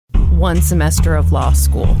1 semester of law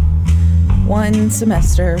school. 1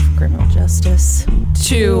 semester of criminal justice.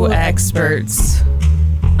 2 experts.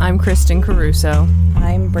 I'm Kristen Caruso.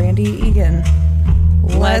 I'm Brandy Egan.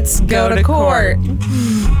 Let's go to court.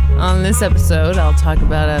 On this episode, I'll talk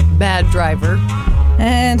about a bad driver.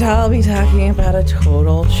 And I'll be talking about a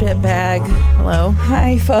total shitbag. Hello.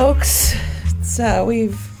 Hi, folks. So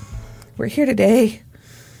we're here today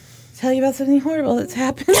to tell you about something horrible that's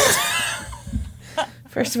happened.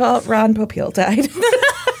 First of all, Ron Popeil died.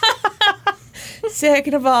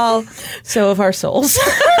 Second of all, so have our souls.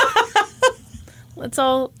 Let's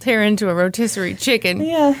all tear into a rotisserie chicken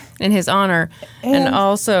in his honor. And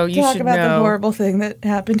also, you should know... Talk about the horrible thing that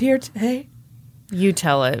happened here today. You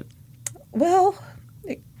tell it. Well,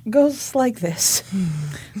 it goes like this.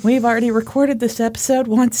 We've already recorded this episode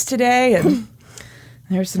once today, and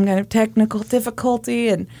there's some kind of technical difficulty,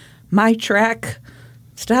 and my track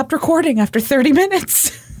stopped recording after 30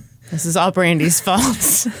 minutes. This is all Brandy's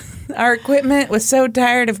fault. Our equipment was so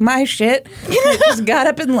tired of my shit, it just got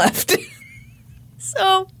up and left.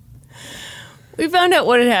 So, we found out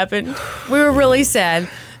what had happened. We were really sad.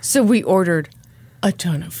 So, we ordered a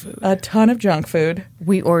ton of food. A ton of junk food.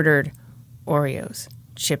 We ordered Oreos,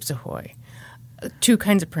 Chips Ahoy, 2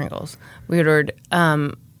 kinds of Pringles. We ordered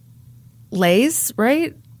Lay's,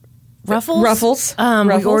 right? Ruffles? Ruffles.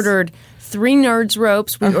 We ordered 3 Nerds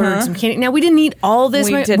ropes. We ordered some candy. Now, we didn't eat all this.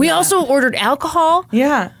 We also ordered alcohol.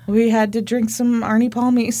 Yeah. We had to drink some Arnie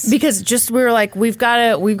Palmies. Because we were like, we've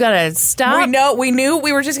got to stop. We knew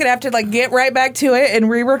we were just going to have to get right back to it and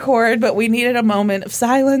re-record, but we needed a moment of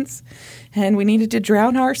silence, and we needed to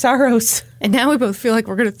drown our sorrows. And now we both feel like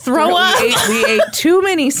we're going to throw up. We ate too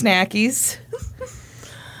many snackies.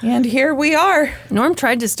 And here we are. Norm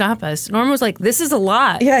tried to stop us. Norm was like, this is a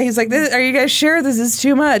lot. Yeah, he's like, are you guys sure this is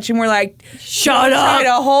too much? And we're like, shut up. Trying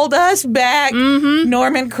to hold us back. Mm-hmm.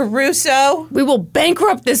 Norman Caruso. We will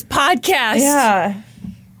bankrupt this podcast. Yeah.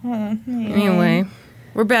 Anyway,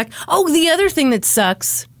 we're back. Oh, the other thing that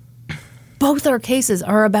sucks, both our cases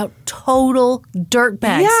are about total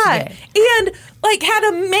dirtbags today. And had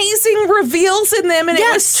amazing reveals in them, and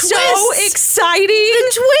it was twists. So exciting.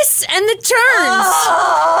 The twists and the turns.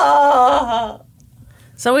 Oh.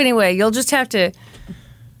 So anyway, you'll just have to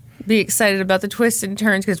be excited about the twists and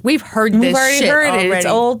turns because we've heard this shit already. It's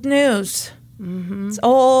old news. Mm-hmm. It's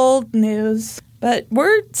old news. But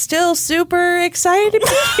we're still super excited to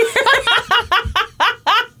be here.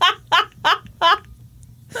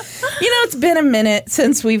 It's been a minute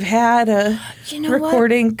since we've had a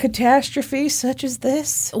recording catastrophe such as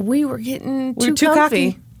this. We were getting too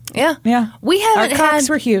cocky. Yeah. Yeah. We haven't Our cocks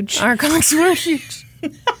were huge. Our cocks were huge.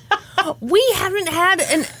 We haven't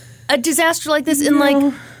had a disaster like this in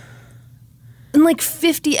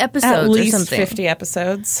 50 episodes At least or something. 50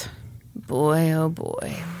 episodes. Boy, oh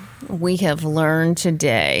boy. We have learned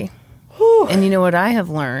today. Whew. And you know what I have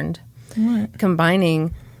learned? What?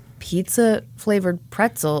 Combining pizza-flavored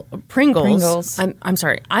Pringles. I'm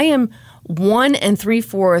sorry. I am 1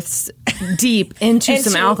 3/4 deep into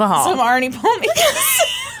some alcohol. Some Arnie Palmies.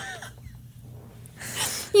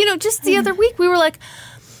 Just the other week, we were like,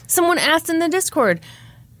 someone asked in the Discord,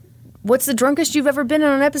 what's the drunkest you've ever been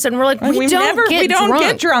on an episode? And we're like, we don't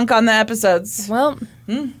get drunk on the episodes. Well,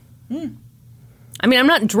 I mean, I'm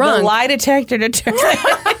not drunk. The lie detector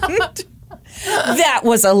determined that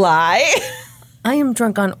was a lie. I am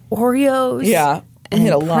drunk on Oreos. Yeah. I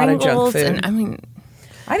had a lot of junk food. And,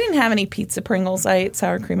 I didn't have any pizza Pringles. I ate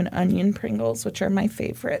sour cream and onion Pringles, which are my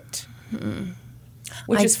favorite.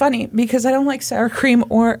 Which is funny because I don't like sour cream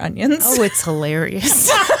or onions. Oh, it's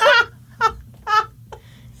hilarious.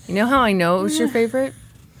 You know how I know it was your favorite?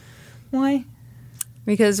 Why?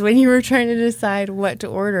 Because when you were trying to decide what to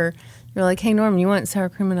order, you're like, hey, Norm, you want sour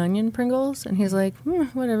cream and onion Pringles? And he's like,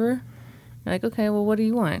 whatever. You're like, okay, well, what do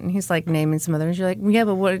you want? And he's like naming some others. You're like, yeah,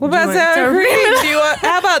 but what about sour cream?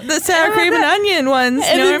 How about the sour cream and onion ones?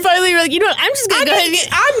 And then finally you're like, you know what? I'm just going to go ahead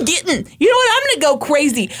I'm going to go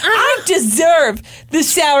crazy. I deserve the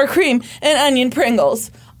sour cream and onion Pringles.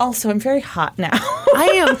 Also, I'm very hot now.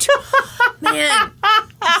 I am too. Man,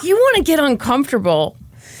 you want to get uncomfortable.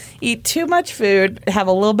 Eat too much food, have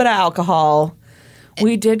a little bit of alcohol.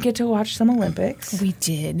 We did get to watch some Olympics. We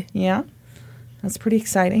did. Yeah. That's pretty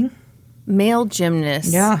exciting. Male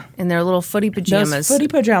gymnasts in their little footy pajamas. Those footy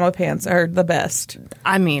pajama pants are the best.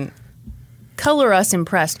 I mean, color us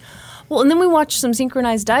impressed. Well, and then we watched some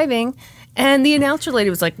synchronized diving, and the announcer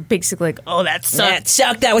lady was like, basically like, oh, that sucked. That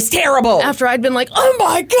sucked. That was terrible. After I'd been like, oh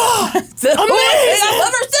my God, it's the amazing I've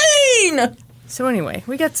ever seen. So anyway,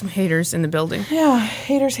 we got some haters in the building. Yeah,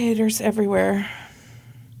 haters everywhere.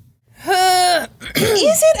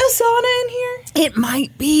 Is it a sauna in here? It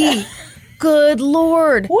might be. Good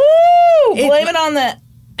Lord. Woo! Blame it on the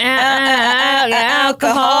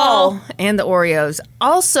alcohol. And the Oreos.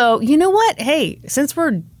 Also, you know what? Hey, since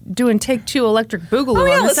we're doing Take Two Electric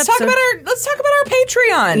Boogaloo on this let's episode, talk about our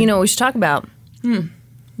Patreon. you know what we should talk about?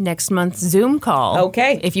 Next month's Zoom call.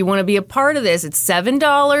 Okay. If you want to be a part of this, it's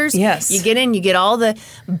 $7. Yes. You get in, you get all the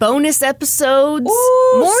bonus episodes.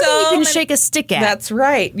 Ooh, More than so you can shake a stick at. That's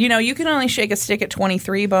right. You know, you can only shake a stick at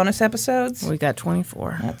 23 bonus episodes. We got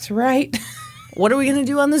 24. That's right. What are we going to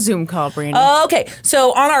do on the Zoom call, Brandy? Okay.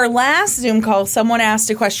 So on our last Zoom call, someone asked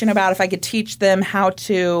a question about if I could teach them how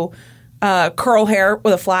to curl hair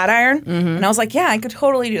with a flat iron. And I was like, yeah, I could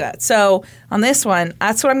totally do that. So on this one,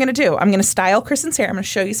 that's what I'm going to do. I'm going to style Kristen's hair. I'm going to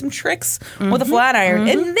show you some tricks with a flat iron.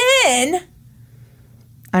 And then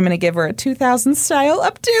I'm going to give her a 2000 style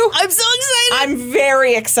updo. I'm so excited. I'm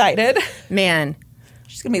very excited. Man,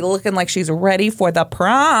 She's going to be looking like she's ready for the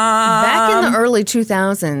prom. back in the early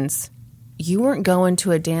 2000s, you weren't going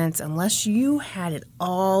to a dance unless you had it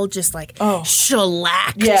all just like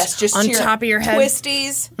shellacked just on top of your head.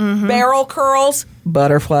 Twisties, barrel curls,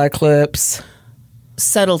 butterfly clips.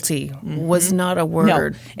 Subtlety was not a word.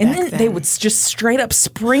 No. And then they would just straight up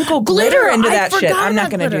sprinkle glitter into I that shit. forgot I'm not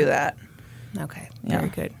about going to do glitter. that. Okay, very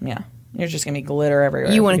good. Yeah. You're just going to be glitter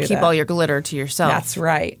everywhere. You if want do to keep that. all your glitter to yourself. That's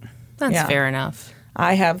right. That's yeah. fair enough.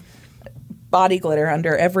 I have body glitter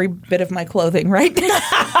under every bit of my clothing right now.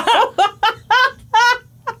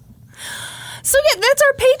 So yeah, that's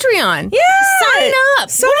our Patreon. Yeah. Sign up.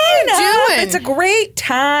 Sign what are you up. doing? It's a great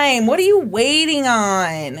time. What are you waiting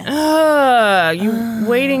on? You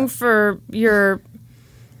waiting for your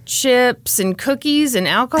chips and cookies and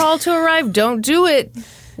alcohol to arrive? Don't do it.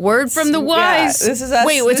 Word from the wise. this is us.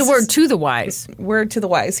 Wait, it's This a word is- to the wise. Word to the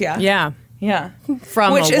wise, yeah. Yeah. Yeah.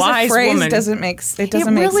 From Which a is wise a phrase woman. doesn't make it doesn't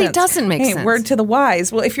It make really sense. doesn't make Hey, sense. word to the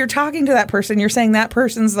wise. Well, if you're talking to that person, you're saying that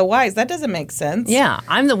person's the wise. That doesn't make sense. Yeah,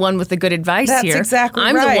 I'm the one with the good advice That's here. exactly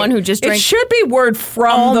I'm right. the one who just drank It should be word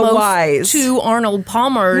from the almost wise. 2 Arnold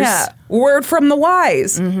Palmers. Yeah, word from the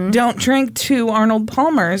wise. Don't drink 2 Arnold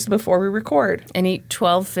Palmers before we record. And eat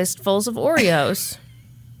 12 fistfuls of Oreos.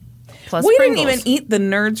 Plus We Pringles. didn't even eat the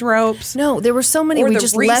Nerds ropes. No, there were so many or we the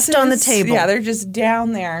just left on the Reese's. table. Yeah, they're just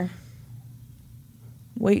down there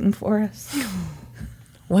waiting for us.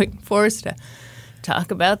 Waiting for us to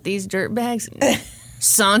talk about these dirt bags.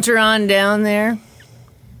 Saunter on down there.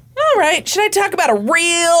 All right, should I talk about a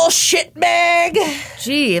real shit bag?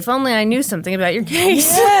 Gee, if only I knew something about your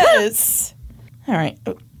case. Yes. All right.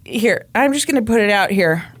 Here, I'm just going to put it out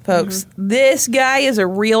here, folks. This guy is a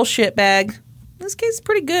real shitbag. This case is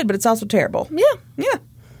pretty good, but it's also terrible. Yeah.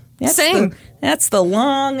 Yeah. Same. That's the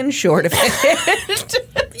long and short of it.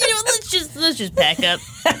 You know, let's just back up.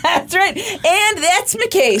 That's right. And that's my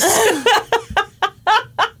case.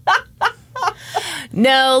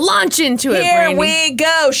 No, launch into it, Here Brandy. we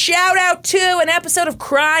go. Shout out to an episode of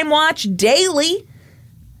Crime Watch Daily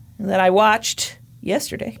that I watched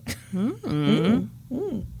yesterday.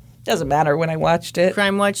 Doesn't matter when I watched it.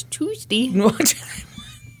 Crime Watch Tuesday.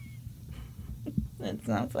 That's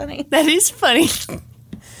not funny. That is funny.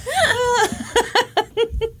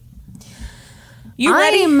 You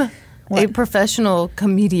ready? I'm a professional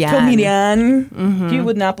comedian. Comedian. You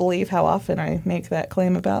would not believe how often I make that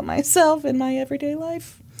claim about myself in my everyday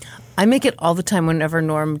life. I make it all the time whenever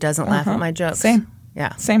Norm doesn't laugh at my jokes. Same.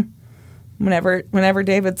 Yeah. Same. Whenever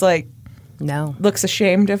David's like, No. looks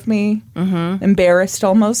ashamed of me, embarrassed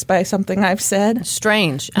almost by something I've said.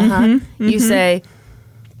 Strange. You say,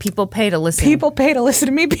 people pay to listen. People pay to listen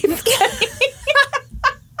to me. People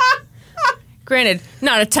Granted,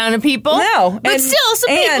 not a ton of people. No. But still, some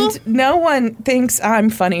people. And no one thinks I'm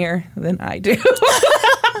funnier than I do.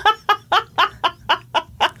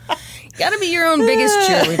 Gotta be your own biggest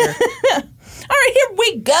cheerleader. All right, here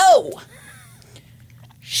we go.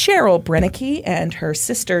 Cheryl Brennicky and her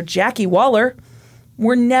sister Jackie Waller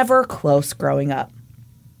were never close growing up.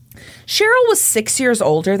 Cheryl was 6 years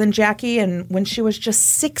older than Jackie, and when she was just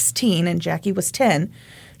 16 and Jackie was 10,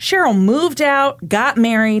 Cheryl moved out, got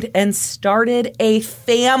married, and started a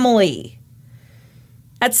family.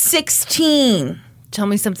 At 16. Tell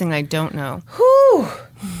me something I don't know. Whew.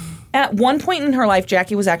 At one point in her life,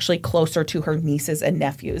 Jackie was actually closer to her nieces and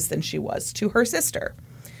nephews than she was to her sister.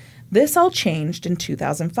 This all changed in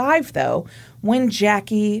 2005, though, when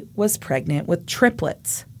Jackie was pregnant with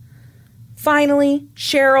triplets. Finally,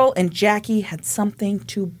 Cheryl and Jackie had something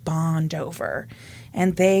to bond over,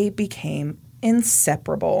 and they became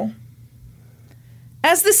inseparable.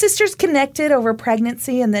 As the sisters connected over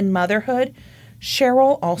pregnancy and then motherhood,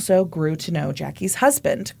 Cheryl also grew to know Jackie's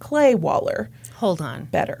husband, Clay Waller, Hold on.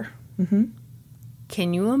 better.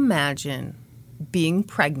 Can you imagine being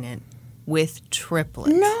pregnant with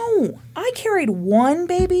triplets? No. I carried one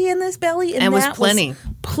baby in this belly, and That was that plenty. was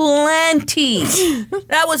plenty.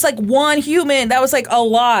 That was like one human. That was like a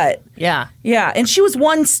lot. Yeah. Yeah, and she was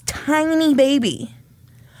one tiny baby.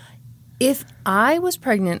 If I was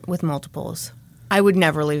pregnant with multiples, I would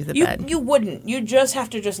never leave the bed. You wouldn't. You just have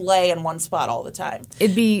to just lay in one spot all the time.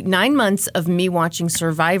 It'd be 9 months of me watching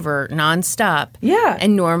Survivor nonstop. Yeah.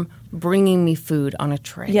 And Norm bringing me food on a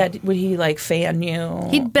tray. Yeah, would he like fan you?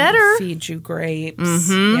 He'd better. Feed you grapes.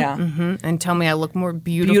 Yeah. Mm-hmm. And tell me I look more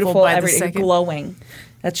beautiful by the second. Glowing.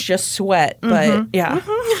 That's just sweat, but yeah.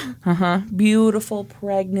 Beautiful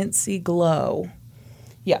pregnancy glow.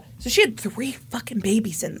 Yeah. So she had 3 fucking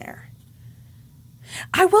babies in there.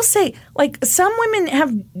 I will say, like, some women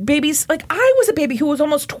have babies. Like, I was a baby who was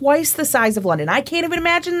almost twice the size of London. I can't even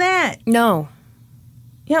imagine that. No.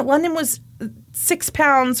 Yeah, London was 6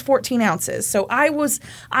 pounds, 14 ounces. So I was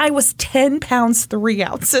 10 pounds, 3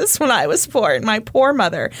 ounces when I was born. My poor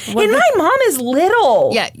mother. And my mom is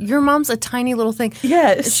little. Yeah, your mom's a tiny little thing.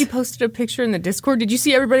 Yes. She posted a picture in the Discord. Did you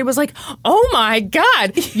see everybody was like, oh my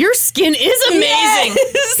God, your skin is amazing.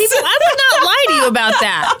 Yes. People, I would not lie to you about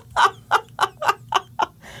that.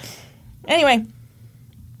 Anyway,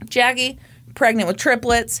 Jackie, pregnant with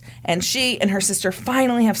triplets, and she and her sister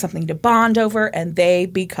finally have something to bond over, and they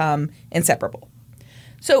become inseparable.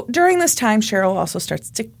 So during this time, Cheryl also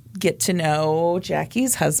starts to get to know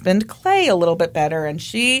Jackie's husband, Clay, a little bit better, and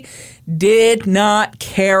she did not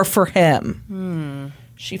care for him.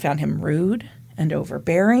 She found him rude and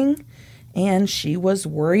overbearing, and she was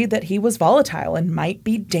worried that he was volatile and might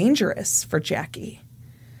be dangerous for Jackie.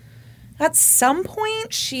 At some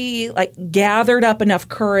point, she gathered up enough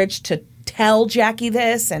courage to tell Jackie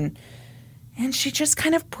this, and she just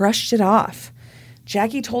kind of brushed it off.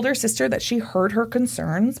 Jackie told her sister that she heard her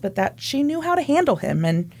concerns, but that she knew how to handle him.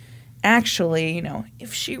 And actually,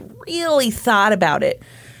 if she really thought about it,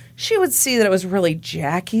 she would see that it was really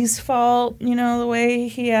Jackie's fault, the way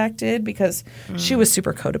he acted, because she was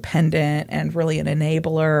super codependent and really an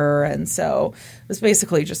enabler. And so it was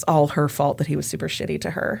basically just all her fault that he was super shitty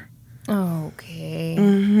to her. Okay.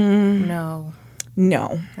 No.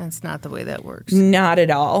 That's not the way that works. Not at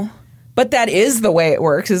all. But that is the way it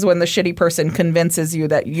works, is when the shitty person convinces you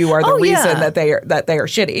that you are the reason that they are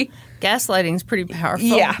shitty. Gaslighting's pretty powerful.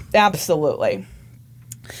 Yeah, absolutely.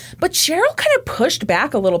 But Cheryl kind of pushed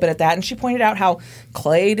back a little bit at that, and she pointed out how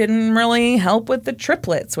Clay didn't really help with the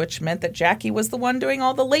triplets, which meant that Jackie was the one doing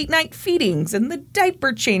all the late-night feedings and the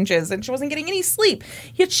diaper changes, and she wasn't getting any sleep.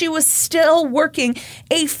 Yet she was still working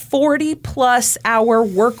a 40-plus hour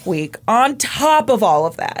work week on top of all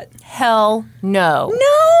of that. Hell no.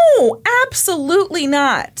 No, absolutely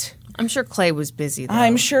not. I'm sure Clay was busy, though.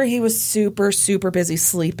 I'm sure he was super, super busy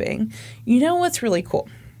sleeping. You know what's really cool?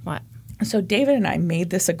 What? So David and I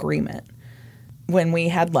made this agreement when we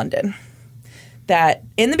had London that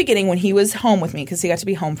in the beginning when he was home with me, because he got to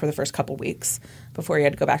be home for the first couple weeks before he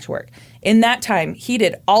had to go back to work, in that time he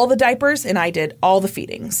did all the diapers and I did all the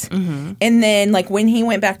feedings. Mm-hmm. And then when he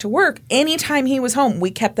went back to work, anytime he was home,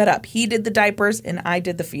 we kept that up. He did the diapers and I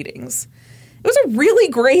did the feedings. It was a really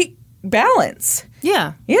great balance.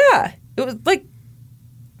 Yeah. Yeah. It was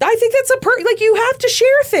I think that's you have to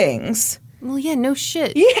share things. Well, yeah, no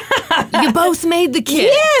shit. Yeah. You both made the kid.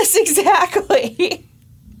 Yes, exactly.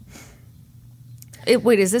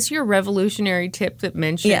 Wait, is this your revolutionary tip that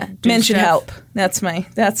men should men should stuff? help. That's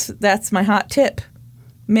my hot tip.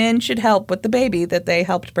 Men should help with the baby that they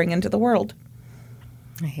helped bring into the world.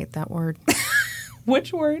 I hate that word.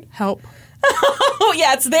 Which word? Help. Oh,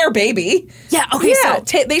 yeah, it's their baby. Yeah, okay, yeah,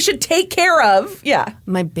 so they should take care of. Yeah.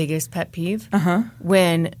 My biggest pet peeve,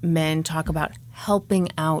 when men talk about helping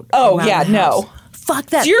out Oh, around yeah, the house. no. Fuck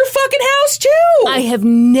that. It's your fucking house, too. I have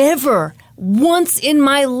never once in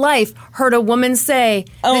my life heard a woman say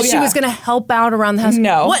that she was going to help out around the house.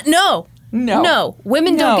 No. What? No. No.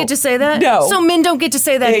 Women don't get to say that? No. So men don't get to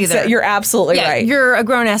say that either. You're absolutely right. You're a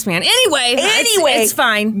grown-ass man. Anyway, it's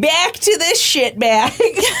fine. Back to this shit bag.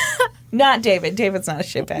 Not David. David's not a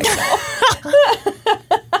shit bag at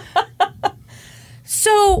all.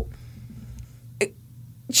 So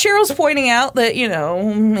Cheryl's pointing out that,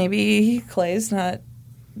 maybe Clay's not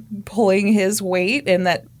pulling his weight and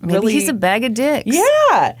that Maybe really he's a bag of dicks.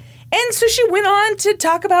 Yeah. And so she went on to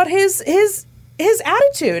talk about his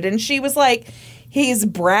attitude, and she was like, he's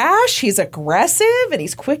brash, he's aggressive, and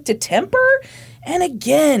he's quick to temper. And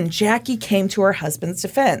again, Jackie came to her husband's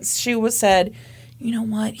defense. She said, you know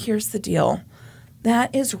what? Here's the deal.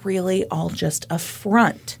 That is really all just a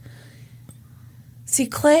front. See,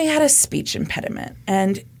 Clay had a speech impediment,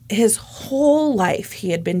 and his whole life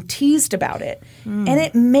he had been teased about it, and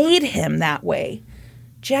it made him that way.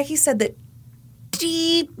 Jackie said that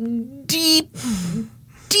deep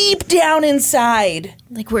down inside,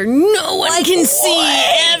 like where no one can see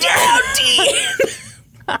ever.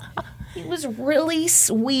 He was really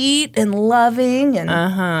sweet and loving,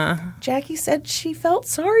 and Jackie said she felt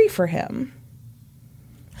sorry for him.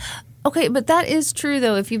 Okay, but that is true,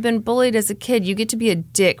 though. If you've been bullied as a kid, you get to be a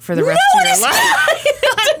dick for the rest of your life.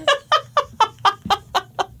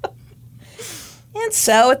 And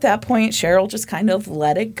so at that point, Cheryl just kind of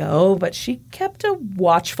let it go, but she kept a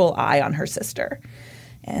watchful eye on her sister.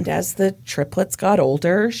 And as the triplets got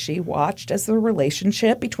older, she watched as the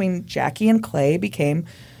relationship between Jackie and Clay became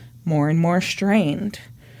more and more strained.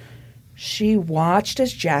 She watched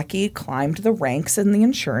as Jackie climbed the ranks in the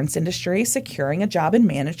insurance industry, securing a job in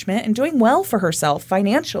management and doing well for herself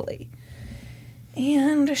financially.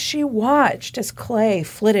 And she watched as Clay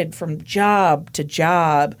flitted from job to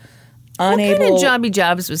job, unable... What kind of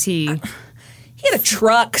jobs was he? He had a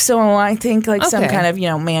truck, so I think like some kind of,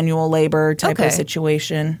 manual labor type of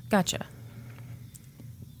situation. Gotcha.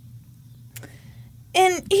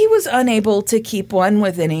 And he was unable to keep one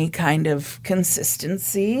with any kind of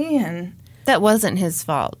consistency, and that wasn't his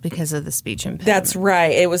fault because of the speech impediment. That's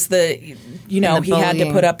right. It was he had to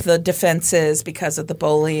put up the defenses because of the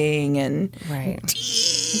bullying, and right.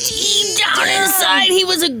 Deep down inside, he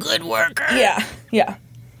was a good worker. Yeah.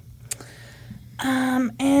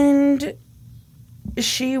 And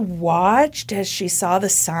she watched as she saw the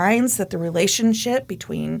signs that the relationship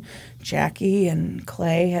between Jackie and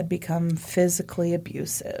Clay had become physically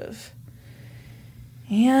abusive.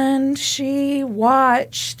 And she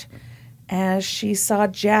watched as she saw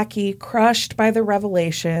Jackie crushed by the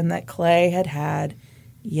revelation that Clay had had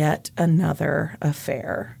yet another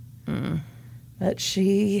affair. But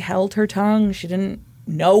she held her tongue. She didn't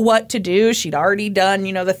know what to do. She'd already done,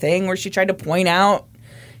 the thing where she tried to point out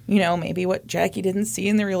maybe what Jackie didn't see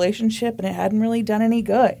in the relationship, and it hadn't really done any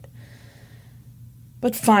good.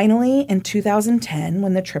 But finally, in 2010,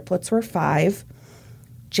 when the triplets were 5,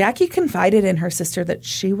 Jackie confided in her sister that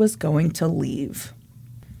she was going to leave.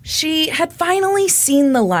 She had finally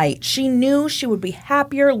seen the light. She knew she would be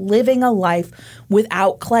happier living a life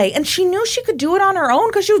without Clay, and she knew she could do it on her own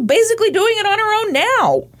because she was basically doing it on her own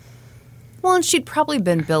now. Well, and she'd probably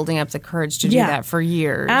been building up the courage to do that for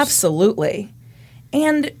years. Absolutely.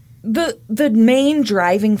 And the main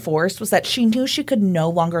driving force was that she knew she could no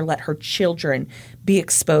longer let her children be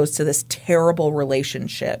exposed to this terrible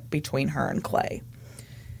relationship between her and Clay.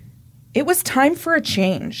 It was time for a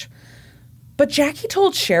change. But Jackie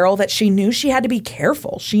told Cheryl that she knew she had to be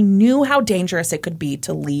careful. She knew how dangerous it could be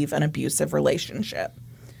to leave an abusive relationship.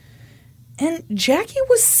 And Jackie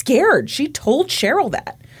was scared. She told Cheryl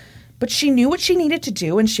that. But she knew what she needed to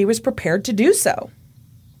do, and she was prepared to do so.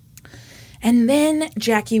 And then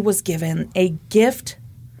Jackie was given a gift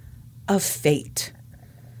of fate.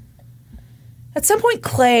 At some point,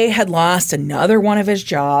 Clay had lost another one of his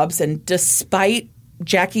jobs, and despite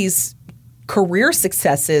Jackie's career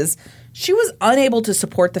successes, she was unable to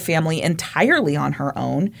support the family entirely on her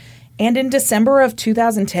own. And in December of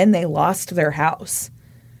 2010, they lost their house.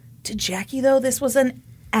 To Jackie, though, this was an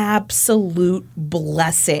absolute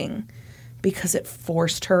blessing because it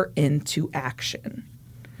forced her into action.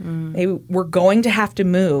 They were going to have to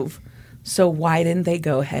move, so why didn't they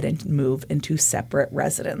go ahead and move into separate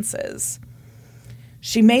residences?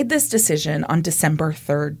 She made this decision on December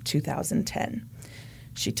 3rd, 2010.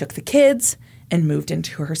 She took the kids and moved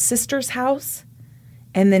into her sister's house,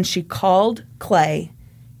 and then she called Clay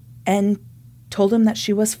and told him that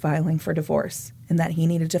she was filing for divorce and that he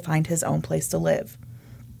needed to find his own place to live.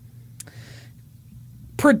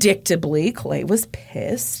 Predictably, Clay was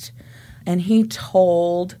pissed, and he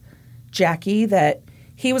told Jackie that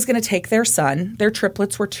he was going to take their son. Their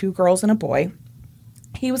triplets were 2 girls and a boy.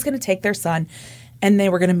 He was going to take their son, and they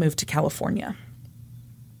were going to move to California.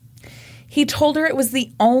 He told her it was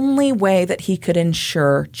the only way that he could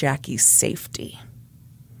ensure Jackie's safety.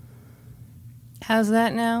 How's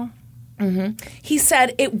that now? He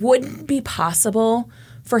said it wouldn't be possible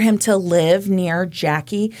for him to live near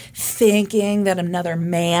Jackie thinking that another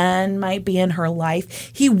man might be in her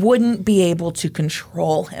life. He wouldn't be able to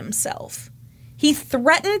control himself. He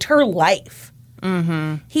threatened her life.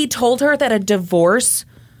 He told her that a divorce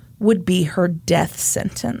would be her death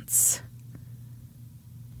sentence.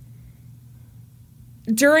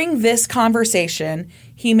 During this conversation,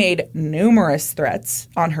 he made numerous threats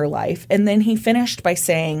on her life, and then he finished by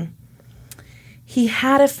saying he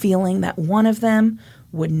had a feeling that one of them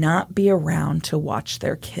would not be around to watch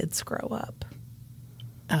their kids grow up.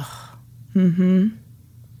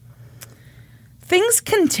 Things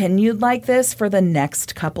continued like this for the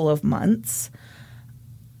next couple of months.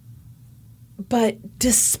 But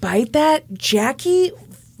despite that, Jackie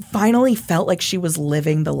finally felt like she was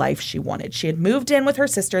living the life she wanted. She had moved in with her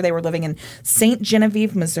sister. They were living in St.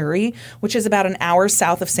 Genevieve, Missouri, which is about an hour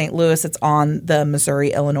south of St. Louis. It's on the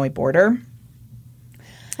Missouri-Illinois border.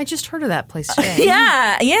 I just heard of that place today.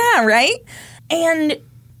 Yeah, right? And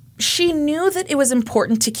she knew that it was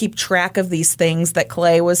important to keep track of these things that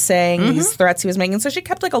Clay was saying, these threats he was making. So she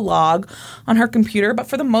kept like a log on her computer. But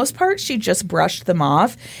for the most part, she just brushed them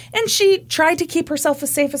off. And she tried to keep herself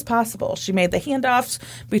as safe as possible. She made the handoffs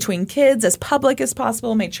between kids as public as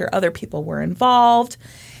possible, made sure other people were involved.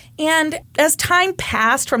 And as time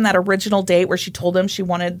passed from that original date where she told him she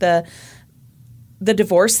wanted the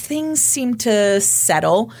divorce, things seemed to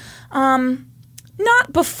settle.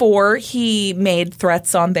 Not before he made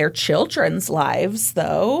threats on their children's lives,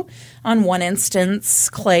 though. On one instance,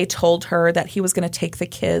 Clay told her that he was going to take the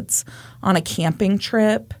kids on a camping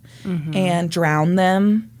trip and drown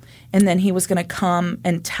them. And then he was going to come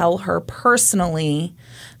and tell her personally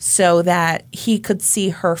so that he could see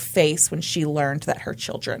her face when she learned that her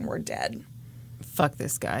children were dead. Fuck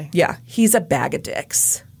this guy. Yeah, he's a bag of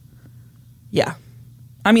dicks. Yeah.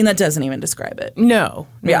 I mean, that doesn't even describe it. No.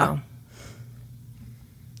 Yeah.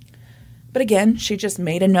 But again, she just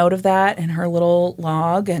made a note of that in her little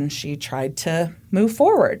log, and she tried to move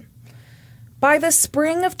forward. By the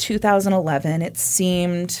spring of 2011, it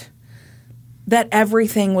seemed that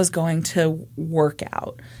everything was going to work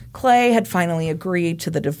out. Clay had finally agreed to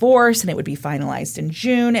the divorce, and it would be finalized in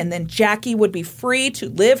June, and then Jackie would be free to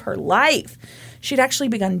live her life. She'd actually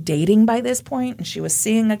begun dating by this point, and she was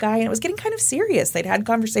seeing a guy, and it was getting kind of serious. They'd had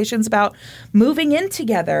conversations about moving in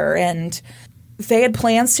together, and they had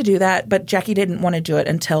plans to do that, but Jackie didn't want to do it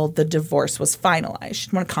until the divorce was finalized. She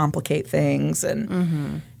didn't want to complicate things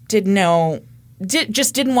and didn't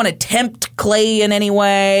want to tempt Clay in any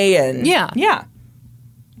way. And Yeah.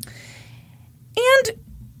 And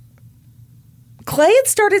Clay had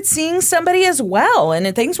started seeing somebody as well,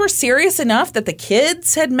 and things were serious enough that the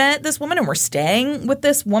kids had met this woman and were staying with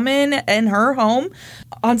this woman in her home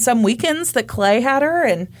on some weekends that Clay had her,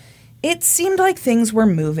 and it seemed like things were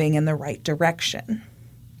moving in the right direction.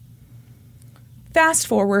 Fast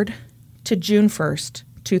forward to June 1st,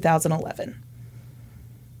 2011.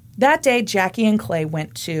 That day, Jackie and Clay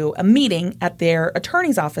went to a meeting at their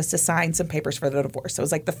attorney's office to sign some papers for the divorce. So it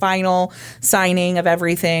was like the final signing of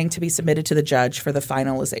everything to be submitted to the judge for the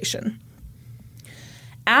finalization.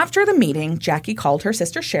 After the meeting, Jackie called her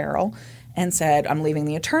sister Cheryl and said, I'm leaving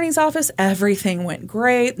the attorney's office. Everything went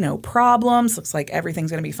great. No problems. Looks like everything's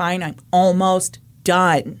going to be fine. I'm almost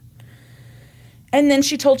done. And then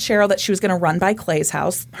she told Cheryl that she was going to run by Clay's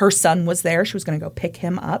house. Her son was there. She was going to go pick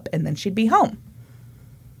him up, and then she'd be home.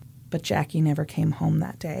 But Jackie never came home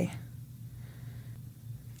that day.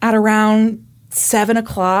 At around 7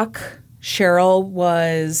 o'clock, Cheryl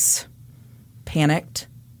was panicked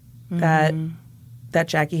that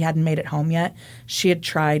Jackie hadn't made it home yet. She had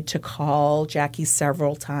tried to call Jackie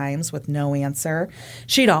several times with no answer.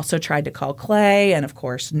 She'd also tried to call Clay, and of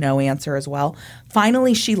course, no answer as well.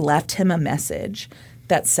 Finally, she left him a message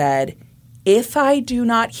that said, if I do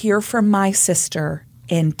not hear from my sister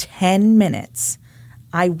in 10 minutes,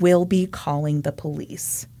 I will be calling the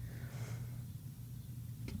police.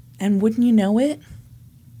 And wouldn't you know it?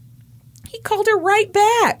 He called her right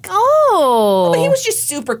back. Oh. But he was just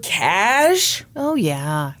super cash. Oh,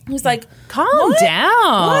 yeah. He was like, Calm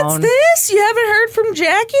down. What's this? You haven't heard from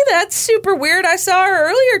Jackie? That's super weird. I saw her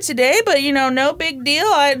earlier today, but, no big deal.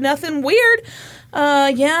 Nothing weird.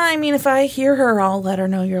 Yeah, I mean, if I hear her, I'll let her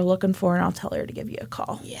know you're looking for her, and I'll tell her to give you a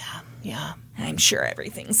call. Yeah. I'm sure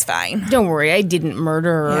everything's fine. Don't worry. I didn't murder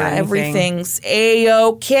her or anything. Everything's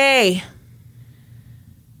A-okay.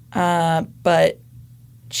 But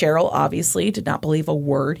Cheryl obviously did not believe a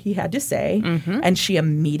word he had to say, and she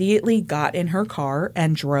immediately got in her car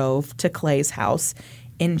and drove to Clay's house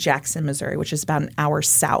in Jackson, Missouri, which is about an hour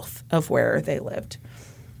south of where they lived.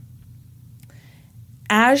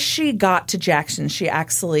 As she got to Jackson,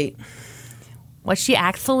 What'd she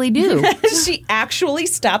actually do? She actually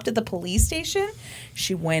stopped at the police station.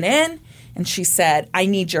 She went in and she said, I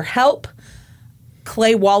need your help.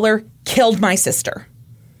 Clay Waller killed my sister.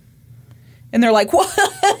 And they're like, whoa,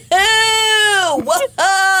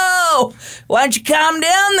 why don't you calm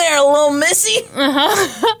down there, little missy?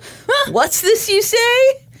 What's this you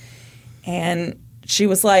say? And she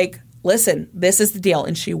was like, listen, this is the deal.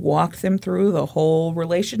 And she walked them through the whole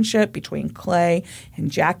relationship between Clay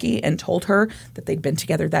and Jackie and told her that they'd been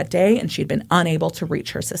together that day and she'd been unable to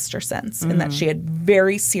reach her sister since and that she had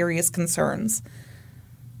very serious concerns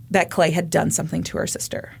that Clay had done something to her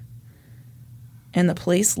sister. And the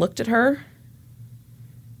police looked at her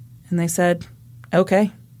and they said,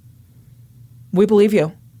 okay, we believe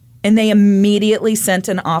you. And they immediately sent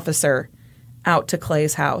an officer out to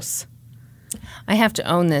Clay's house. I have to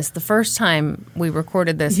own this. The first time we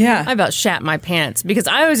recorded this, Yeah. I about shat my pants because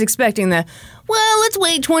I was expecting let's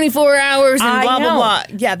wait 24 hours and blah, blah, blah.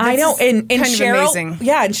 Yeah, I know. And kind Cheryl, of amazing.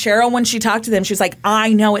 Yeah, and Cheryl, when she talked to them, she was like,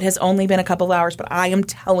 I know it has only been a couple of hours, but I am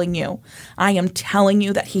telling you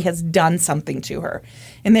that he has done something to her.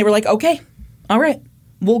 And they were like, okay, all right,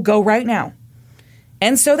 we'll go right now.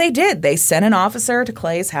 And so they did. They sent an officer to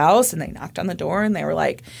Clay's house and they knocked on the door and they were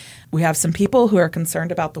like, we have some people who are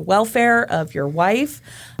concerned about the welfare of your wife,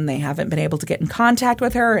 and they haven't been able to get in contact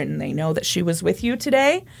with her, and they know that she was with you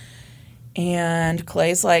today. And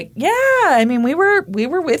Clay's like, yeah, I mean, we were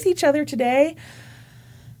with each other today.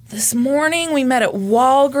 This morning we met at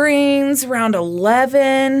Walgreens around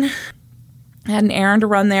 11. Had an errand to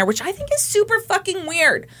run there, which I think is super fucking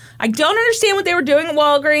weird. I don't understand what they were doing at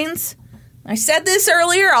Walgreens. I said this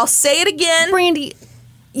earlier. I'll say it again. Brandy,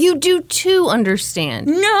 you do too understand.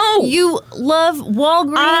 No. You love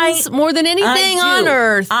Walgreens more than anything on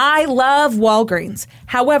earth. I love Walgreens.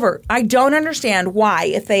 However, I don't understand why,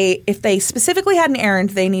 if they specifically had an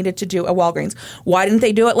errand they needed to do at Walgreens, why didn't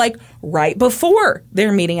they do it like right before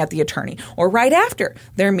their meeting at the attorney or right after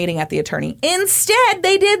their meeting at the attorney? Instead,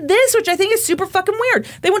 they did this, which I think is super fucking weird.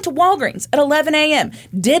 They went to Walgreens at 11 a.m.,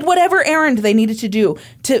 did whatever errand they needed to do,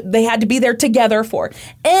 they had to be there together for,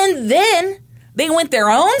 and then they went their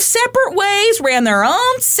own separate ways, ran their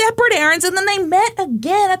own separate errands, and then they met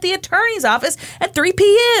again at the attorney's office at 3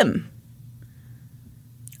 p.m.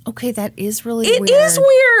 Okay, that is really weird. It is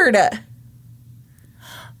weird.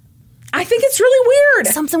 I think it's really weird.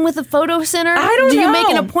 Something with a photo center? I don't know. Do you make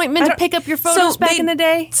an appointment to pick up your photos back in the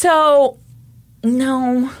day? So,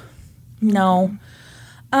 no. The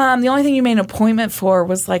only thing you made an appointment for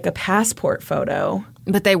was like a passport photo.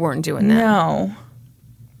 But they weren't doing that. No.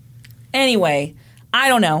 Anyway, I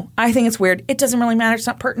don't know. I think it's weird. It doesn't really matter. It's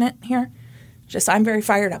not pertinent here. Just I'm very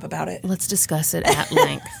fired up about it. Let's discuss it at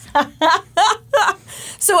length.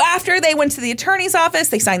 So after they went to the attorney's office,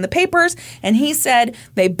 they signed the papers, and he said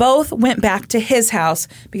they both went back to his house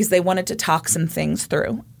because they wanted to talk some things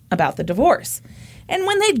through about the divorce. And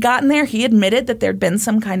when they'd gotten there, he admitted that there'd been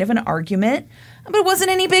some kind of an argument, but it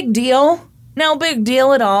wasn't any big deal. No big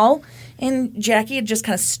deal at all. And Jackie had just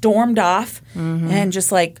kind of stormed off and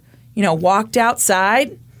just walked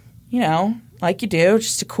outside, like you do,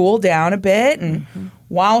 just to cool down a bit. And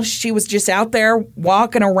while she was just out there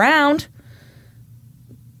walking around,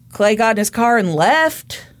 Clay got in his car and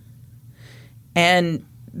left. And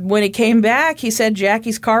when he came back, he said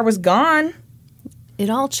Jackie's car was gone. It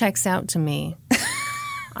all checks out to me.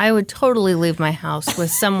 I would totally leave my house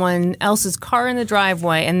with someone else's car in the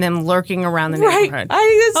driveway and them lurking around the neighborhood.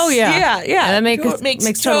 Yeah. That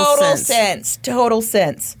makes total sense. Total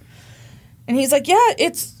sense. And he's like,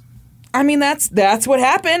 that's what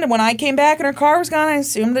happened. And when I came back and her car was gone, I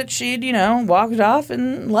assumed that she'd, walked off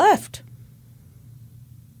and left.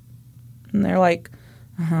 And they're like,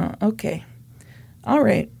 okay. All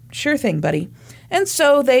right. Sure thing, buddy. And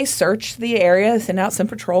so they searched the area, sent out some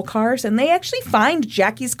patrol cars, and they actually find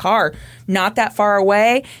Jackie's car not that far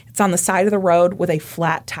away. It's on the side of the road with a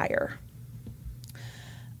flat tire.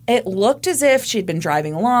 It looked as if she'd been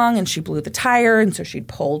driving along and she blew the tire, and so she'd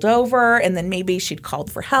pulled over, and then maybe she'd called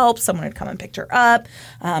for help. Someone had come and picked her up.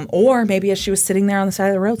 Or maybe as she was sitting there on the side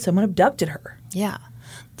of the road, someone abducted her. Yeah.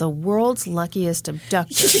 The world's luckiest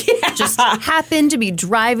abductor just happened to be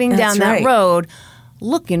driving down that road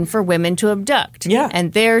looking for women to abduct. Yeah.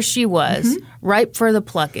 And there she was, ripe for the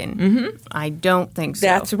plucking. I don't think so.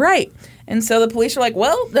 That's right. And so the police are like,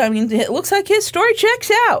 well, it looks like his story checks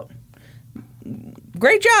out.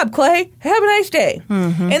 Great job, Clay. Have a nice day.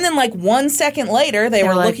 And then 1 second later, they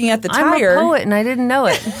were looking at the tire. I'm a poet and I didn't know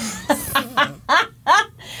it.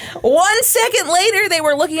 1 second later, they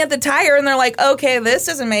were looking at the tire and they're like, okay, this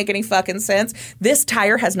doesn't make any fucking sense. This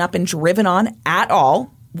tire has not been driven on at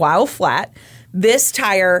all while flat. This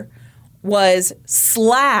tire was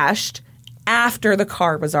slashed after the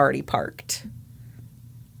car was already parked.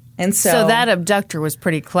 And so that abductor was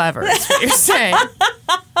pretty clever, is what you're saying.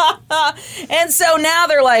 And so now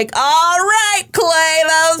they're like, all right, Clay,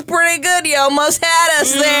 that was pretty good. You almost had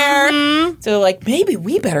us there. So maybe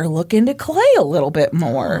we better look into Clay a little bit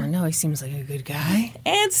more. Oh, no, he seems like a good guy.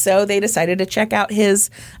 And so they decided to check out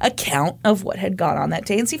his account of what had gone on that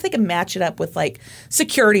day and see if they could match it up with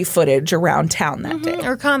security footage around town that day.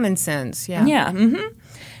 Or common sense, yeah. Yeah.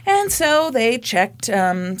 And so they checked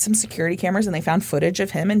some security cameras, and they found footage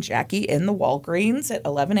of him and Jackie in the Walgreens at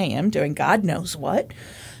 11 a.m. doing God knows what.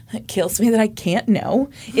 It kills me that I can't know.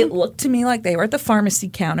 It looked to me like they were at the pharmacy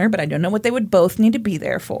counter, but I don't know what they would both need to be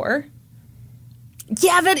there for.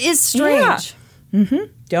 Yeah, that is strange. Yeah.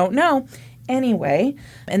 Don't know. Anyway,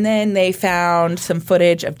 and then they found some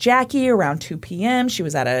footage of Jackie around 2 p.m. She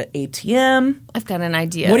was at an ATM. I've got an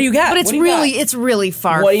idea. What do you got? But it's really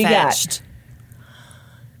far-fetched. What do you got?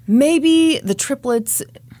 Maybe the triplets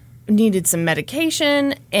needed some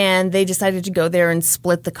medication, and they decided to go there and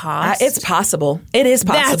split the cost. It's possible. It is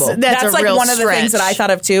possible. That's a like real one of the stretch. things that I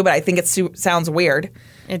thought of too, but I think it sounds weird.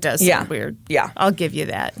 It does sound weird. Yeah. I'll give you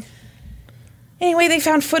that. Anyway, they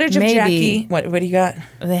found footage of Jackie. What do you got?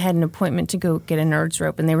 They had an appointment to go get a nerd's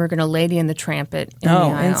rope, and they were going to Lady in the Tramp it in the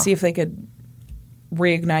aisle. And see if they could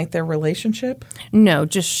reignite their relationship? No,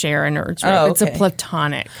 just share a nerd's rope. Oh, okay. It's a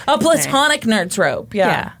platonic nerd's rope,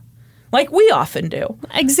 yeah. Like we often do.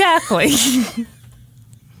 Exactly.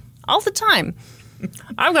 All the time.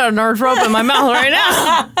 I've got a nerd's rope in my mouth right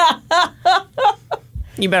now.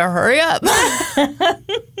 You better hurry up.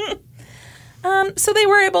 So they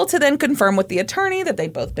were able to then confirm with the attorney that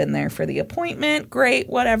they'd both been there for the appointment. Great,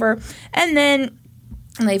 whatever. And then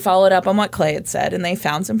they followed up on what Clay had said, and they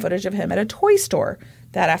found some footage of him at a toy store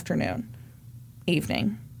that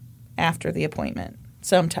evening, after the appointment,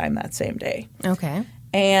 sometime that same day. Okay.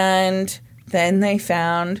 And then they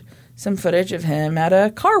found some footage of him at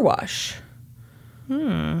a car wash,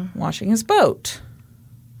 washing his boat.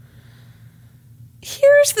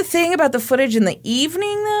 Here's the thing about the footage in the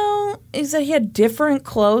evening, though, is that he had different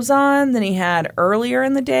clothes on than he had earlier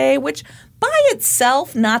in the day, which by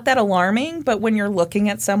itself, not that alarming, but when you're looking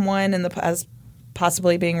at someone as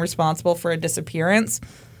possibly being responsible for a disappearance,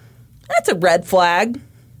 that's a red flag.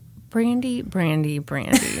 Brandy.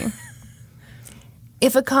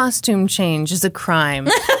 If a costume change is a crime,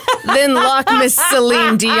 then lock Miss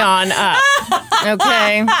Celine Dion up,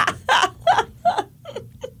 okay?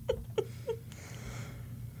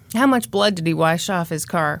 How much blood did he wash off his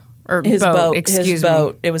car? Or His boat. Excuse me.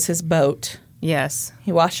 Boat. It was his boat. Yes.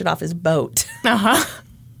 He washed it off his boat. Uh-huh.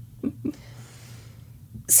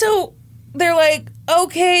 So they're like,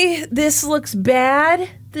 okay, this looks bad.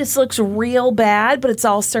 This looks real bad, but it's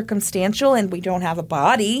all circumstantial and we don't have a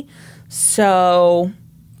body. So.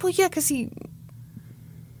 Well, yeah, because he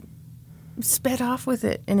sped off with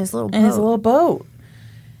it in his little boat.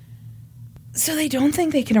 So they don't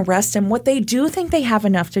think they can arrest him. What they do think they have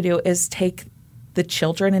enough to do is take the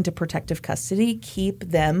children into protective custody, keep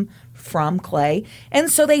them from Clay.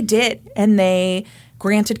 And so they did. And they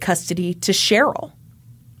granted custody to Cheryl,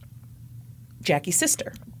 Jackie's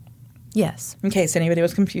sister. Yes. In case anybody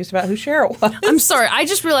was confused about who Cheryl was. I'm sorry. I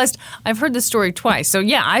just realized I've heard this story twice. So,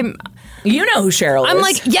 yeah, You know who Cheryl is. I'm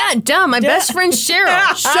like, yeah, duh, my best friend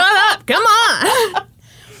Cheryl. Shut up. Come on.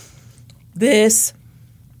 This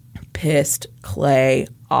pissed Clay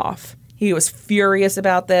off. He was furious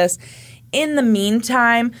about this. In the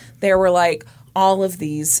meantime, there were like all of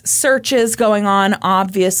these searches going on,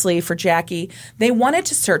 obviously, for Jackie. They wanted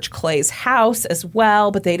to search Clay's house as well,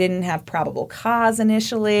 but they didn't have probable cause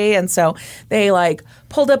initially. And so they like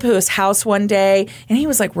pulled up to his house one day, and he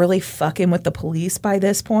was like really fucking with the police by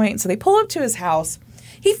this point. So they pull up to his house.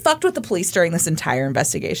 He fucked with the police during this entire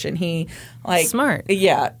investigation. He smart.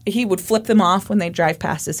 Yeah, he would flip them off when they drive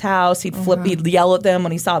past his house. He'd yell at them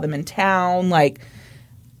when he saw them in town, like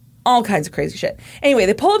all kinds of crazy shit. Anyway,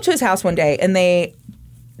 they pull up to his house one day and they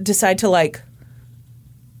decide to like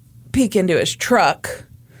peek into his truck,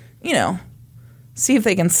 see if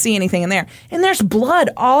they can see anything in there. And there's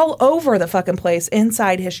blood all over the fucking place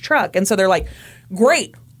inside his truck. And so they're like,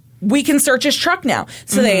 great. We can search his truck now.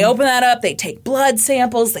 So they open that up. They take blood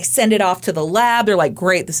samples. They send it off to the lab. They're like,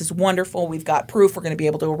 great, this is wonderful. We've got proof. We're going to be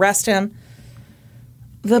able to arrest him.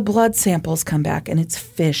 The blood samples come back, and it's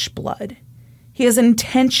fish blood. He has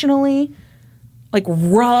intentionally,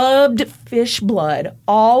 rubbed fish blood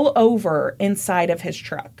all over inside of his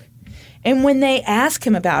truck. And when they ask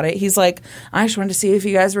him about it, he's like, I just wanted to see if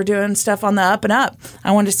you guys were doing stuff on the up and up.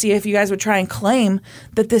 I wanted to see if you guys would try and claim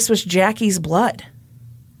that this was Jackie's blood.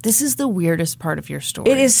 This is the weirdest part of your story.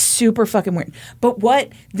 It is super fucking weird. But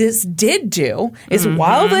what this did do is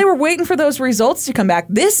while they were waiting for those results to come back,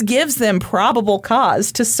 this gives them probable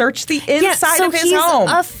cause to search the inside of his home.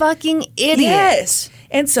 He's a fucking idiot. Yes.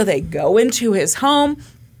 And so they go into his home,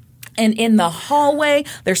 and in the hallway,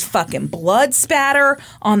 there's fucking blood spatter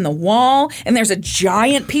on the wall, and there's a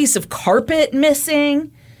giant piece of carpet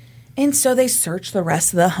missing. And so they search the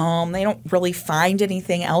rest of the home. They don't really find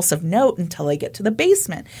anything else of note until they get to the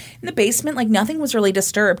basement. In the basement, like, nothing was really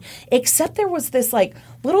disturbed, except there was this, like,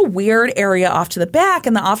 little weird area off to the back,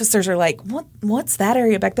 and the officers are like, what's that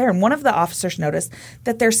area back there? And one of the officers noticed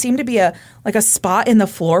that there seemed to be a spot in the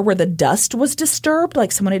floor where the dust was disturbed,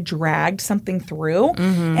 like someone had dragged something through.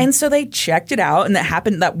 Mm-hmm. And so they checked it out, and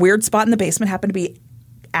that weird spot in the basement happened to be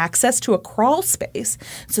access to a crawl space.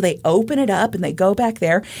 So they open it up and they go back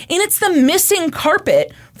there, and it's the missing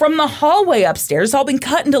carpet from the hallway upstairs. It's all been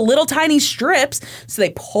cut into little tiny strips. So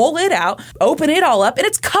they pull it out, open it all up, and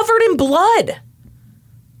it's covered in blood.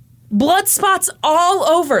 Blood spots all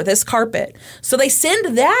over this carpet. So they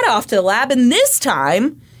send that off to the lab, and this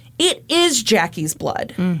time it is Jackie's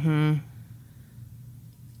blood. Mm-hmm.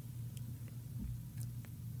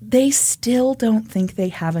 They still don't think they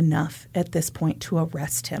have enough at this point to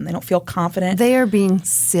arrest him. They don't feel confident. They are being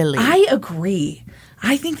silly. I agree.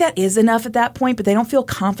 I think that is enough at that point, but they don't feel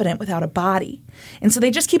confident without a body. And so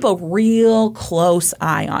they just keep a real close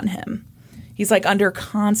eye on him. He's like under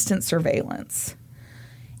constant surveillance.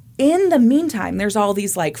 In the meantime, there's all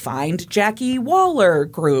these like Find Jackie Waller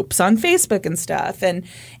groups on Facebook and stuff. And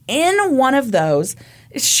in one of those,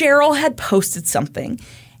 Cheryl had posted something.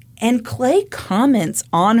 And Clay comments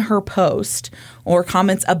on her post or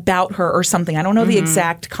comments about her or something. I don't know the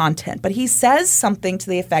exact content, but he says something to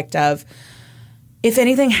the effect of, if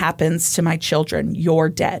anything happens to my children, you're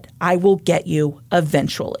dead. I will get you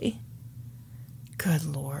eventually. Good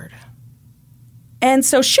Lord. And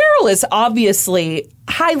so Cheryl is obviously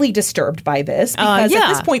highly disturbed by this because yeah. at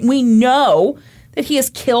this point we know that he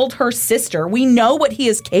has killed her sister. We know what he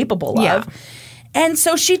is capable of. And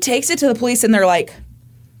so she takes it to the police and they're like,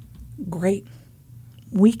 great.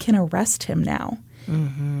 We can arrest him now.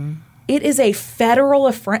 Mm-hmm. It is a federal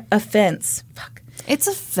offense. Fuck. It's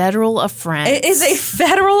a federal offense. It is a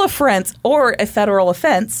federal offense or a federal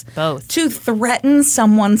offense. Both. To threaten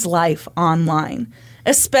someone's life online.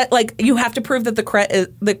 Like, you have to prove that the threat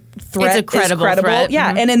is credible. Threat. Yeah,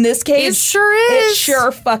 Mm-hmm. And in this case, it sure is. It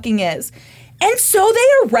sure fucking is. And so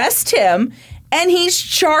they arrest him, and he's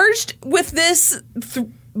charged with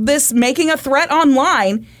this making a threat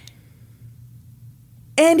online.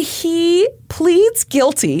 And he pleads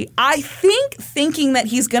guilty, I think, thinking that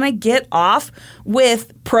he's going to get off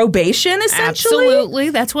with probation, essentially. Absolutely.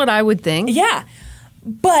 That's what I would think. Yeah.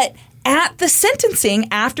 But at the sentencing,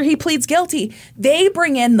 after he pleads guilty, they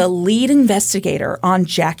bring in the lead investigator on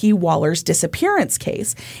Jackie Waller's disappearance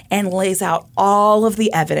case and lays out all of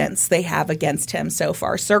the evidence they have against him so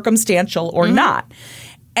far, circumstantial or not.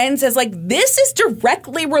 And says, like, this is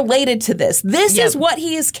directly related to this. This is what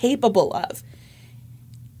he is capable of.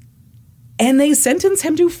 And they sentence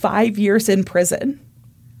him to 5 years in prison.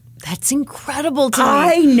 That's incredible to me.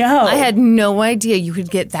 I know. I had no idea you could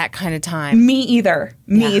get that kind of time. Me either.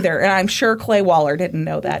 And I'm sure Clay Waller didn't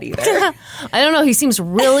know that either. I don't know. He seems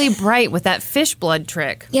really bright with that fish blood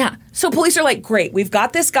trick. Yeah. So police are like, great, we've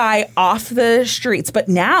got this guy off the streets. But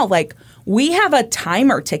now, like, we have a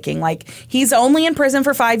timer ticking. Like, he's only in prison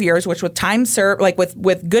for 5 years, which with time served, like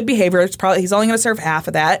with good behavior, he's only going to serve half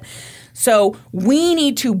of that. So we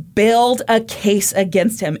need to build a case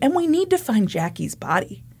against him, and we need to find Jackie's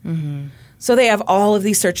body. Mm-hmm. So they have all of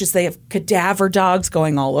these searches. They have cadaver dogs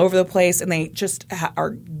going all over the place, and they just are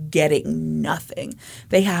getting nothing.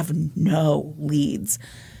 They have no leads.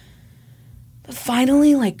 But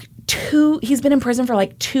finally, he's been in prison for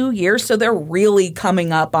 2 years, so they're really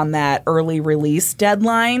coming up on that early release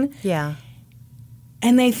deadline. Yeah.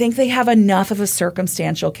 And they think they have enough of a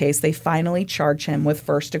circumstantial case. They finally charge him with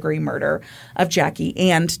first-degree murder of Jackie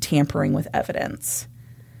and tampering with evidence.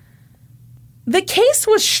 The case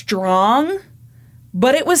was strong,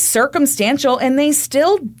 but it was circumstantial, and they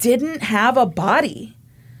still didn't have a body.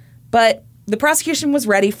 But the prosecution was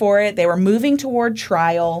ready for it. They were moving toward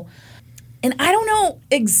trial. And I don't know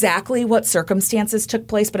exactly what circumstances took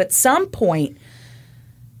place, but at some point,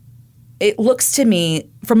 it looks to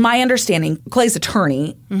me, from my understanding, Clay's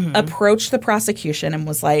attorney approached the prosecution and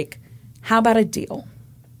was like, how about a deal?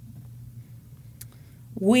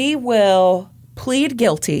 We will plead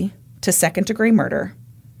guilty to second-degree murder,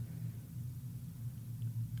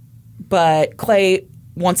 but Clay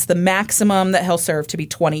wants the maximum that he'll serve to be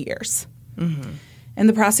 20 years. Mm-hmm. And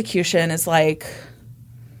the prosecution is like,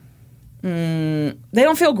 they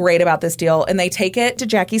don't feel great about this deal, and they take it to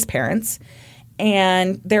Jackie's parents.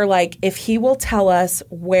 And they're like, if he will tell us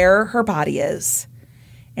where her body is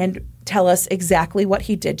and tell us exactly what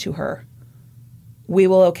he did to her, we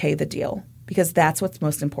will okay the deal, because that's what's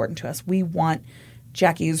most important to us. We want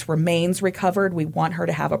Jackie's remains recovered. We want her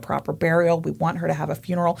to have a proper burial. We want her to have a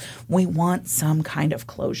funeral. We want some kind of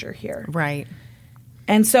closure here. Right.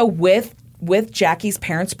 And so with Jackie's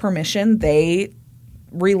parents' permission, they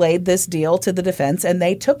relayed this deal to the defense and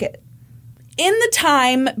they took it. In the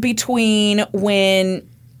time between when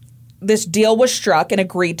this deal was struck and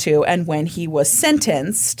agreed to and when he was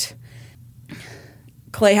sentenced,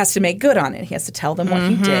 Clay has to make good on it. He has to tell them what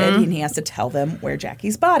he did, and he has to tell them where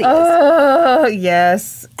Jackie's body is. Oh,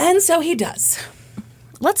 yes. And so he does.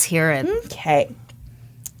 Let's hear it. Okay.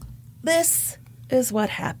 This is what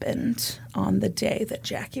happened on the day that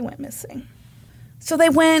Jackie went missing. So they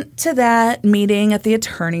went to that meeting at the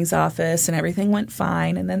attorney's office, and everything went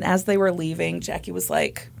fine. And then as they were leaving, Jackie was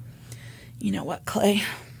like, you know what, Clay?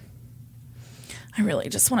 I really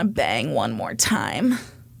just want to bang one more time.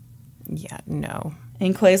 Yeah, no.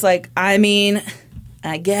 And Clay's like, I mean,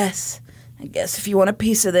 I guess if you want a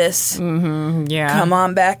piece of this, Yeah. come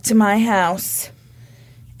on back to my house.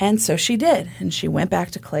 And so she did. And she went back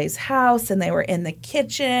to Clay's house, and they were in the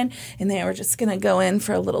kitchen, and they were just going to go in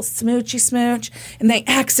for a little smoochy smooch. And they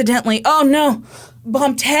accidentally, oh no,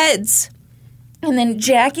 bumped heads. And then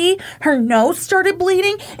Jackie, her nose started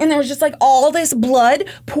bleeding, and there was just like all this blood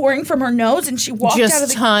pouring from her nose, and she walked Just out of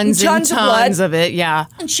the tons and tons of it, yeah.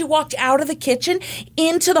 And she walked out of the kitchen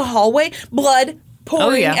into the hallway, blood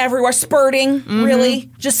pouring everywhere, spurting, really,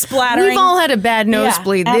 just splattering. We've all had a bad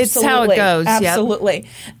nosebleed. Yeah, It's how it goes. Absolutely.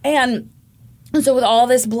 Yep. And so with all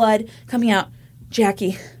this blood coming out,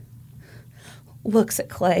 Jackie looks at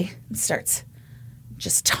Clay and starts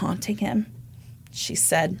just taunting him. She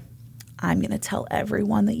said, I'm going to tell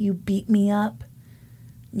everyone that you beat me up.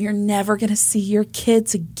 You're never going to see your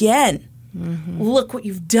kids again. Look what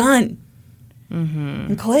you've done.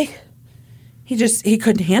 And Clay, he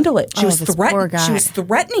couldn't handle it. She was threatening. She was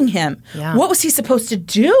threatening him. Yeah. What was he supposed to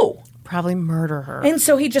do? Probably murder her. And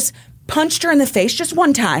so he just punched her in the face just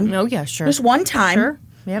one time. Oh, yeah, sure. Just one time. Sure.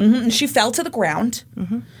 Yep. And she fell to the ground.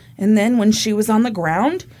 And then when she was on the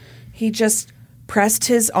ground, he just pressed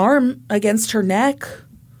his arm against her neck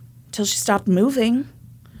till she stopped moving.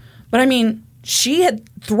 But I mean, she had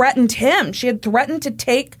threatened him. She had threatened to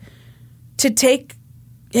take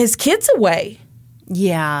his kids away.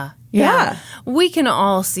 Yeah. We can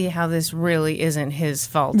all see how this really isn't his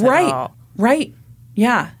fault at all. Right.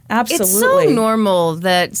 Yeah, absolutely. It's so normal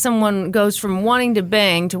that someone goes from wanting to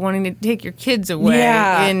bang to wanting to take your kids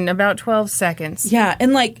away in about 12 seconds. Yeah,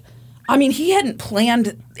 and like, I mean, he hadn't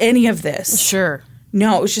planned any of this. Sure.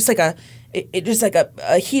 No, it was just like a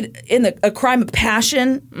a crime of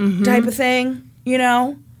passion type of thing, you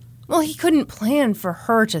know? Well, he couldn't plan for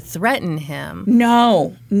her to threaten him.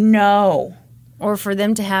 No. Or for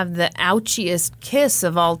them to have the ouchiest kiss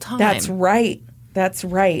of all time. That's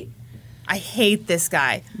right. I hate this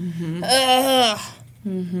guy.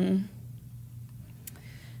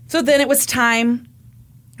 So then it was time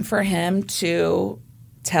for him to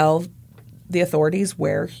tell the authorities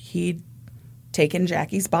where he'd taken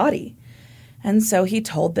Jackie's body. And so he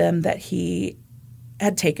told them that he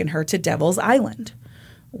had taken her to Devil's Island,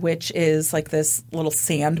 which is like this little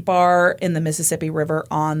sandbar in the Mississippi River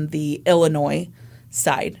on the Illinois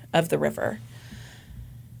side of the river.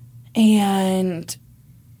 And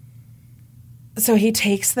so he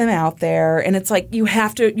takes them out there, and it's like you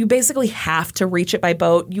basically have to reach it by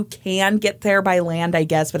boat. You can get there by land, I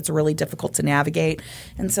guess, but it's really difficult to navigate.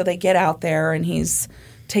 And so they get out there, and he's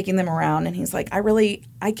taking them around, and he's like, I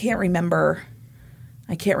can't remember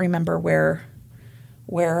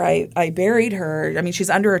where I buried her. I mean, she's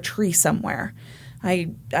under a tree somewhere.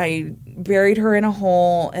 I buried her in a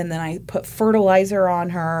hole, and then I put fertilizer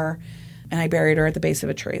on her, and I buried her at the base of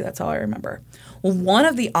a tree. That's all I remember. Well, one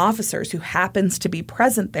of the officers who happens to be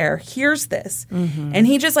present there hears this, and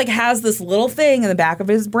he just like has this little thing in the back of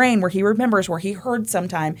his brain where he remembers where he heard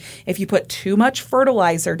sometime if you put too much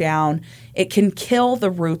fertilizer down, it can kill the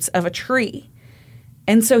roots of a tree.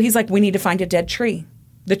 And so he's like, we need to find a dead tree.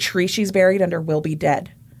 The tree she's buried under will be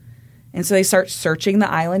dead. And so they start searching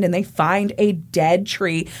the island, and they find a dead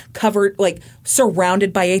tree covered, like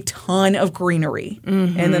surrounded by a ton of greenery.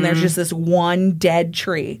 And then there's just this one dead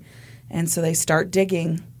tree. And so they start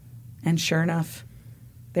digging, and sure enough,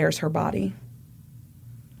 there's her body.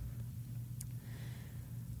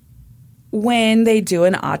 When they do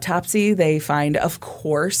an autopsy, they find, of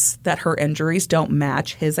course, that her injuries don't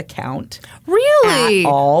match his account. Really? At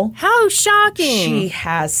all. How shocking. She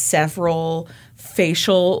has several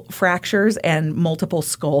facial fractures and multiple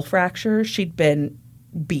skull fractures. She'd been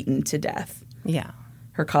beaten to death. Yeah.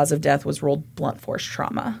 Her cause of death was ruled blunt force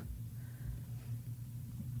trauma.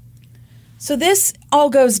 So this all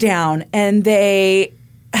goes down, and they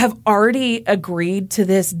have already agreed to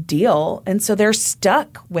this deal. And so they're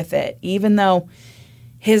stuck with it, even though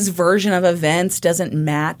his version of events doesn't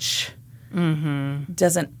match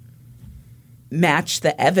the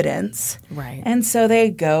evidence. Right. And so they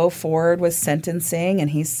go forward with sentencing, and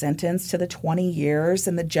he's sentenced to the 20 years.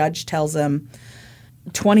 And the judge tells him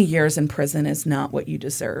 20 years in prison is not what you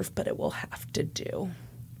deserve, but it will have to do.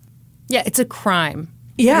 Yeah, it's a crime.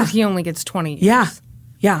 Yeah. If he only gets 20 years. Yeah.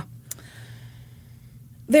 Yeah.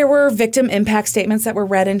 There were victim impact statements that were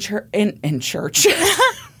read in church.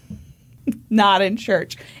 Not in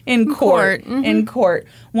church. In court. Mm-hmm. In court.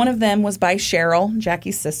 One of them was by Cheryl,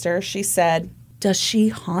 Jackie's sister. She said, "Does she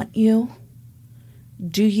haunt you?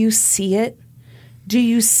 Do you see it? Do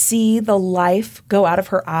you see the life go out of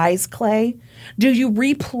her eyes, Clay? Do you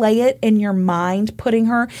replay it in your mind, putting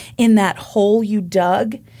her in that hole you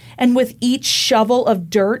dug? And with each shovel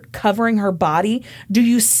of dirt covering her body, do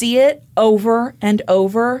you see it over and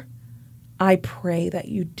over? I pray that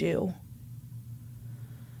you do."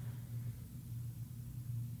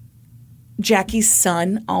 Jackie's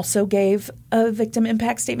son also gave a victim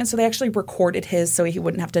impact statement, so they actually recorded his so he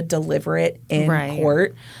wouldn't have to deliver it in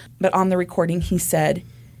court. But on the recording, he said,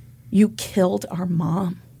 "You killed our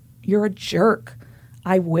mom. You're a jerk.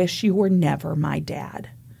 I wish you were never my dad.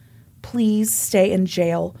 Please stay in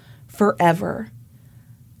jail forever.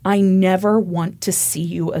 I never want to see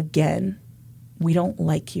you again. We don't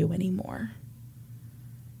like you anymore."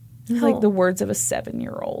 It's like the words of a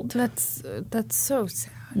 7-year-old. That's so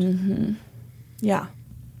sad. Mm-hmm. Yeah.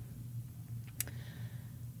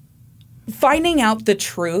 Finding out the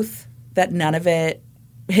truth that none of it,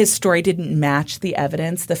 his story didn't match the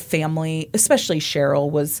evidence, the family, especially Cheryl,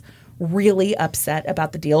 was really upset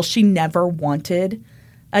about the deal. She never wanted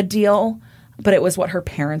a deal, but it was what her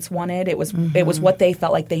parents wanted. It was what they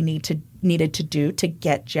felt like they needed to do to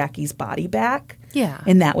get Jackie's body back. Yeah.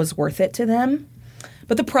 And that was worth it to them.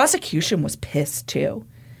 But the prosecution was pissed too.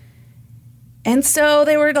 And so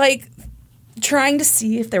they were like trying to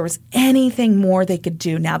see if there was anything more they could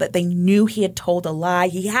do now that they knew he had told a lie.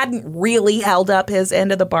 He hadn't really held up his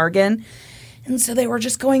end of the bargain. And so they were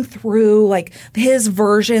just going through like his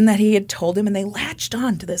version that he had told him, and they latched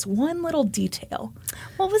on to this one little detail.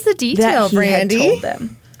 What was the detail, that he Brandy? had told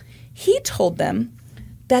them. He told them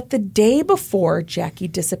that the day before Jackie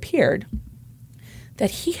disappeared,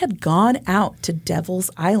 that he had gone out to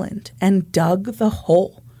Devil's Island and dug the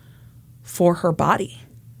hole for her body.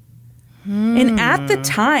 And at the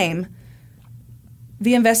time,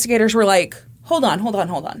 the investigators were like, hold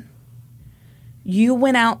on. You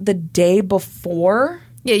went out the day before?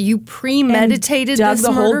 Yeah, you premeditated dug this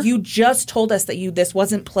the murder? hole. You just told us that this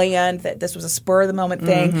wasn't planned, that this was a spur of the moment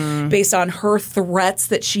thing based on her threats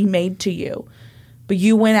that she made to you. But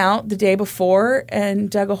you went out the day before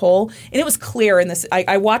and dug a hole. And it was clear in this.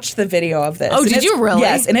 I watched the video of this. Oh, did you really?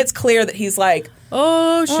 Yes. And it's clear that he's like,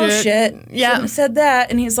 Oh, shit. Yeah. Shouldn't have said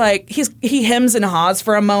that. And he's like, he hems and haws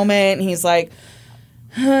for a moment. And he's like,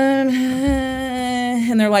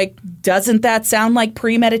 and they're like, doesn't that sound like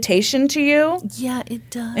premeditation to you? Yeah, it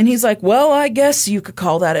does. And he's like, well, I guess you could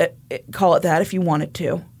call it that if you wanted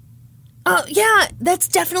to. Yeah, that's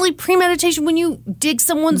definitely premeditation when you dig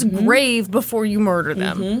someone's grave before you murder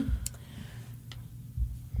them.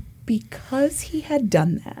 Because he had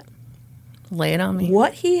done that. Lay it on me.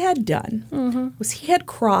 What he had done was he had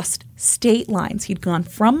crossed state lines. He'd gone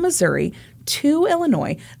from Missouri to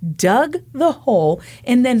Illinois, dug the hole,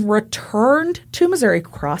 and then returned to Missouri,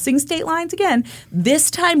 crossing state lines again,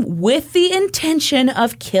 this time with the intention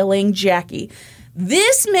of killing Jackie.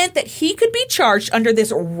 This meant that he could be charged under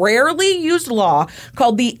this rarely used law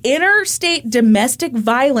called the Interstate Domestic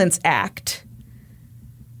Violence Act.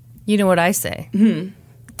 You know what I say?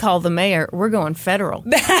 Call the mayor. We're going federal.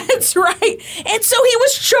 That's right. And so he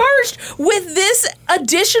was charged with this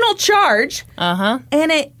additional charge. Uh-huh.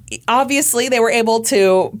 And obviously they were able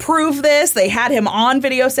to prove this. They had him on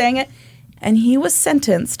video saying it. And he was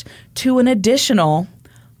sentenced to an additional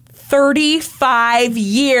 35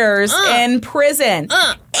 years in prison.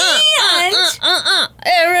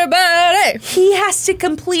 Everybody! He has to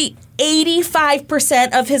complete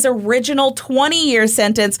 85% of his original 20-year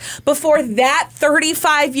sentence before that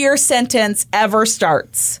 35-year sentence ever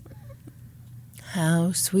starts.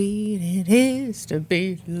 How sweet it is to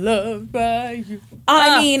be loved by you.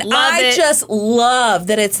 I just love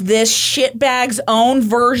that it's this shitbag's own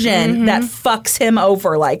version that fucks him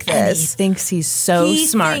over like this. And he thinks he's so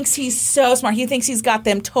smart. He thinks he's so smart. He thinks he's got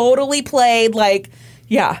them totally played like,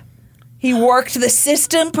 yeah. He worked the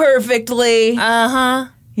system perfectly. Uh-huh.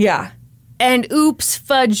 Yeah. And oops,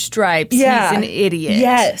 fudge stripes. Yeah. He's an idiot.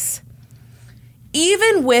 Yes.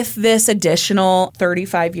 even with this additional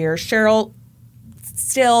 35 years, Cheryl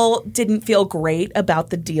still didn't feel great about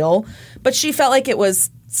the deal, but she felt like it was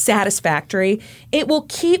satisfactory. It will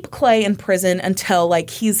keep Clay in prison until like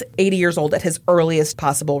he's 80 years old at his earliest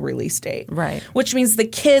possible release date. Right. Which means the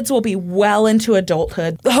kids will be well into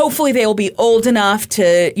adulthood. Hopefully they will be old enough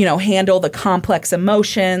to, handle the complex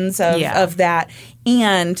emotions of that.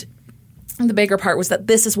 And the bigger part was that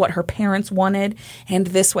this is what her parents wanted, and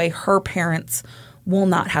this way her parents will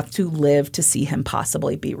not have to live to see him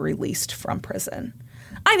possibly be released from prison.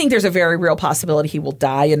 I think there's a very real possibility he will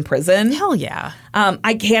die in prison. Hell yeah.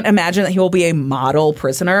 I can't imagine that he will be a model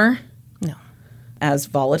prisoner. No. As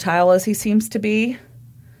volatile as he seems to be.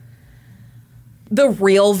 The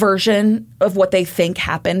real version of what they think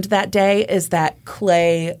happened that day is that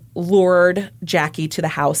Clay lured Jackie to the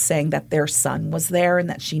house saying that their son was there and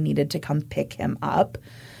that she needed to come pick him up.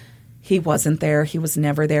 He wasn't there. He was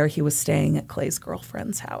never there. He was staying at Clay's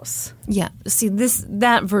girlfriend's house. Yeah. See,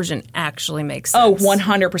 that version actually makes sense. Oh,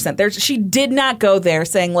 100%. She did not go there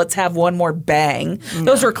saying, let's have one more bang. No.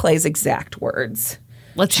 Those were Clay's exact words.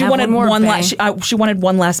 She wanted one more bang. She wanted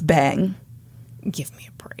one last bang. Give me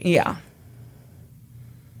a break. Yeah.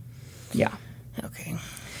 Yeah. Okay.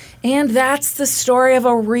 And that's the story of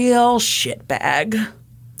a real shitbag.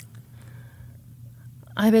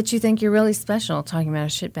 I bet you think you're really special talking about a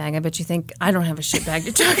shitbag. I bet you think I don't have a shitbag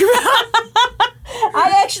to talk about.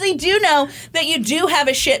 I actually do know that you do have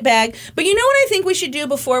a shitbag. But you know what I think we should do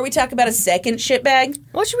before we talk about a second shitbag?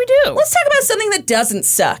 What should we do? Let's talk about something that doesn't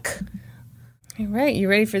suck. All right. You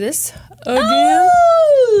ready for this?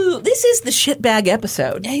 Oh, this is the shitbag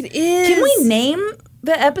episode. It is. Can we name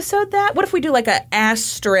the episode that? What if we do like an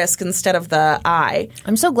asterisk instead of the I?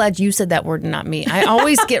 I'm so glad you said that word and not me. I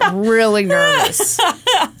always get really nervous.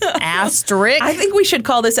 Asterisk. I think we should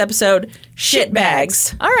call this episode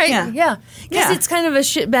Shitbags. All right. Yeah. Because it's kind of a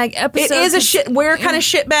shitbag episode. It is a shit. We're kind of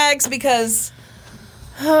shitbags because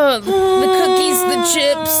the cookies, the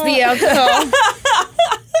chips, the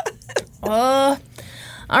alcohol.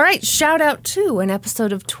 All right. Shout out to an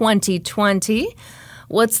episode of 2020.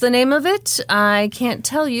 What's the name of it? I can't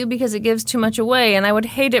tell you because it gives too much away, and I would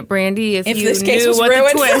hate it, Brandy, if you this case knew was what ruined.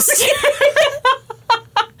 The twist.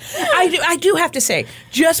 I do have to say,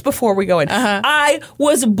 just before we go in, I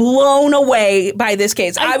was blown away by this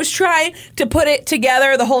case. I was trying to put it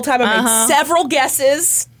together the whole time. I made several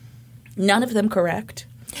guesses, none of them correct.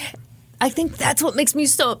 I think that's what makes me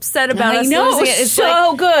so upset about us. I know, losing it. It's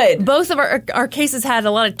so good. Both of our cases had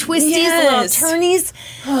a lot of twisties, a lot of turnies.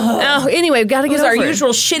 Anyway, we've got to get over our usual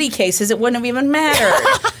shitty cases. It wouldn't have even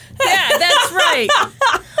mattered. Yeah, that's right.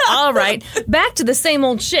 All right, back to the same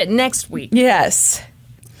old shit next week. Yes.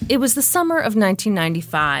 It was the summer of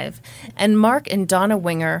 1995, and Mark and Donna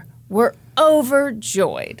Winger were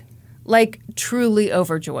overjoyed. Like, truly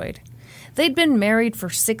overjoyed. They'd been married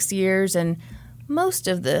for 6 years, and most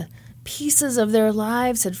of the pieces of their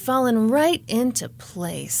lives had fallen right into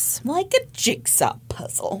place. Like a jigsaw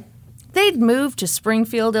puzzle. They'd moved to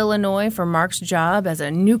Springfield, Illinois for Mark's job as a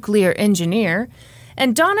nuclear engineer,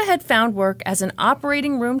 and Donna had found work as an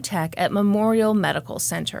operating room tech at Memorial Medical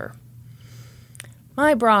Center.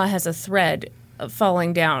 My bra has a thread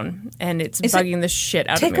falling down, and it's bugging the shit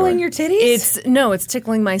out of me. Tickling your titties? It's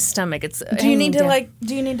tickling my stomach. Do you need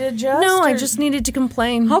to adjust? No, I just needed to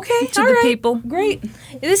complain. To the people. Great.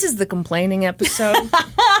 This is the complaining episode.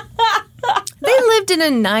 They lived in a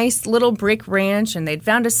nice little brick ranch, and they'd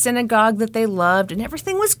found a synagogue that they loved, and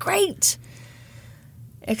everything was great.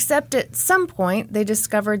 Except at some point, they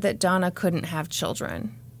discovered that Donna couldn't have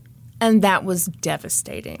children. And that was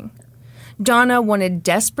devastating. Donna wanted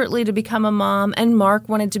desperately to become a mom, and Mark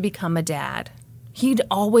wanted to become a dad. He'd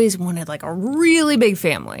always wanted, like, a really big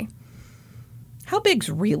family. How big's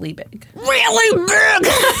really big? Really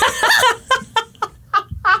big!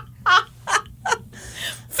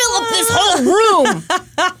 Fill up this whole room!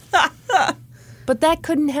 But that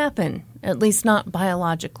couldn't happen, at least not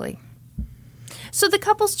biologically. So the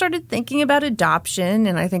couple started thinking about adoption,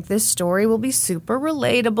 and I think this story will be super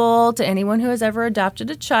relatable to anyone who has ever adopted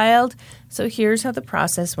a child. So here's how the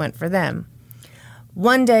process went for them.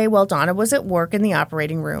 One day, while Donna was at work in the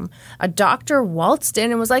operating room, a doctor waltzed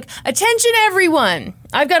in and was like, "Attention, everyone!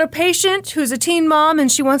 I've got a patient who's a teen mom,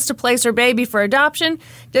 and she wants to place her baby for adoption.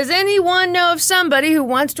 Does anyone know of somebody who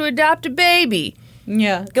wants to adopt a baby?"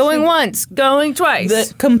 Yeah. Going once, going twice.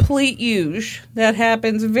 The complete huge. That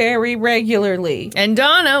happens very regularly. And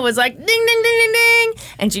Donna was like, ding, ding, ding, ding, ding.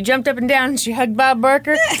 And she jumped up and down and she hugged Bob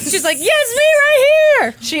Barker. She's like, yes, me right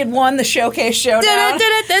here. She had won the showcase showdown.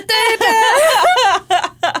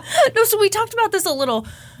 No, so we talked about this a little.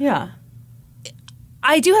 Yeah.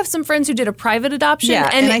 I do have some friends who did a private adoption, Yeah,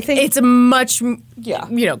 and I think it's a much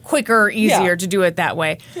Yeah. quicker, easier Yeah. to do it that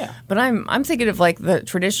way. Yeah. But I'm thinking of like the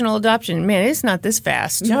traditional adoption. Man, it's not this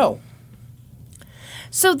fast. No.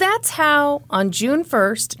 So that's how, on June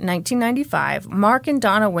 1st, 1995, Mark and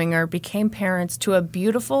Donna Winger became parents to a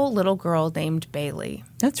beautiful little girl named Bailey.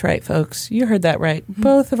 That's right, folks. You heard that right.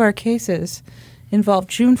 Both of our cases involved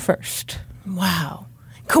June 1st. Wow.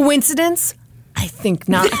 Coincidence? I think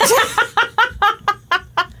not.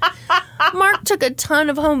 Mark took a ton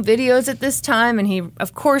of home videos at this time, and he,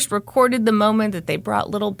 of course, recorded the moment that they brought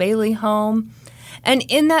little Bailey home. And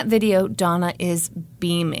in that video, Donna is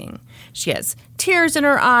beaming. She has tears in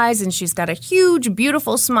her eyes, and she's got a huge,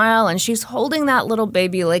 beautiful smile, and she's holding that little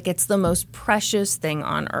baby like it's the most precious thing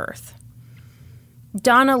on earth.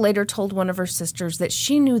 Donna later told one of her sisters that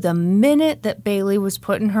she knew the minute that Bailey was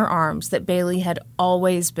put in her arms that Bailey had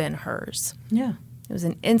always been hers. Yeah. It was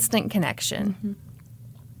an instant connection. Mm-hmm.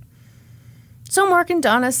 So Mark and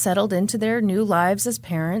Donna settled into their new lives as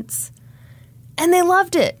parents, and they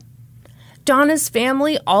loved it. Donna's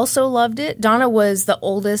family also loved it. Donna was the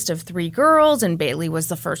oldest of 3 girls, and Bailey was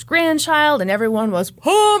the first grandchild, and everyone was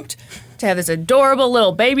pumped to have this adorable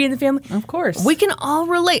little baby in the family. Of course. We can all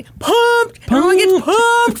relate. Pumped! Everyone gets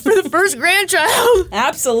pumped for the first grandchild.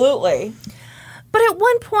 Absolutely. But at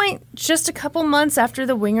one point, just a couple months after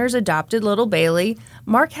the Wingers adopted little Bailey,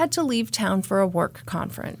 Mark had to leave town for a work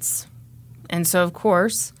conference. And so, of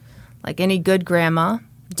course, like any good grandma,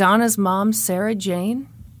 Donna's mom, Sarah Jane,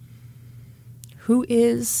 who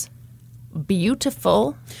is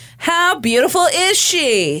beautiful. How beautiful is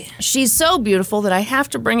she? She's so beautiful that I have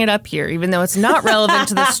to bring it up here, even though it's not relevant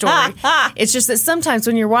to the story. It's just that sometimes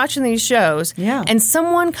when you're watching these shows and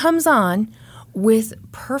someone comes on with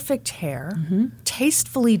perfect hair,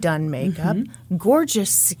 tastefully done makeup,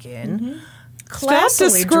 gorgeous skin,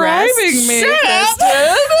 classily dressed. Describing me,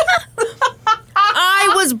 Kristen.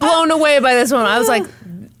 I was blown away by this one. I was like,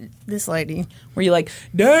 this lady. Were you like,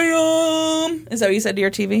 damn? Is that what you said to your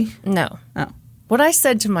TV? No. Oh. What I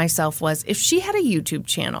said to myself was, if she had a YouTube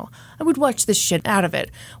channel, I would watch the shit out of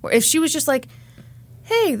it. Or if she was just like,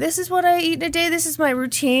 hey, this is what I eat in a day, this is my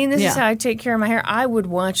routine, this is how I take care of my hair, I would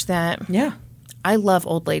watch that. Yeah. I love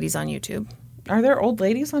old ladies on YouTube. Are there old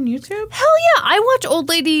ladies on YouTube? Hell yeah. I watch old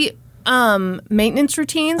lady maintenance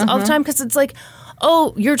routines all the time because it's like,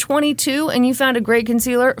 oh, you're 22 and you found a great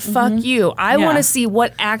concealer? Fuck you. I want to see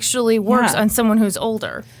what actually works on someone who's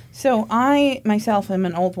older. So I myself am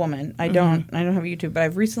an old woman. I don't have YouTube, but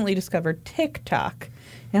I've recently discovered TikTok.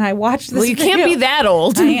 And I watched this you video. Can't be that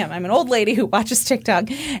old. I am. I'm an old lady who watches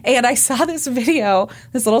TikTok. And I saw this video,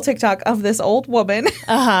 this little TikTok of this old woman.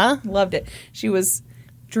 Loved it. She was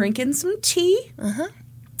drinking some tea.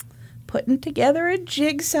 Putting together a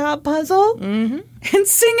jigsaw puzzle. And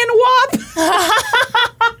singing WAP.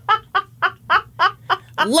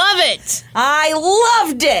 Love it. I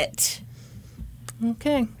loved it.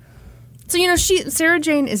 Okay. So, Sarah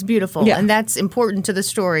Jane is beautiful, and that's important to the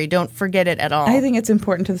story. Don't forget it at all. I think it's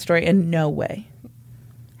important to the story in no way.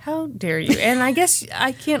 How dare you? And I guess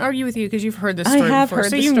I can't argue with you because you've heard this story I have before,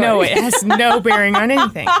 heard so the you story. know it has no bearing on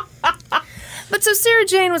anything. But so Sarah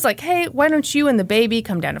Jane was like, hey, why don't you and the baby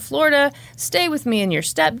come down to Florida, stay with me and your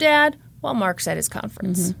stepdad while Mark's at his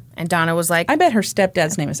conference. And Donna was like, I bet her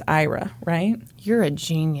stepdad's name is Ira, right? you're a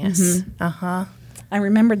genius. I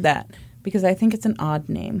remembered that because I think it's an odd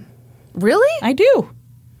name. Really? I do.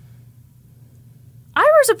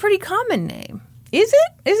 Ira's a pretty common name. Is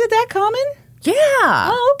it? Is it that common? Yeah.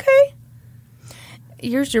 Oh, okay.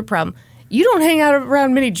 Here's your problem. You don't hang out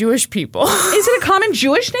around many Jewish people. Is it a common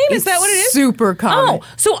Jewish name? Is that what it is? Super common. Oh,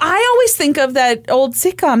 so I always think of that old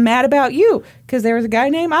sitcom, Mad About You, because there was a guy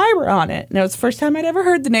named Ira on it. And it was the first time I'd ever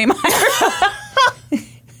heard the name Ira.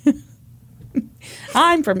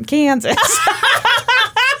 I'm from Kansas.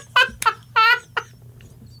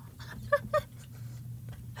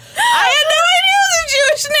 I had no idea it was a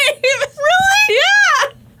Jewish name. Really? Yeah.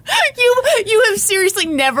 You have seriously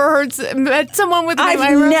never met someone with the name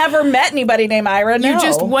I've Ira? never met anybody named Ira. No. You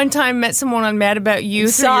just one time met someone on Mad About You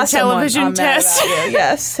through saw your someone television on Mad test. About You,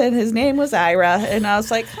 yes, and his name was Ira, and I was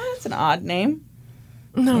like, oh, that's an odd name.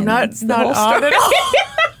 No, And not that's the whole odd at story.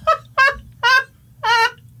 all.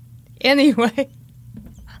 Anyway.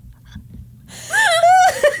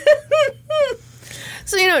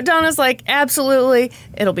 So, Donna's like, absolutely,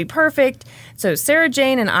 it'll be perfect. So Sarah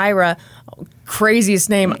Jane and Ira, craziest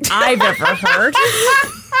name I've ever heard,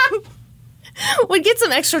 would get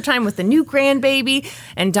some extra time with the new grandbaby,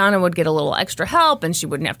 and Donna would get a little extra help, and she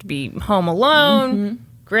wouldn't have to be home alone.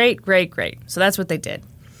 Great, great, great. So that's what they did.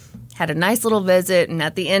 had a nice little visit, and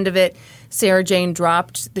at the end of it, Sarah Jane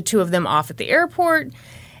dropped the two of them off at the airport,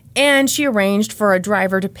 and she arranged for a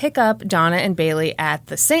driver to pick up Donna and Bailey at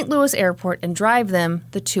the St. Louis airport and drive them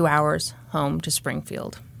the 2 hours home to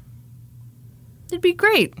Springfield. It'd be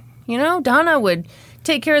great. You know, Donna would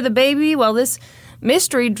take care of the baby while this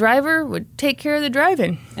mystery driver would take care of the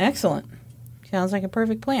driving. Excellent. Sounds like a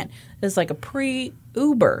perfect plan. It's like a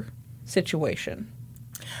pre-Uber situation.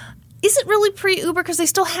 Is it really pre-Uber? Because they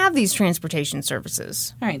still have these transportation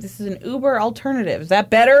services. All right, this is an Uber alternative. Is that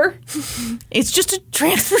better? It's just a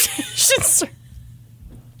transportation service.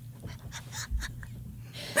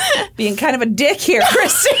 Being kind of a dick here,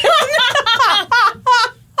 Kristen.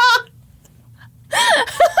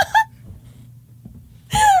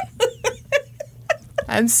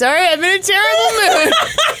 I'm sorry, I'm in a terrible mood.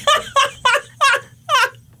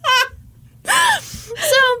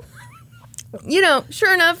 So, you know,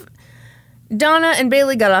 sure enough, Donna and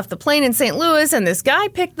Bailey got off the plane in St. Louis, and this guy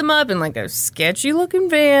picked them up in like a sketchy-looking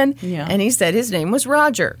van, and he said his name was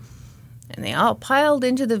Roger. And they all piled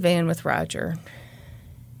into the van with Roger,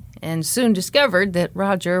 and soon discovered that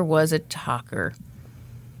Roger was a talker.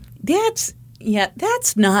 That's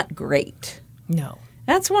not great. No.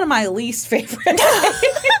 That's one of my least favorite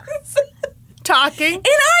things. Talking? And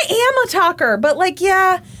I am a talker, but I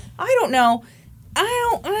don't know.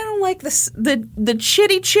 I don't like the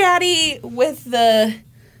chitty chatty with the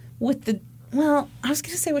well, I was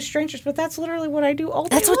gonna say with strangers, but that's literally what I do all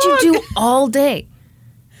day. That's what you do all day.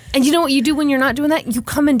 And you know what you do when you're not doing that? You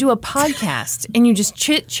come and do a podcast and you just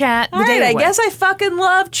chit chat the day away. I guess I fucking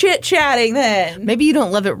love chit chatting then. Maybe you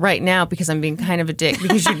don't love it right now because I'm being kind of a dick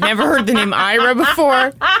because you've never heard the name Ira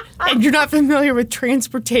before and you're not familiar with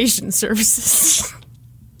transportation services.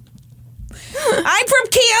 I'm from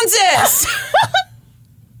Kansas.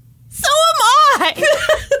 So am I.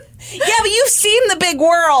 Yeah, but you've seen the big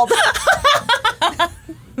world.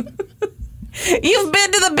 You've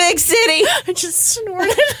been to the big city. I just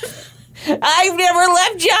snorted. I've never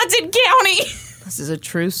left Johnson County. This is a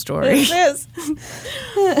true story. This is.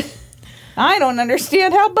 I don't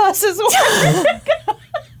understand how buses work.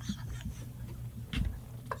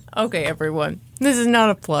 Okay, everyone. This is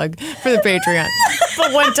not a plug for the Patreon.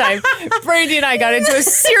 But one time, Brandy and I got into a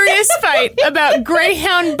serious fight about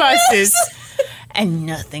Greyhound buses. And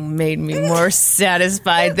nothing made me more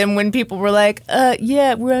satisfied than when people were like,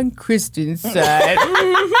 yeah, we're on Kristen's side.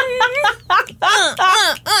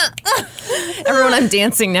 Everyone, I'm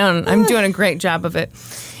dancing now, and I'm doing a great job of it.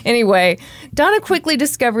 Anyway, Donna quickly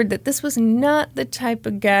discovered that this was not the type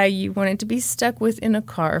of guy you wanted to be stuck with in a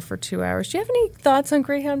car for 2 hours. Do you have any thoughts on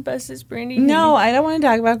Greyhound buses, Brandy? No, I don't want to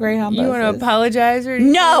talk about Greyhound buses. You want to apologize or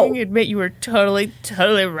anything? No. Admit you were totally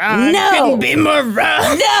wrong. No. Couldn't be more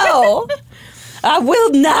wrong. No. I will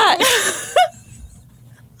not.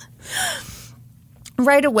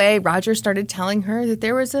 Right away, Roger started telling her that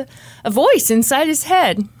there was a voice inside his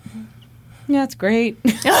head. That's great.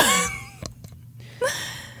 The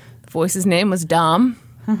voice's name was Dom.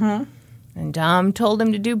 Uh-huh. And Dom told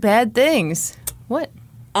him to do bad things. What?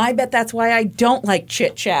 I bet that's why I don't like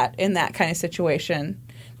chit-chat in that kind of situation.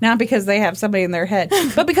 Not because they have somebody in their head,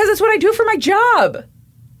 but because it's what I do for my job.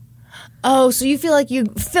 Oh, so you feel like you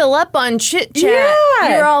fill up on chit-chat.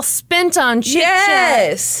 Yeah. You're all spent on chit-chat.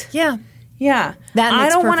 Yes. Yeah. Yeah. That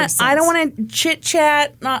makes perfect sense. I don't want to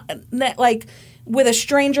chit-chat like with a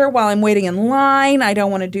stranger while I'm waiting in line. I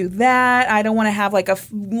don't want to do that. I don't want to have like a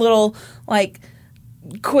little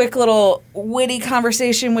quick little witty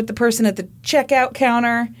conversation with the person at the checkout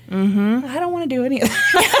counter. Mm-hmm. I don't want to do any of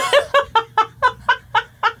that.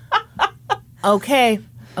 Okay,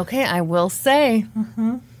 I will say,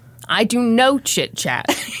 I do no chit-chat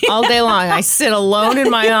all day long. I sit alone in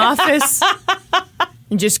my office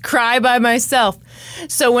and just cry by myself.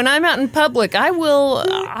 So when I'm out in public, I will.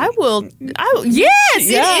 Yes,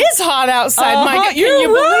 yeah. It is hot outside. Can you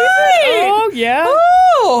believe it? Oh, yeah.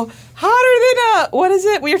 Oh, hotter than what is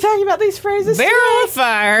it? We were talking about these phrases. Barrel of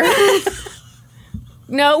fire.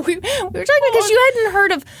 No, we were talking because you hadn't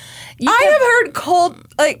heard of. I have heard cold,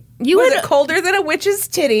 was it colder than a witch's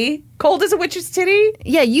titty? Cold as a witch's titty?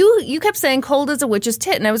 Yeah, you kept saying cold as a witch's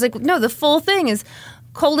tit, and I was like, no, the full thing is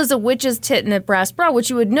cold as a witch's tit in a brass bra, which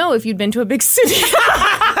you would know if you'd been to a big city.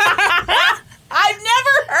 I've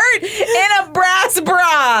never heard in a brass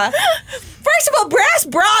bra. First of all, brass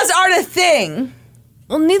bras aren't a thing.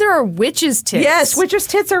 Well, neither are witches' tits. Yes, witches'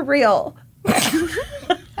 tits are real.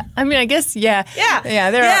 I mean, I guess, yeah.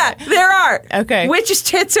 Yeah, there are. Okay. Witches'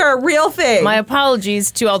 tits are a real thing. My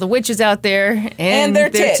apologies to all the witches out there and their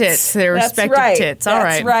tits. Their respective tits. All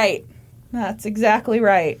right. That's right. That's exactly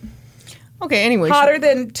right. Okay, anyway. Hotter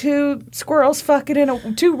than two rats fucking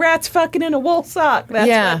in a wool sock.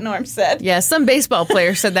 That's what Norm said. Yeah, some baseball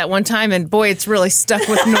player said that one time, and boy, it's really stuck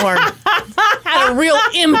with Norm. Had a real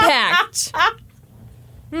impact.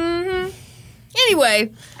 Mm-hmm.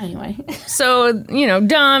 Anyway. So,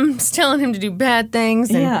 Dom's telling him to do bad things.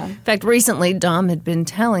 And in fact, recently, Dom had been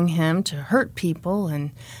telling him to hurt people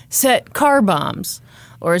and set car bombs.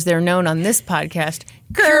 Or as they're known on this podcast,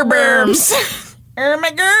 curberms.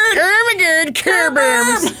 Ermagerd,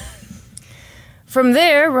 curberms. From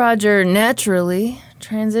there, Roger naturally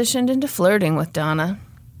transitioned into flirting with Donna.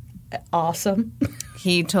 Awesome.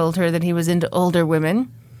 He told her that he was into older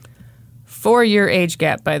women. 4-year age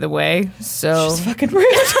gap, by the way. So she's fucking rude.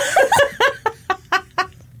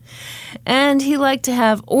 And he liked to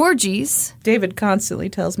have orgies. David constantly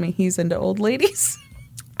tells me he's into old ladies.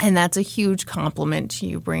 And that's a huge compliment to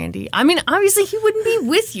you, Brandy. I mean, obviously, he wouldn't be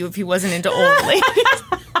with you if he wasn't into old ladies.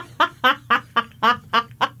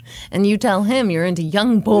 And you tell him you're into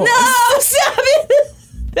young boys. No, stop it!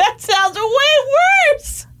 That sounds way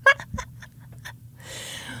worse.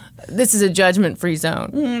 This is a judgment-free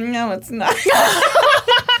zone. No, it's not.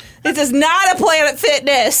 This is not a Planet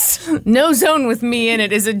Fitness. No zone with me in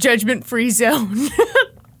it is a judgment-free zone.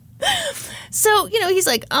 So, he's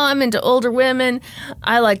like, oh, I'm into older women.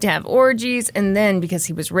 I like to have orgies. And then, because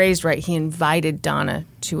he was raised right, he invited Donna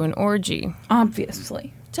to an orgy.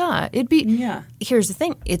 Obviously. Duh. Here's the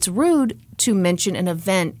thing. It's rude to mention an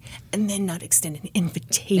event and then not extend an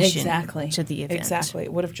invitation to the event. Exactly.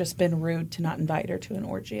 It would have just been rude to not invite her to an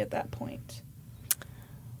orgy at that point.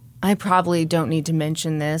 I probably don't need to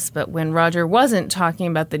mention this, but when Roger wasn't talking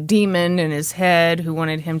about the demon in his head who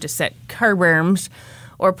wanted him to set curberms,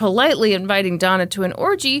 or politely inviting Donna to an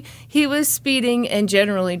orgy, he was speeding and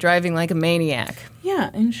generally driving like a maniac.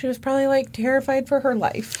 Yeah, and she was probably, terrified for her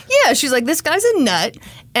life. Yeah, she's like, this guy's a nut,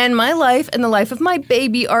 and my life and the life of my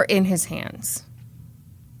baby are in his hands.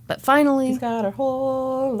 But finally... He's got her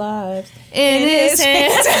whole life in his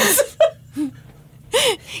hands.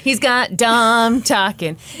 He's got Dom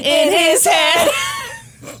talking in his head.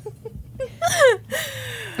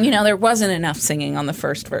 There wasn't enough singing on the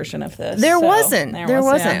first version of this. There wasn't.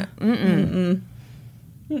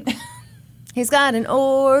 He's got an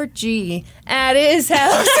orgy at his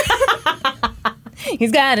house.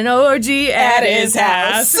 He's got an orgy at his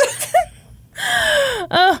house.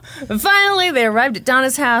 Finally, they arrived at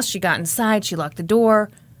Donna's house. She got inside. She locked the door.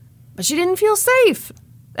 But she didn't feel safe.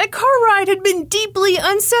 That car ride had been deeply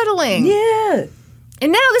unsettling. Yeah.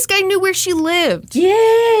 And now this guy knew where she lived.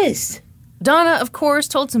 Yes. Donna, of course,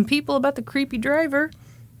 told some people about the creepy driver.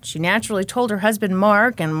 She naturally told her husband,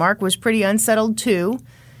 Mark, and Mark was pretty unsettled, too.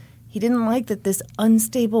 He didn't like that this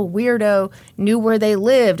unstable weirdo knew where they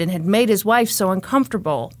lived and had made his wife so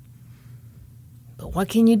uncomfortable. But what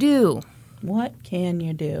can you do? What can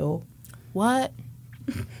you do? What?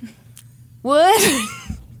 What?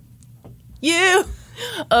 You?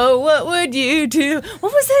 Oh, what would you do? What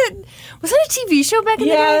was that? Was that a TV show back in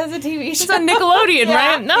the day? Yeah, it was a TV show. It's on Nickelodeon,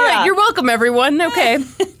 right? All right, you're welcome, everyone. Okay.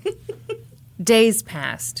 Days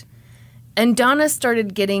passed, and Donna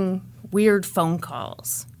started getting weird phone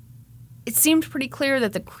calls. It seemed pretty clear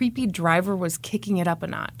that the creepy driver was kicking it up a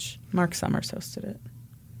notch. Mark Summers hosted it.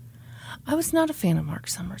 I was not a fan of Mark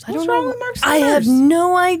Summers. What's wrong with Mark Summers? I have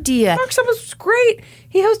no idea. Mark Summers was great.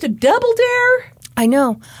 He hosted Double Dare. I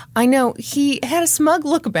know. He had a smug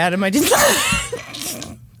look about him. I didn't.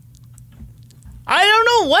 I don't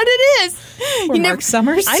know what it is. Mark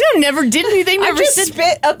Summers? Never did anything. I just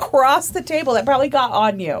spit across the table. That probably got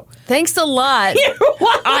on you. Thanks a lot.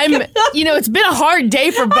 It's been a hard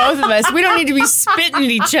day for both of us. We don't need to be spitting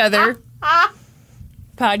at each other.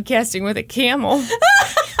 Podcasting with a camel.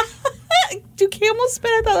 Do camels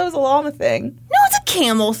spit? I thought that was a llama thing. No, it's a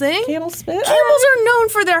camel thing. Camel spit? Camels are known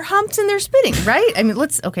for their humps and their spitting, right? I mean,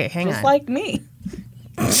 hang on. Just like me.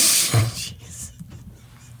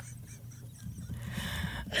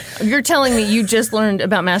 You're telling me you just learned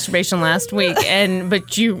about masturbation last week,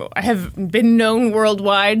 but you have been known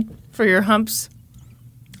worldwide for your humps?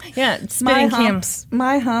 Yeah, spitting camels.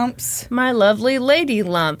 My humps. My lovely lady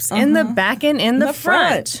lumps. In the back and in the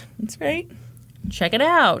front. That's right. Check it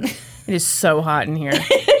out. It is so hot in here.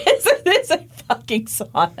 It's a fucking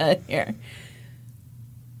sauna in here.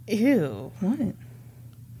 Ew. What?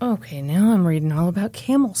 Okay, now I'm reading all about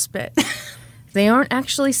camel spit. They aren't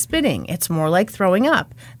actually spitting. It's more like throwing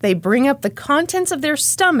up. They bring up the contents of their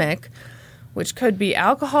stomach, which could be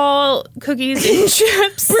alcohol, cookies, and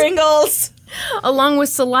chips. Pringles. Along with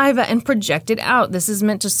saliva and project it out. This is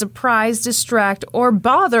meant to surprise, distract, or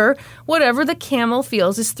bother whatever the camel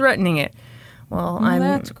feels is threatening it. Well,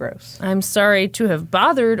 that's gross. I'm sorry to have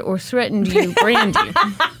bothered or threatened you, Brandy.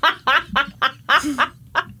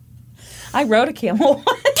 I rode a camel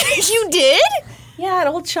once. You did? Yeah, at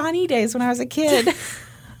Old Shawnee days when I was a kid.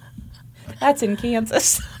 That's in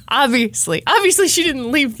Kansas. Obviously she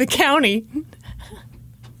didn't leave the county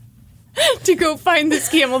to go find this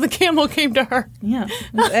camel. The camel came to her. Yeah,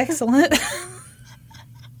 it was excellent.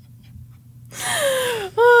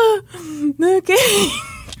 Okay.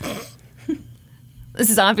 This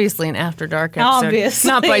is obviously an After Dark episode. Obviously.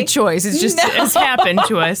 Not by choice. It's just it's happened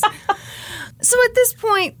to us. So at this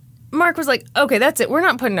point, Mark was like, okay, that's it. We're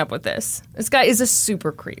not putting up with this. This guy is a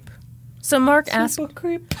super creep. So Mark asked... Super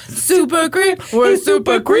creep. Super creep. We're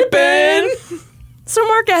super creeping. So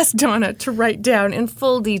Mark asked Donna to write down in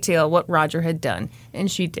full detail what Roger had done, and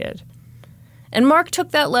she did. And Mark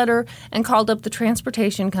took that letter and called up the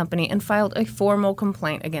transportation company and filed a formal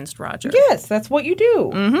complaint against Roger. Yes, that's what you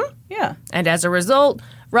do. Mm-hmm. Yeah. And as a result,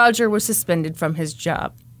 Roger was suspended from his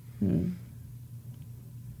job.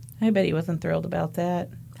 I bet he wasn't thrilled about that.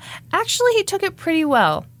 Actually, he took it pretty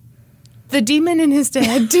well. The demon in his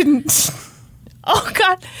dad didn't. Oh,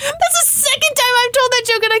 God. That's the second time I've told that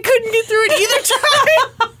joke and I couldn't get through it either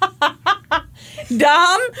time.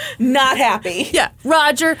 Dom, not happy. Yeah.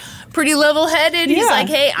 Roger, pretty level-headed. He's like,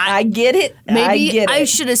 hey, I get it. Maybe I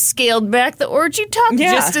should have scaled back the orgy talk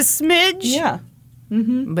just a smidge. Yeah.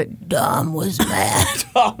 Mm-hmm. But Dom was mad.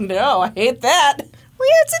 Oh, no. I hate that. Well,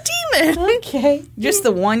 yeah, it's a demon. Okay. Just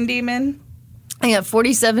the one demon? I got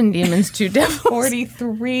 47 demons, 2 devils.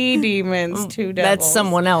 43 demons, 2 devils. That's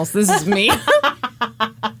someone else. This is me.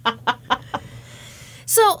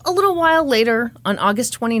 So, a little while later, on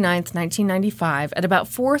August 29th, 1995, at about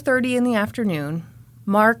 4:30 in the afternoon,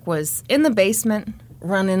 Mark was in the basement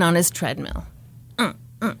running on his treadmill. He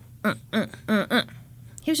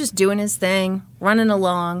was just doing his thing, running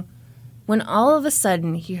along, when all of a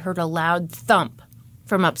sudden he heard a loud thump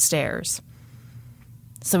from upstairs.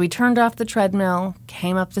 So he turned off the treadmill,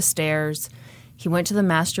 came up the stairs, he went to the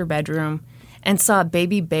master bedroom, and saw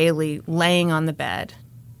baby Bailey laying on the bed.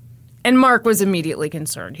 And Mark was immediately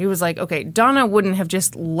concerned. He was like, okay, Donna wouldn't have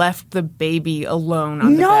just left the baby alone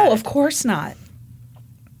on the bed. No, of course not.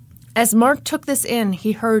 As Mark took this in,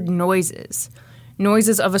 he heard noises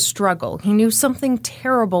of a struggle. He knew something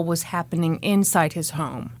terrible was happening inside his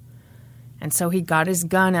home. And so he got his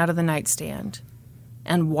gun out of the nightstand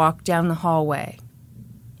and walked down the hallway.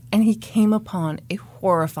 And he came upon a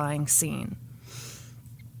horrifying scene.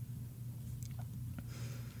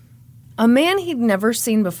 A man he'd never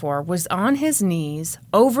seen before was on his knees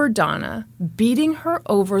over Donna, beating her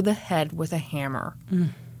over the head with a hammer.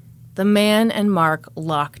 The man and Mark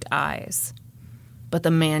locked eyes. But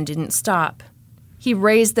the man didn't stop. He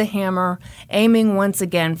raised the hammer, aiming once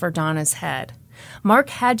again for Donna's head. Mark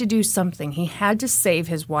had to do something. He had to save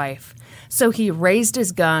his wife. So he raised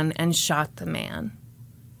his gun and shot the man.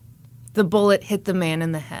 The bullet hit the man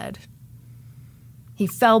in the head. He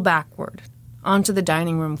fell backward onto the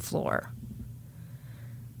dining room floor.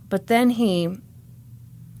 But then he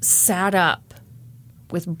sat up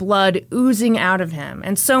with blood oozing out of him,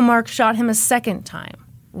 and so Mark shot him a second time,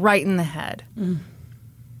 right in the head.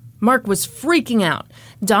 Mark was freaking out.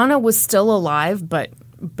 Donna was still alive, but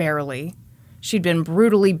barely. She'd been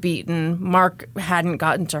brutally beaten. Mark hadn't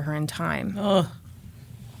gotten to her in time. Ugh.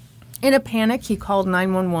 In a panic, he called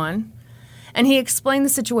 911. And he explained the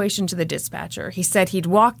situation to the dispatcher. He said he'd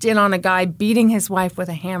walked in on a guy beating his wife with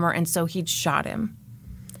a hammer, and so he'd shot him.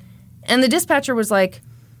 And the dispatcher was like,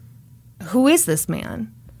 who is this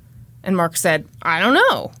man? And Mark said, I don't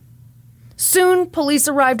know. Soon, police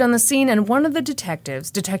arrived on the scene, and one of the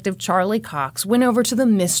detectives, Detective Charlie Cox, went over to the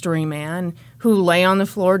mystery man who lay on the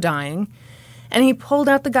floor dying, and he pulled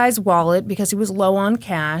out the guy's wallet because he was low on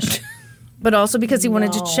cash, but also because he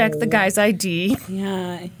wanted to check the guy's ID.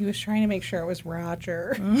 Yeah, he was trying to make sure it was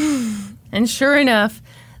Roger. And sure enough,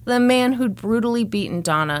 the man who'd brutally beaten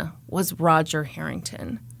Donna was Roger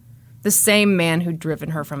Harrington, the same man who'd driven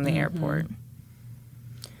her from the airport.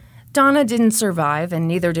 Donna didn't survive, and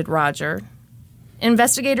neither did Roger.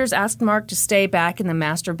 Investigators asked Mark to stay back in the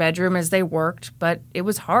master bedroom as they worked, but it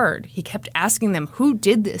was hard. He kept asking them, who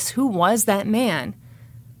did this? Who was that man?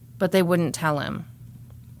 But they wouldn't tell him.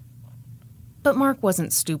 But Mark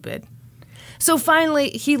wasn't stupid. So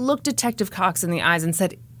finally, he looked Detective Cox in the eyes and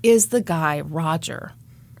said, is the guy Roger?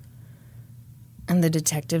 And the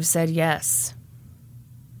detective said yes.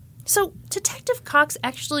 So Detective Cox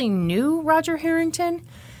actually knew Roger Harrington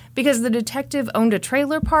because the detective owned a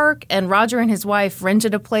trailer park and Roger and his wife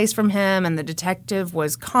rented a place from him, and the detective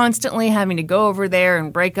was constantly having to go over there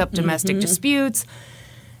and break up domestic disputes.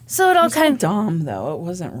 So it all It was Dom, though. It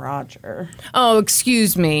wasn't Roger. Oh,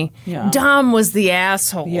 excuse me. Yeah. Dom was the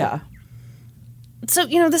asshole. Yeah. So,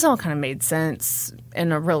 this all kind of made sense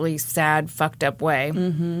in a really sad, fucked up way.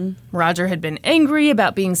 Mm-hmm. Roger had been angry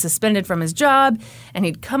about being suspended from his job, and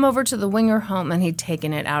he'd come over to the Winger home and he'd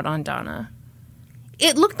taken it out on Donna.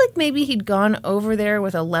 It looked like maybe he'd gone over there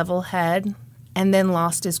with a level head and then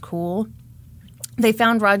lost his cool. They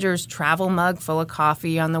found Roger's travel mug full of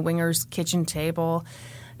coffee on the Winger's kitchen table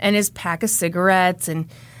and his pack of cigarettes, and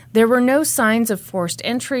there were no signs of forced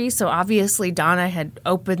entry, so obviously Donna had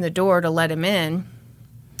opened the door to let him in.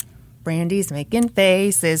 Brandy's making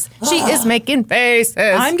faces. She is making faces.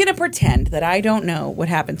 I'm going to pretend that I don't know what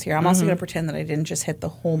happens here. I'm also going to pretend that I didn't just hit the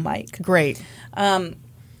whole mic. Great. And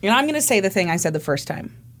I'm going to say the thing I said the first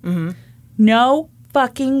time. Mm-hmm. No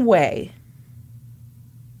fucking way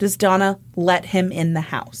does Donna let him in the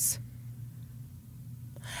house.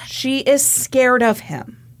 She is scared of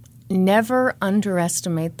him. Never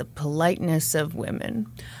underestimate the politeness of women.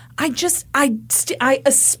 I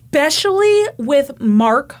especially with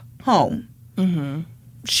Mark home. Mm-hmm.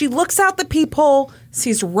 She looks out the peephole,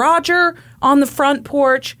 sees Roger on the front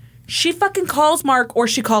porch. She fucking calls Mark or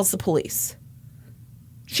she calls the police.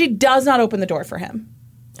 She does not open the door for him.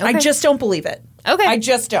 Okay. I just don't believe it. Okay. I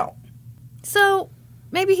just don't. So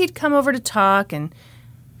maybe he'd come over to talk and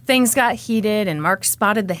things got heated and Mark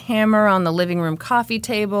spotted the hammer on the living room coffee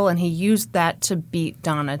table and he used that to beat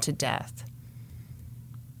Donna to death.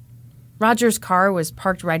 Roger's car was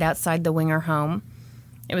parked right outside the Winger home.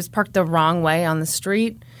 It was parked the wrong way on the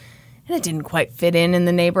street, and it didn't quite fit in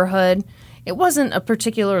the neighborhood. It wasn't a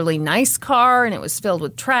particularly nice car, and it was filled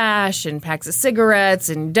with trash and packs of cigarettes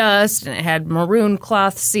and dust, and it had maroon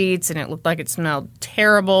cloth seats, and it looked like it smelled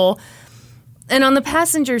terrible. And on the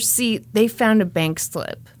passenger seat, they found a bank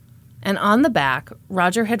slip. And on the back,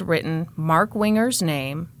 Roger had written Mark Winger's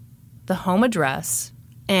name, the home address,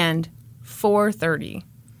 and 4:30.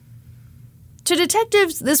 To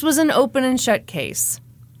detectives, this was an open and shut case.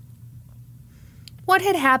 What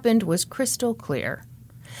had happened was crystal clear,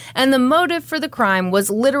 and the motive for the crime was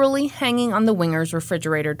literally hanging on the Winger's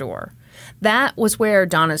refrigerator door. That was where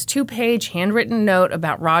Donna's 2-page handwritten note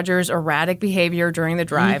about Roger's erratic behavior during the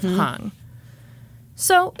drive hung.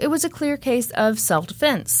 So it was a clear case of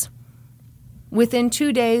self-defense. Within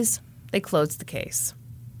 2 days, they closed the case.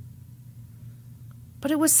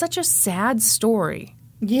 But it was such a sad story.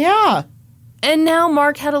 Yeah. And now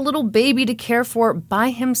Mark had a little baby to care for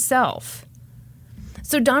by himself.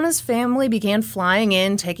 So Donna's family began flying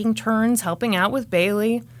in, taking turns helping out with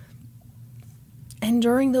Bailey. And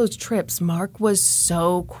during those trips, Mark was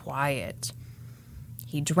so quiet.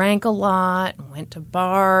 He drank a lot, went to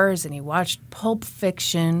bars, and he watched Pulp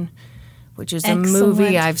Fiction, which is a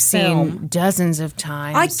movie I've seen dozens of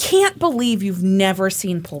times. I can't believe you've never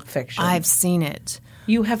seen Pulp Fiction. I've seen it.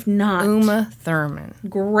 You have not. Uma Thurman.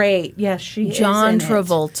 Great. Yes, she is John in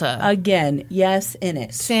Travolta. It. Again, yes, in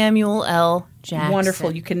it. Samuel L. Jackson.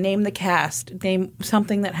 Wonderful. You can name the cast. Name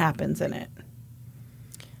something that happens in it.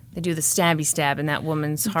 They do the stabby stab in that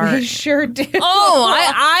woman's heart. They sure do. Oh,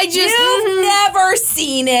 I just... You've never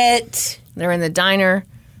seen it. They're in the diner.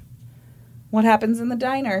 What happens in the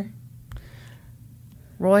diner?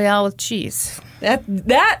 Royale with cheese.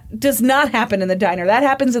 That does not happen in the diner. That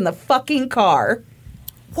happens in the fucking car.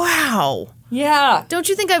 Wow. Yeah. Don't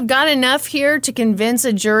you think I've got enough here to convince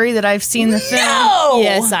a jury that I've seen the film? No!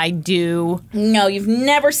 Yes, I do. No, you've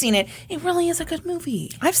never seen it. It really is a good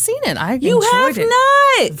movie. I've seen it. I You enjoyed have it.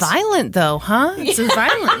 not. Violent, though, huh? It's a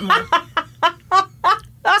violent one.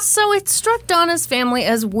 So it struck Donna's family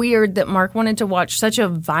as weird that Mark wanted to watch such a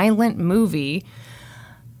violent movie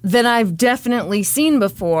that I've definitely seen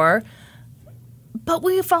before, but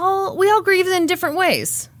we all grieve in different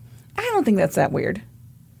ways. I don't think that's that weird.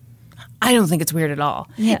 I don't think it's weird at all.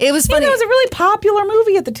 Yeah. It was funny. It was a really popular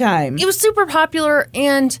movie at the time. It was super popular,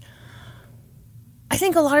 and I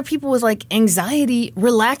think a lot of people with like anxiety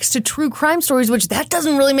relax to true crime stories, which that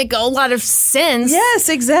doesn't really make a lot of sense. Yes,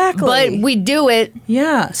 exactly. But we do it.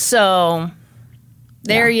 Yeah. So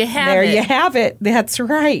there you have it. There you have it. That's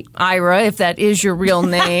right. Ira, if that is your real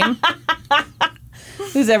name.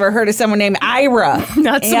 Who's ever heard of someone named Ira?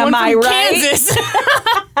 Not someone Am I from right? Kansas.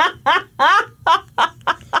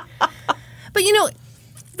 But,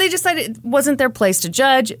 they decided it wasn't their place to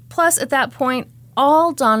judge. Plus, at that point,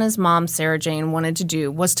 all Donna's mom, Sarah Jane, wanted to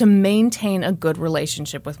do was to maintain a good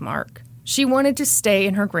relationship with Mark. She wanted to stay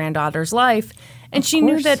in her granddaughter's life, and she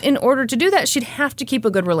knew that in order to do that, she'd have to keep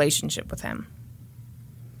a good relationship with him.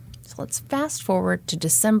 So let's fast forward to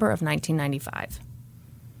December of 1995.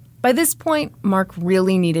 By this point, Mark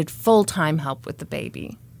really needed full-time help with the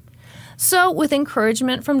baby. So, with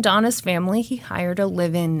encouragement from Donna's family, he hired a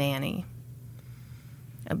live-in nanny.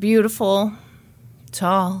 A beautiful,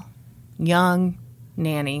 tall, young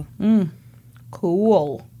nanny.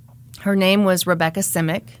 Cool. Her name was Rebecca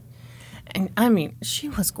Simic. And, I mean, she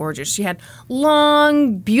was gorgeous. She had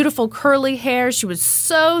long, beautiful, curly hair. She was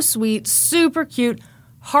so sweet, super cute,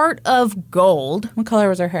 heart of gold. What color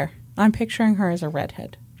was her hair? I'm picturing her as a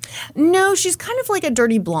redhead. No, she's kind of like a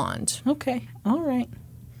dirty blonde. Okay. All right.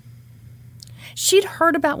 She'd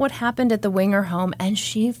heard about what happened at the Winger home, and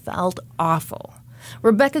she felt awful.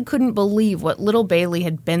 Rebecca couldn't believe what little Bailey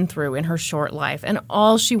had been through in her short life, and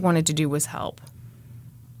all she wanted to do was help.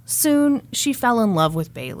 Soon, she fell in love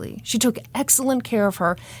with Bailey. She took excellent care of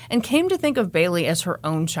her and came to think of Bailey as her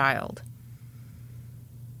own child.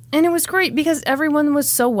 And it was great because everyone was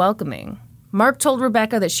so welcoming. Mark told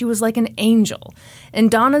Rebecca that she was like an angel,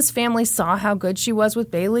 and Donna's family saw how good she was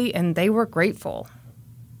with Bailey, and they were grateful.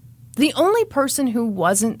 The only person who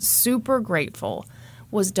wasn't super grateful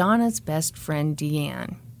was Donna's best friend,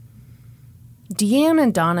 Deanne. Deanne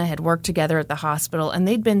and Donna had worked together at the hospital, and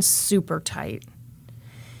they'd been super tight.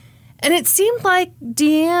 And it seemed like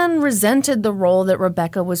Deanne resented the role that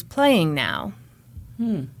Rebecca was playing now.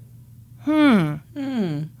 But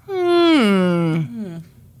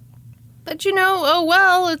oh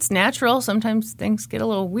well, it's natural. Sometimes things get a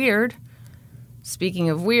little weird. Speaking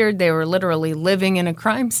of weird, they were literally living in a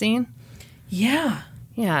crime scene. Yeah.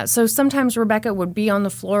 Yeah, so sometimes Rebecca would be on the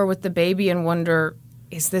floor with the baby and wonder,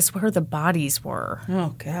 is this where the bodies were?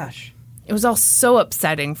 Oh, gosh. It was all so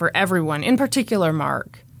upsetting for everyone, in particular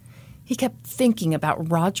Mark. He kept thinking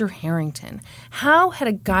about Roger Harrington. How had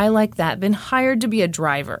a guy like that been hired to be a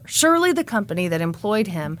driver? Surely the company that employed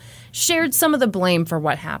him shared some of the blame for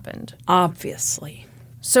what happened. Obviously.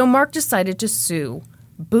 So Mark decided to sue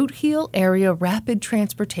Boot Heel Area Rapid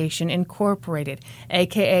Transportation Incorporated,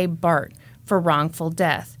 a.k.a. BART, for wrongful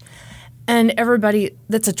death. And everybody,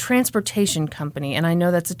 that's a transportation company, and I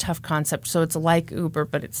know that's a tough concept, so it's like Uber,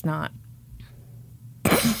 but it's not.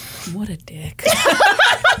 What a dick.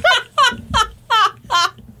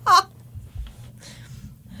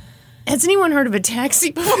 Has anyone heard of a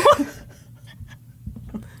taxi before?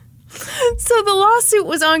 So the lawsuit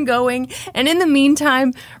was ongoing, and in the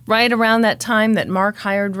meantime, right around that time that Mark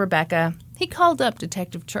hired Rebecca, he called up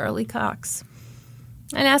Detective Charlie Cox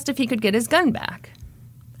and asked if he could get his gun back.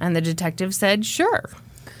 And the detective said, sure.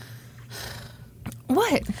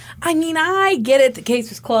 What? I mean, I get it. The case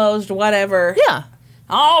was closed, whatever. Yeah.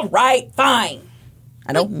 All right, fine.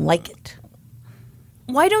 I don't like it.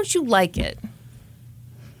 Why don't you like it?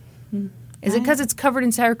 Is it because it's covered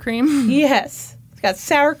in sour cream? Yes. It's got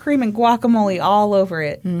sour cream and guacamole all over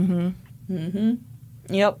it.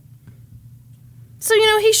 Yep.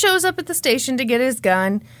 So, he shows up at the station to get his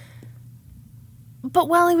gun. But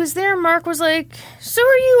while he was there, Mark was like, so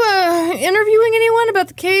are you interviewing anyone about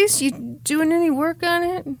the case? You doing any work on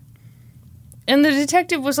it? And the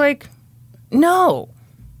detective was like, no.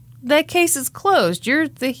 That case is closed. You're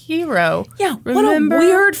the hero. Yeah, remember? What a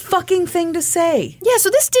weird fucking thing to say. Yeah,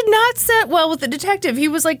 so this did not set well with the detective. He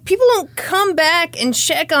was like, people don't come back and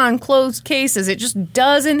check on closed cases. It just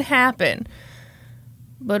doesn't happen.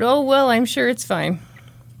 But oh well, I'm sure it's fine.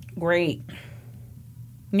 Great.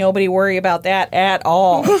 Nobody worry about that at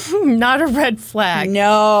all. Not a red flag.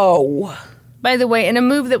 No. By the way, in a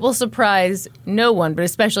move that will surprise no one, but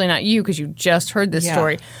especially not you because you just heard this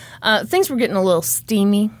story, things were getting a little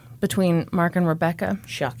steamy between Mark and Rebecca.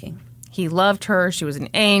 Shocking. He loved her, she was an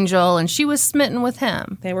angel, and she was smitten with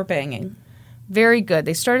him. They were banging. Very good.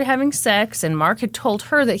 They started having sex, and Mark had told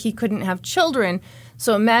her that he couldn't have children,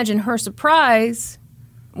 so imagine her surprise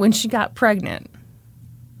when she got pregnant.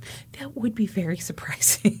 That would be very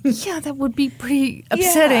surprising. Yeah, that would be pretty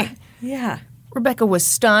upsetting. Yeah. Rebecca was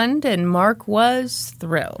stunned, and Mark was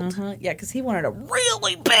thrilled. Uh-huh. Yeah, because he wanted a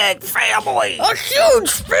really big family. A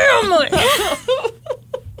huge family!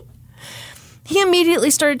 He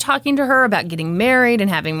immediately started talking to her about getting married and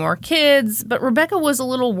having more kids, but Rebecca was a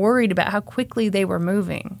little worried about how quickly they were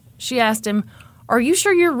moving. She asked him, are you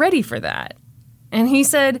sure you're ready for that? And he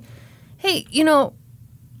said, hey,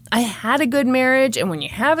 I had a good marriage, and when you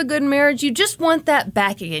have a good marriage, you just want that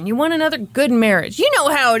back again. You want another good marriage. You know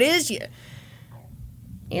how it is.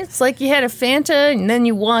 It's like you had a Fanta, and then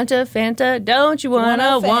you want a Fanta. Don't you want a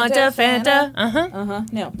Fanta? Uh-huh. Uh-huh.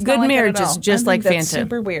 No. Good like marriage is just like that's Fanta.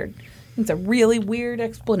 Super weird. It's a really weird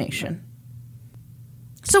explanation.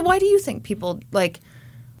 So why do you think people,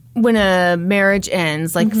 when a marriage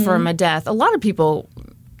ends, from a death, a lot of people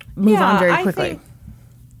move on very quickly?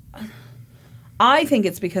 I think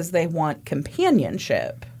it's because they want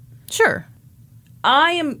companionship. Sure.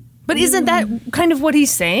 I am But isn't that kind of what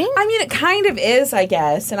he's saying? I mean, it kind of is, I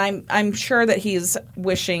guess, and I'm sure that he's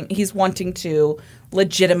wanting to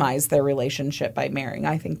legitimize their relationship by marrying.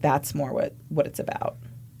 I think that's more what it's about.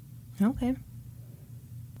 Okay.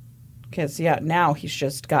 Because, yeah, now he's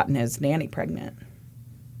just gotten his nanny pregnant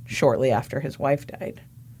shortly after his wife died.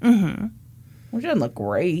 Mm-hmm. Which doesn't look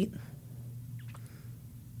great.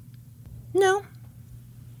 No.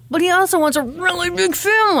 But he also wants a really big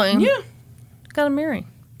family. Yeah. Gotta marry.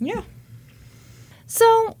 Yeah.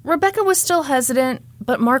 So, Rebecca was still hesitant,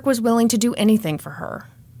 but Mark was willing to do anything for her.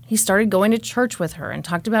 He started going to church with her and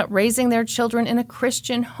talked about raising their children in a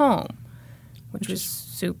Christian home, which was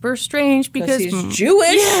super strange because he's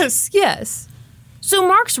Jewish. Yes. So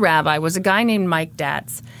Mark's rabbi was a guy named Mike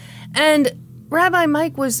Datz, and Rabbi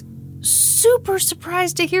Mike was super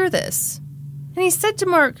surprised to hear this. And he said to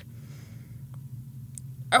Mark,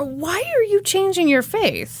 "Why are you changing your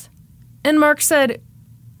faith?" And Mark said,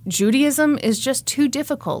 "Judaism is just too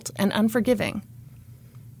difficult and unforgiving."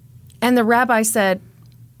 And the rabbi said,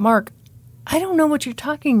 "Mark, I don't know what you're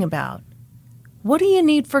talking about. What do you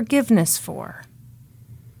need forgiveness for?"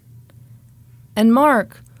 And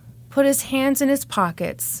Mark put his hands in his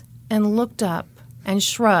pockets and looked up and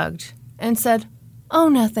shrugged and said, "Oh,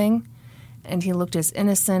 nothing." And he looked as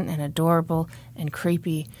innocent and adorable and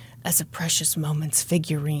creepy as a Precious Moments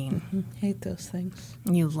figurine. Mm-hmm. Hate those things.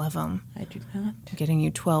 You love them. I do not. I'm getting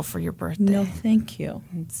you 12 for your birthday. No, thank you.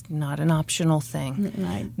 It's not an optional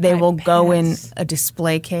thing. They will go in a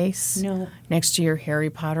display case No. next to your Harry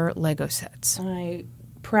Potter Lego sets. I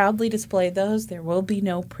proudly display those. There will be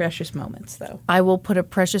no Precious Moments, though. I will put a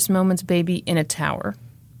Precious Moments baby in a tower.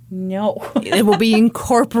 No. It will be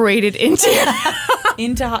incorporated into...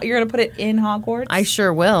 You're going to put it in Hogwarts? I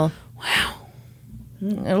sure will. Wow.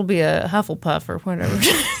 It'll be a Hufflepuff or whatever.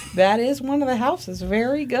 That is one of the houses.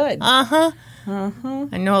 Very good. Uh-huh. Uh-huh.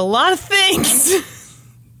 I know a lot of things.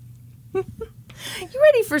 You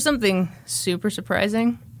ready for something super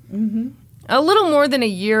surprising? Mm-hmm. A little more than a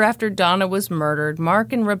year after Donna was murdered,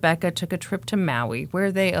 Mark and Rebecca took a trip to Maui,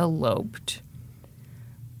 where they eloped.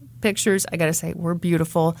 Pictures, I gotta say, were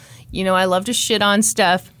beautiful. You know, I love to shit on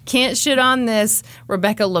stuff. Can't shit on this.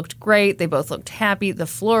 Rebecca looked great. They both looked happy. The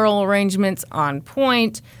floral arrangements on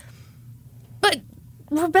point. But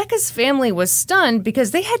Rebecca's family was stunned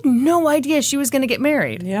because they had no idea she was going to get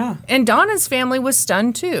married. Yeah. And Donna's family was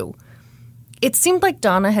stunned too. It seemed like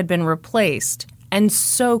Donna had been replaced, and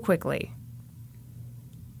so quickly.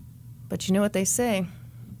 But you know what they say?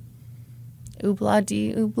 Oobla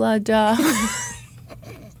dee, oobla da.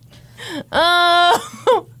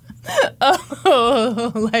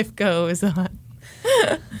 Oh, life goes on.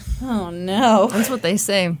 Oh, no. That's what they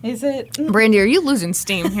say. Is it? Brandy, are you losing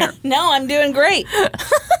steam here? No, I'm doing great.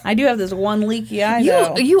 I do have this one leaky eye,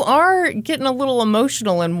 though. You are getting a little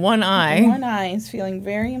emotional in one eye. One eye is feeling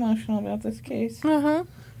very emotional about this case. Uh-huh.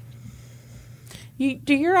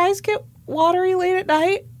 Do your eyes get watery late at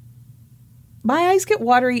night? My eyes get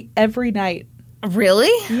watery every night.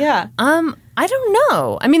 Really? Yeah. I don't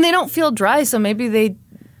know. I mean, they don't feel dry, so maybe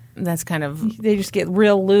that's kind of... They just get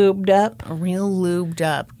real lubed up. Real lubed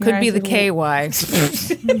up. Could be the KY.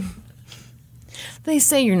 They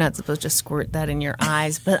say you're not supposed to squirt that in your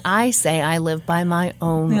eyes, but I say I live by my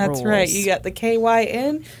own rules. That's right. You got the KY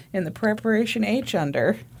in and the preparation H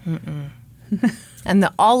under. And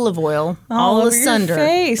the olive oil all over asunder. Your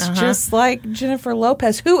face, just like Jennifer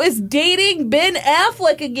Lopez, who is dating Ben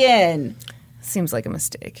Affleck again. Seems like a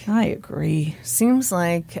mistake. I agree. Seems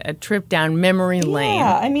like a trip down memory lane.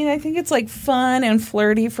 Yeah, I mean, I think it's like fun and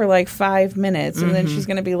flirty for like 5 minutes, and then she's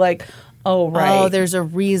going to be like, "Oh, right. Oh, there's a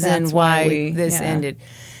reason why this yeah. ended."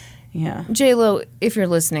 Yeah. J-Lo, if you're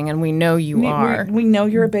listening, and we know you are. We know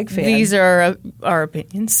you're a big fan. These are our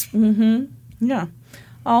opinions. Mm-hmm. Yeah.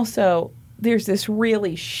 Also, there's this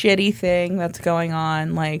really shitty thing that's going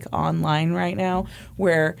on, like, online right now,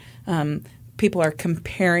 where people are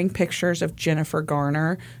comparing pictures of Jennifer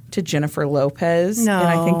Garner to Jennifer Lopez. No. And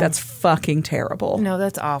I think that's fucking terrible. No,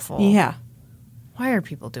 that's awful. Yeah. Why are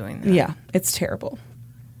people doing that? Yeah, it's terrible.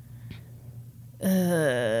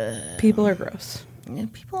 People are gross. Yeah,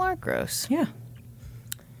 people are gross. Yeah.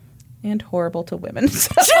 And horrible to women.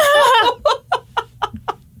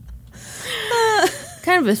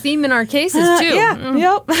 Kind of a theme in our cases, too. Yeah,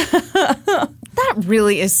 yep. That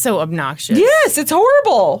really is so obnoxious. Yes, it's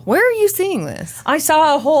horrible. Where are you seeing this? I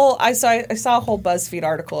saw a whole BuzzFeed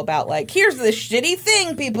article about, like, here's the shitty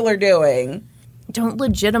thing people are doing. Don't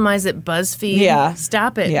legitimize it, BuzzFeed. Yeah.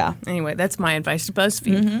 Stop it. Yeah. Anyway, that's my advice to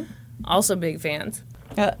BuzzFeed. Also big fans.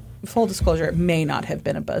 Full disclosure, it may not have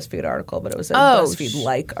been a BuzzFeed article, but it was a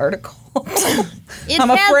BuzzFeed-like article.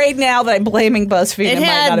 I'm afraid now that I'm blaming BuzzFeed. It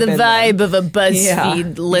had the vibe of a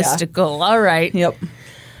BuzzFeed listicle. Yeah. All right. Yep.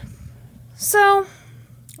 So,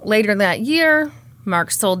 later that year,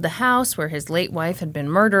 Mark sold the house where his late wife had been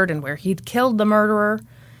murdered and where he'd killed the murderer.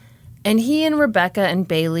 And he and Rebecca and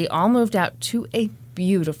Bailey all moved out to a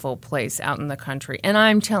beautiful place out in the country. And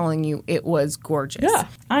I'm telling you, it was gorgeous. Yeah,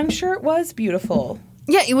 I'm sure it was beautiful.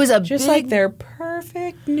 Yeah, it was just like their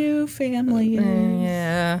perfect new family.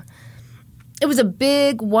 Yeah. It was a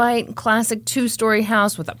big, white, classic 2-story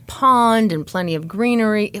house with a pond and plenty of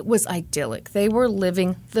greenery. It was idyllic. They were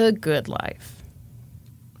living the good life.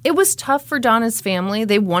 It was tough for Donna's family.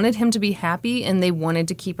 They wanted him to be happy, and they wanted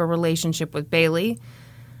to keep a relationship with Bailey.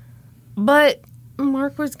 But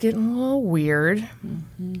Mark was getting a little weird.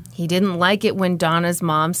 Mm-hmm. He didn't like it when Donna's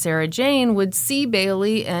mom, Sarah Jane, would see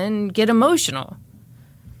Bailey and get emotional.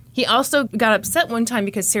 He also got upset one time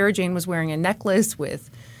because Sarah Jane was wearing a necklace with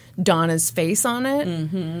Donna's face on it,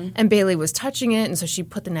 and Bailey was touching it, and so she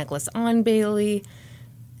put the necklace on Bailey.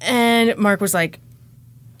 And Mark was like,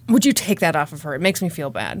 would you take that off of her? It makes me feel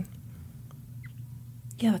bad.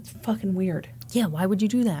 Yeah, that's fucking weird. Yeah, why would you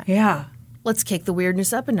do that? Yeah. Let's kick the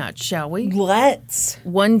weirdness up a notch, shall we? Let's.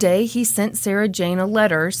 One day, he sent Sarah Jane a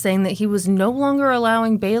letter saying that he was no longer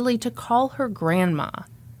allowing Bailey to call her grandma.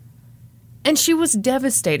 And she was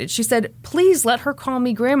devastated. She said, please let her call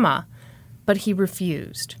me grandma. But he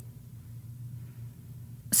refused.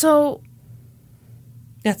 So.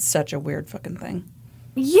 That's such a weird fucking thing.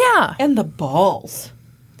 Yeah. And the balls.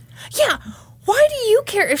 Yeah. Why do you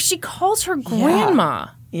care if she calls her grandma?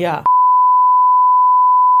 Yeah.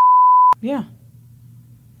 Yeah.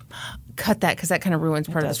 Cut that, because that kind of ruins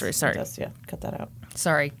part of the story. Sorry. It does, yeah. Cut that out.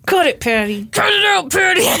 Sorry. Cut it, Patty. Cut it out,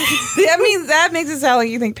 Patty. That makes it sound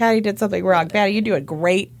like you think Patty did something wrong. Patty, you doing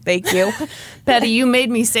great. Thank you. Patty, you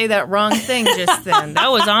made me say that wrong thing just then.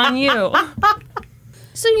 That was on you.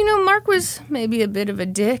 So, Mark was maybe a bit of a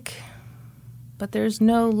dick, but there's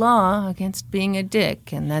no law against being a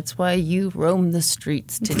dick, and that's why you roam the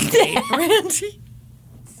streets today, Brandy.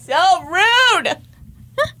 So rude.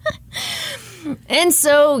 And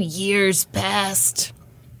so years passed.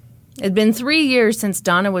 It'd been 3 years since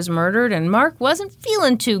Donna was murdered, and Mark wasn't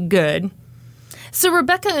feeling too good. So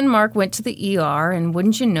Rebecca and Mark went to the ER, and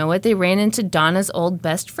wouldn't you know it, they ran into Donna's old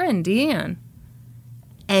best friend, Deanne.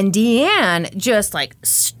 And Deanne just,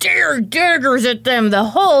 stared daggers at them the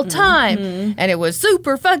whole time. Mm-hmm. And it was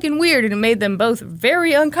super fucking weird, and it made them both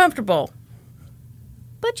very uncomfortable.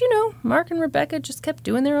 But, Mark and Rebecca just kept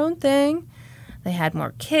doing their own thing. They had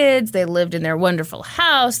more kids. They lived in their wonderful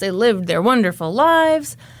house. They lived their wonderful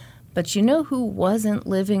lives. But you know who wasn't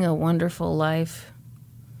living a wonderful life?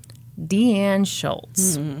 Deanne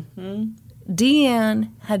Schultz. Mm-hmm. Deanne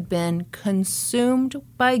had been consumed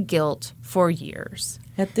by guilt for years.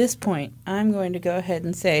 At this point, I'm going to go ahead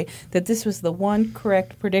and say that this was the one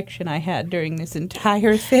correct prediction I had during this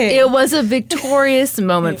entire thing. It was a victorious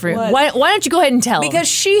moment for you. Why don't you go ahead and tell Because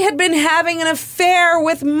she had been having an affair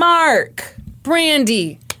with Mark.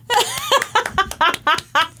 Brandy.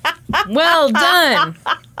 Well done.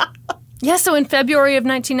 Yeah, so in February of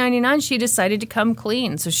 1999, she decided to come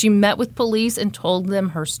clean. So she met with police and told them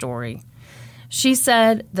her story. She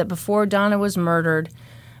said that before Donna was murdered,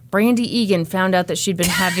 Brandy Egan found out that she'd been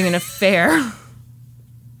having an affair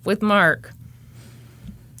with Mark.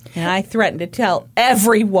 And I threatened to tell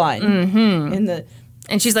everyone in the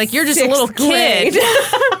And she's like, you're just a little kid.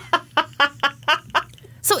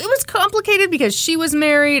 So it was complicated because she was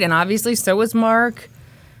married, and obviously so was Mark.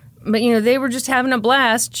 But, they were just having a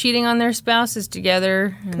blast, cheating on their spouses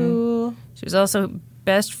together. Cool. She was also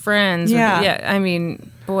best friends. Yeah. I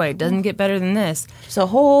mean, boy, it doesn't get better than this. There's a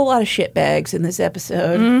whole lot of shitbags in this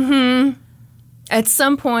episode. Mm-hmm. At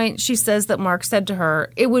some point, she says that Mark said to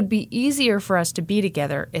her, it would be easier for us to be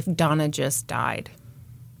together if Donna just died.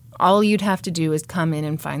 All you'd have to do is come in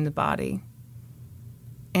and find the body.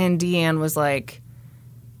 And Deanne was like,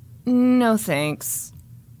 no thanks.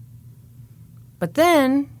 But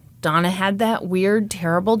then Donna had that weird,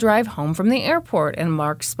 terrible drive home from the airport, and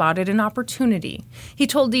Mark spotted an opportunity. He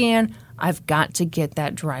told Deanne, I've got to get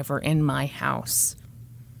that driver in my house.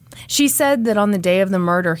 She said that on the day of the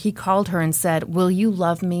murder, he called her and said, will you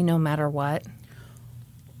love me no matter what?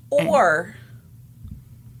 Or,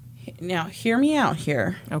 now hear me out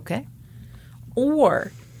here. Okay.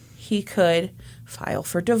 Or he could file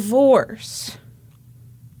for divorce.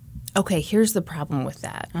 Okay, here's the problem with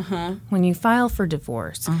that. Uh-huh. When you file for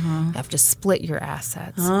divorce, you have to split your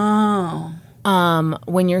assets. Oh.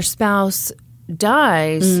 When your spouse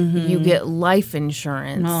dies, you get life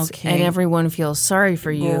insurance, and everyone feels sorry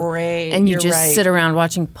for you. Great. And you You're just right. sit around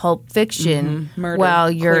watching Pulp Fiction Murder,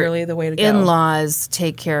 while your clearly the way to go. in-laws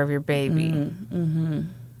take care of your baby.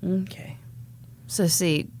 Okay. So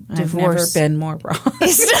see, I've never divorce been more wrong.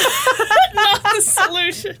 is not the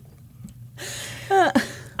solution.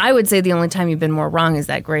 I would say the only time you've been more wrong is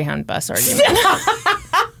that Greyhound bus argument.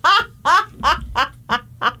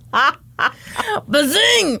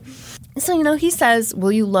 Bazing! So, he says,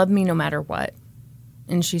 will you love me no matter what?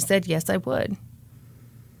 And she said, yes, I would.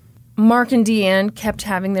 Mark and Deanne kept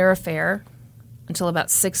having their affair until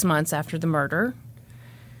about 6 months after the murder.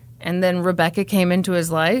 And then Rebecca came into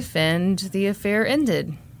his life and the affair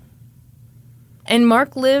ended. And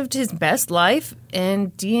Mark lived his best life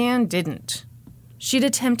and Deanne didn't. She'd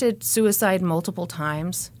attempted suicide multiple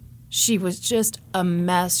times. She was just a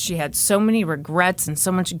mess. She had so many regrets and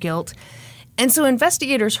so much guilt. And so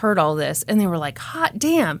investigators heard all this, and they were like, hot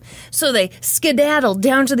damn. So they skedaddled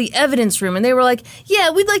down to the evidence room, and they were like,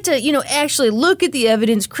 yeah, we'd like to, actually look at the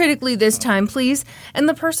evidence critically this time, please. And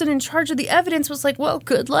the person in charge of the evidence was like, well,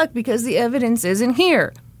 good luck, because the evidence isn't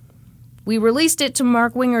here. We released it to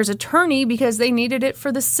Mark Winger's attorney because they needed it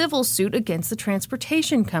for the civil suit against the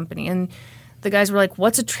transportation company. And the guys were like,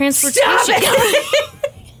 what's a transportation company?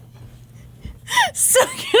 So,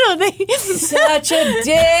 they... Such a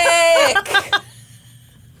dick.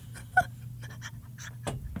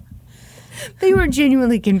 They were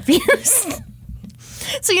genuinely confused.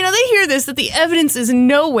 So, they hear this, that the evidence is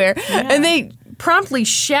nowhere, and they promptly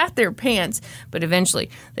shat their pants. But eventually,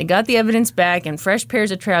 they got the evidence back and fresh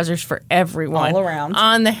pairs of trousers for everyone. All around.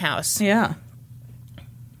 On the house. Yeah.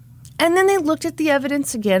 And then they looked at the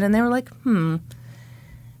evidence again, and they were like,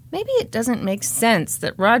 maybe it doesn't make sense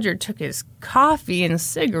that Roger took his coffee and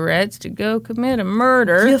cigarettes to go commit a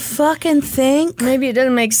murder. You fucking think? Maybe it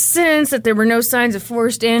doesn't make sense that there were no signs of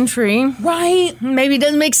forced entry. Right. Maybe it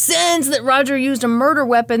doesn't make sense that Roger used a murder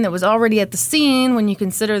weapon that was already at the scene when you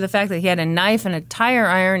consider the fact that he had a knife and a tire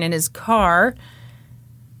iron in his car.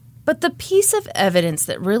 But the piece of evidence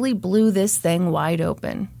that really blew this thing wide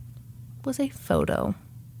open was a photo.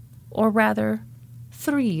 Or rather,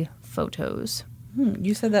 3 photos.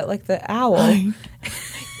 You said that like the owl.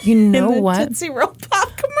 You know in the what? Tootsie Roll Pop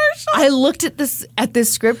commercial. I looked at this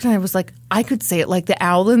script and I was like, I could say it like the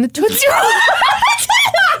owl in the Tootsie Roll.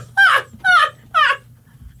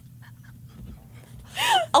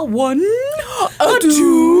 A 1, a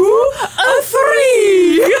 2, a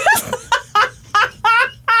 3.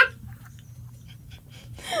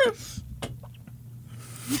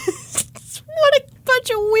 What a bunch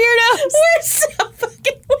of weirdos. We're so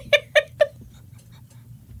fucking weird.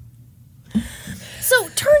 So,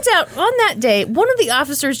 turns out, on that day, one of the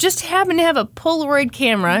officers just happened to have a Polaroid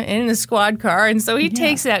camera in the squad car, and so he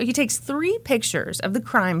takes it out. He takes 3 pictures of the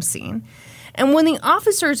crime scene. And when the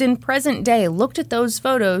officers in present day looked at those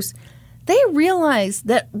photos, they realized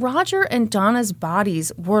that Roger and Donna's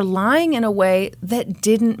bodies were lying in a way that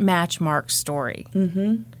didn't match Mark's story.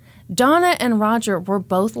 Mm-hmm. Donna and Roger were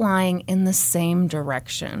both lying in the same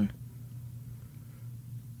direction.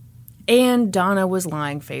 And Donna was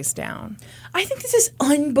lying face down. I think this is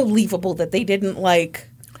unbelievable that they didn't,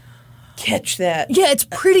 catch that. Yeah, it's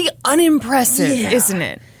pretty unimpressive, isn't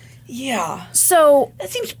it? Yeah. So... That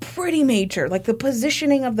seems pretty major. Like, the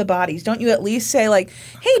positioning of the bodies. Don't you at least say,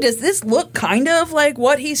 hey, does this look kind of like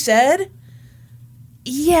what he said?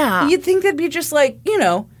 Yeah. You'd think that'd be just, on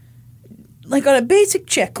a basic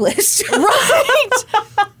checklist. Right!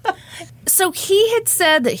 So he had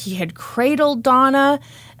said that he had cradled Donna...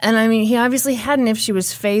 And, he obviously hadn't if she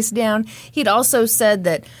was face down. He'd also said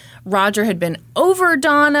that Roger had been over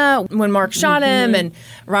Donna when Mark shot him, and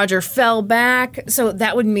Roger fell back. So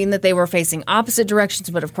that would mean that they were facing opposite directions,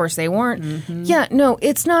 but of course they weren't. Mm-hmm. Yeah, no,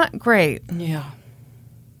 it's not great. Yeah.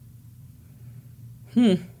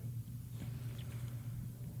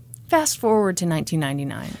 Fast forward to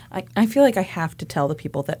 1999. I feel like I have to tell the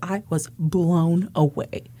people that I was blown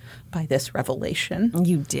away by this revelation.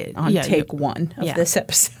 You did. On take 1 of this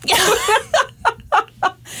episode.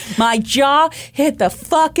 My jaw hit the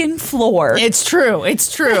fucking floor. It's true. It's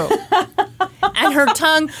true. And her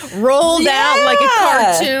tongue rolled out like a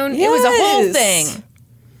cartoon. Yes. It was a whole thing.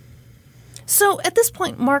 So at this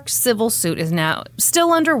point, Mark's civil suit is now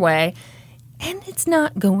still underway. And it's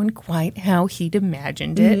not going quite how he'd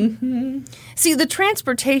imagined it. Mm-hmm. See, the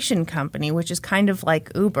transportation company, which is kind of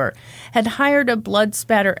like Uber, had hired a blood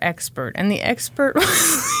spatter expert. And the expert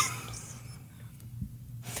was...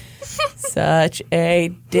 Such a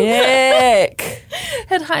dick.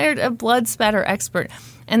 Had hired a blood spatter expert.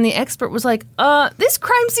 And the expert was like, this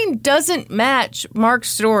crime scene doesn't match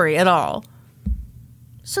Mark's story at all.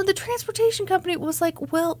 So the transportation company was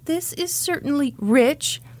like, well, this is certainly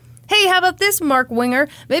rich. Hey, how about this, Mark Winger?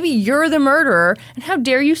 Maybe you're the murderer, and how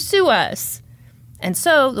dare you sue us? And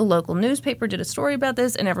so the local newspaper did a story about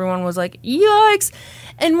this, and everyone was like, yikes.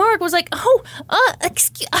 And Mark was like,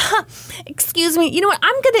 excuse me. You know what?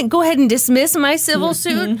 I'm going to go ahead and dismiss my civil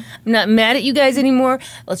suit. I'm not mad at you guys anymore.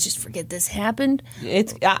 Let's just forget this happened.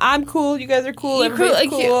 I'm cool. You guys are cool. Everybody's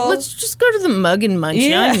cool. Let's just go to the mug and munch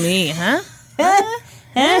on me, huh?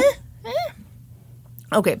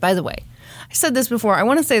 Okay, by the way, I said this before. I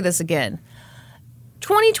want to say this again.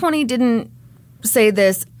 2020 didn't say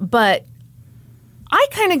this, but I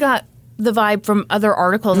kind of got the vibe from other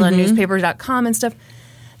articles on newspapers.com and stuff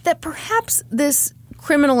that perhaps this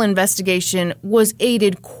criminal investigation was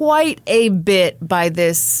aided quite a bit by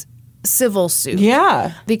this civil suit.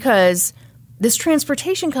 Yeah. Because this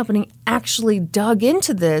transportation company actually dug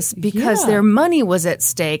into this because their money was at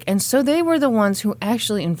stake. And so they were the ones who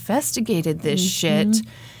actually investigated this shit.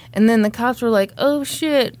 And then the cops were like, oh,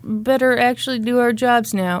 shit, better actually do our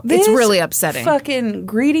jobs now. It's really upsetting. Fucking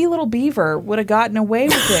greedy little beaver would have gotten away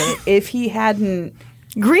with it if he hadn't.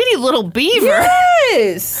 Greedy little beaver?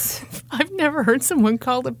 Yes! I've never heard someone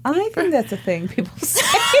called a beaver. I think that's a thing people say.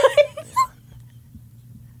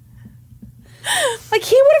 Like,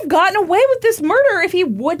 he would have gotten away with this murder if he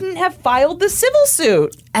wouldn't have filed the civil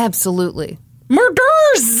suit. Absolutely.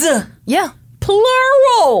 Murders! Yeah.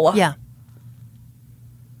 Plural! Yeah.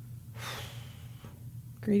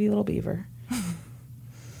 Greedy little beaver.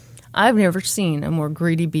 I've never seen a more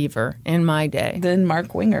greedy beaver in my day. Then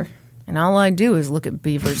Mark Winger. And all I do is look at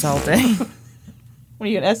beavers all day. What are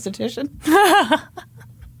you, an esthetician?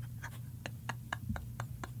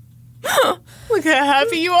 Look how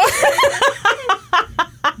happy you are.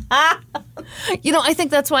 You know, I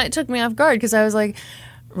think that's why it took me off guard, because I was like,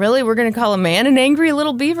 really? We're going to call a man an angry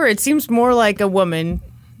little beaver? It seems more like a woman.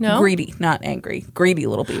 No? Greedy, not angry. Greedy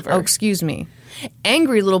little beaver. Oh, excuse me.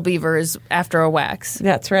 Angry little beaver is after a wax.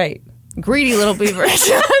 That's right. Greedy little beaver.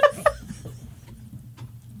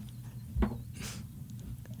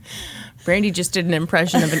 Brandy just did an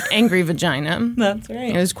impression of an angry vagina. That's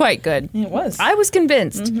right. It was quite good. It was. I was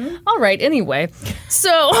convinced. All right, anyway.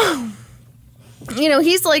 So, you know,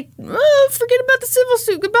 he's like, oh, forget about the civil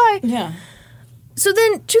suit. Goodbye. Yeah. So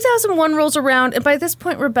then 2001 rolls around, and by this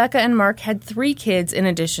point, Rebecca and Mark had 3 kids in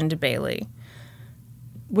addition to Bailey.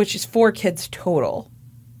 Which is 4 kids total.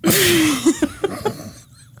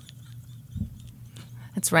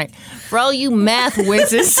 That's right. For all you math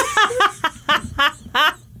whizzes.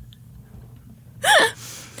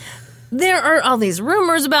 There are all these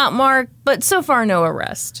rumors about Mark, but so far no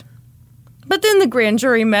arrest. But then the grand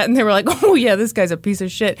jury met and they were like, oh yeah, this guy's a piece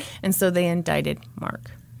of shit. And so they indicted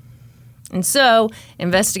Mark. And so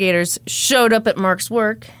investigators showed up at Mark's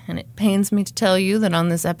work, and it pains me to tell you that on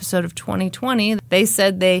this episode of 2020, they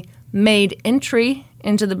said they made entry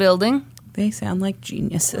into the building. They sound like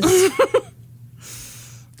geniuses.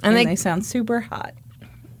 and they sound super hot.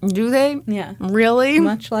 Do they? Yeah. Really?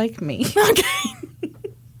 Much like me. Okay.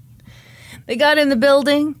 They got in the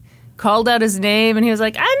building, called out his name, and he was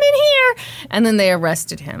like, I'm in here. And then they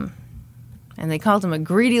arrested him. And they called him a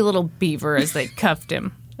greedy little beaver as they cuffed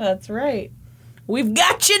him. That's right. We've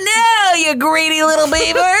got you now, you greedy little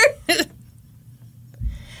beaver.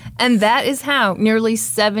 And that is how, nearly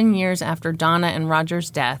 7 years after Donna and Roger's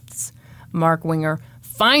deaths, Mark Winger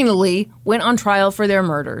finally went on trial for their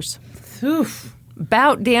murders. Oof.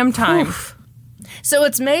 About damn time. Oof. So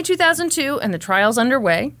it's May 2002, and the trial's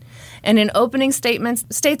underway. And in opening statements,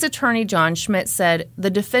 State's Attorney John Schmidt said, the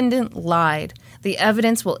defendant lied. The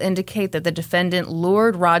evidence will indicate that the defendant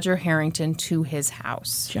lured Roger Harrington to his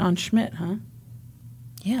house. John Schmidt, huh?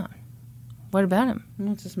 Yeah. What about him?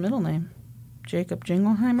 What's his middle name? Jacob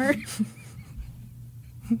Jingleheimer?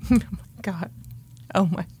 Oh, my God. Oh,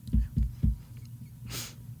 my.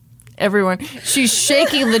 Everyone, she's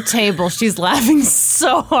shaking the table. She's laughing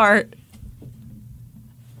so hard.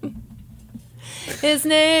 His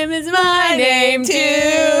name is my name,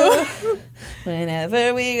 too.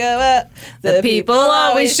 Whenever we go up, the people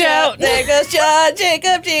always shout, there goes John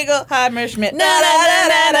Jacob Jingleheimer Schmidt. Na, na, na,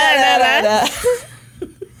 na, na, na, na.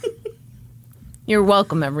 You're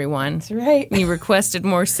welcome, everyone. That's right. You requested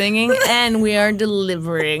more singing, and we are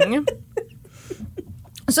delivering.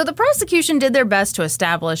 So the prosecution did their best to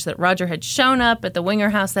establish that Roger had shown up at the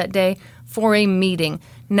Winger house that day for a meeting,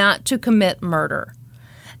 not to commit murder.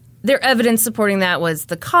 Their evidence supporting that was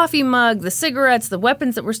the coffee mug, the cigarettes, the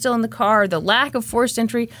weapons that were still in the car, the lack of forced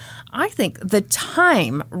entry. I think the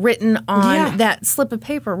time written on that slip of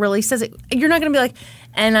paper really says it. You're not going to be like,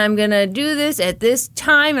 and I'm going to do this at this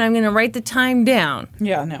time, and I'm going to write the time down.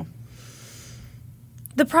 Yeah, no.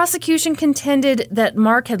 The prosecution contended that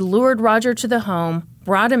Mark had lured Roger to the home,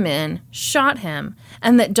 brought him in, shot him,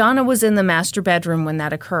 and that Donna was in the master bedroom when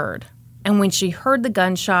that occurred. And when she heard the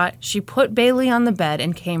gunshot, she put Bailey on the bed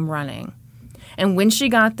and came running. And when she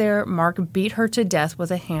got there, Mark beat her to death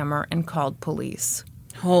with a hammer and called police.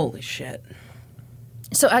 Holy shit.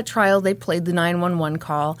 So at trial, they played the 911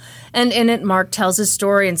 call, and in it, Mark tells his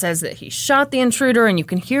story and says that he shot the intruder, and you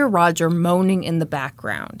can hear Roger moaning in the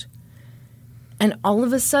background. And all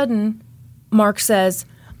of a sudden, Mark says,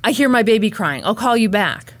 "I hear my baby crying. I'll call you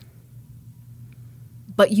back."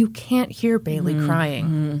 But you can't hear Bailey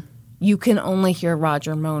crying. You can only hear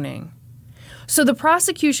Roger moaning. So the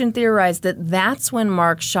prosecution theorized that that's when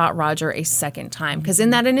Mark shot Roger a second time, because in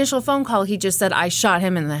that initial phone call, he just said, "I shot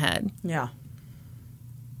him in the head." Yeah.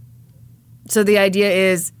 So the idea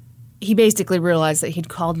is he basically realized that he'd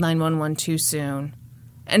called 911 too soon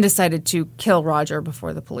and decided to kill Roger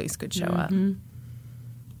before the police could show up.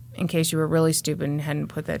 In case you were really stupid and hadn't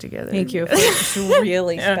put that together. Thank you for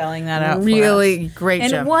really spelling that out Really for us. great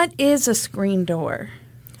job. And what is a screen door?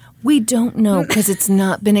 We don't know because it's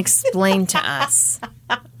not been explained to us.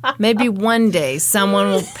 Maybe one day someone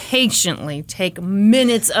will patiently take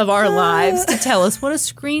minutes of our lives to tell us what a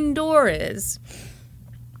screen door is.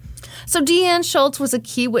 So Deanne Schultz was a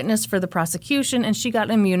key witness for the prosecution, and she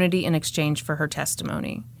got immunity in exchange for her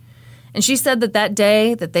testimony. And she said that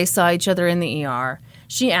day that they saw each other in the ER,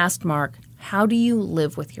 she asked Mark, "How do you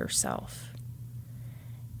live with yourself?"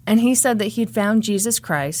 And he said that he'd found Jesus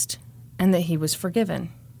Christ and that he was forgiven.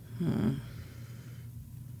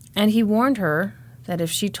 And he warned her that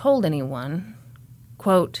if she told anyone,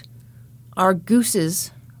 quote, "Our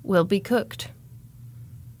gooses will be cooked."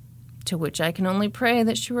 To which I can only pray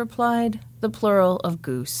that she replied, "The plural of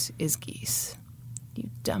goose is geese." You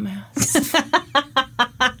dumbass.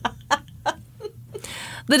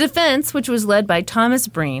 The defense, which was led by Thomas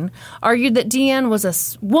Breen, argued that Deanne was a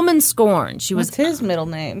woman scorned. She was What's his middle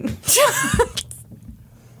name?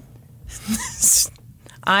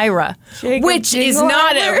 Ira, Jacob which is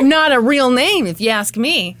Jingleheimer? not a real name, if you ask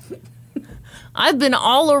me. I've been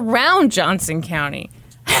all around Johnson County.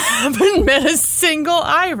 Haven't met a single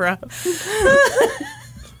Ira.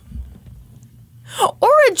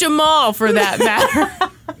 Or a Jamal, for that matter.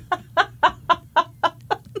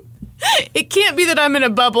 It can't be that I'm in a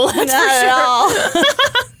bubble, that's Not for at sure. all.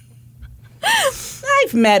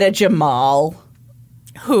 I've met a Jamal.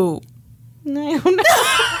 Who? I don't know.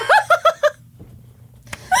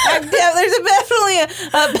 There's definitely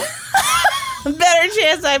a better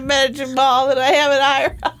chance I've met a Jamal than I have an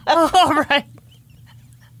Ira. All right.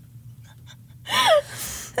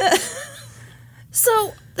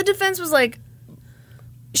 So the defense was like,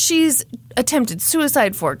 she's attempted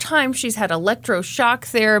suicide 4 times. She's had electroshock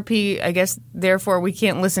therapy. I guess, therefore, we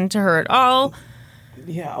can't listen to her at all.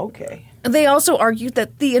 Yeah, okay. They also argued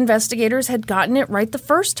that the investigators had gotten it right the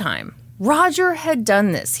first time. Roger had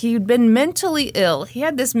done this. He'd been mentally ill. He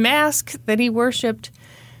had this mask that he worshipped,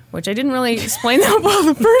 which I didn't really explain that well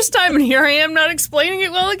the first time, and here I am not explaining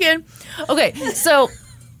it well again. Okay, so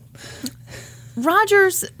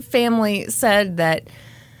Roger's family said that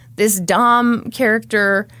this Dom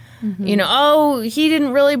character, he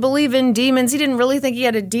didn't really believe in demons. He didn't really think he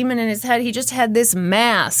had a demon in his head. He just had this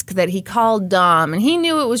mask that he called Dom, and he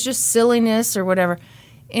knew it was just silliness or whatever.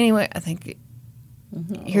 Anyway, I think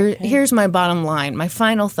here's my bottom line, my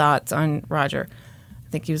final thoughts on Roger. I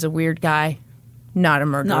think he was a weird guy, not a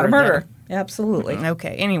murderer. Not a murderer. Absolutely.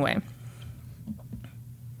 Okay, anyway.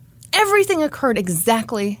 Everything occurred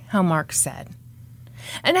exactly how Mark said.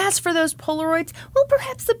 And as for those Polaroids, well,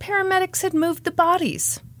 perhaps the paramedics had moved the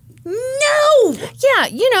bodies. No!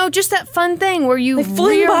 Yeah, just that fun thing where you... They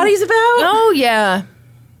fling bodies about? Oh, yeah.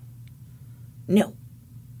 No.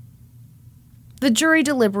 The jury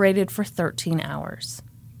deliberated for 13 hours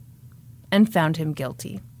and found him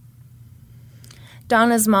guilty.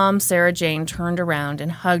 Donna's mom, Sarah Jane, turned around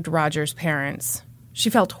and hugged Roger's parents. She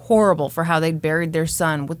felt horrible for how they'd buried their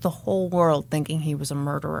son with the whole world thinking he was a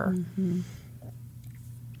murderer.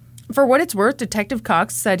 For what it's worth, Detective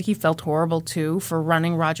Cox said he felt horrible, too, for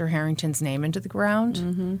running Roger Harrington's name into the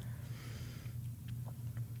ground.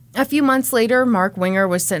 A few months later, Mark Winger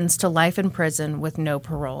was sentenced to life in prison with no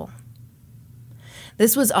parole.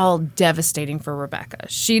 This was all devastating for Rebecca.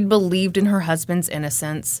 She'd believed in her husband's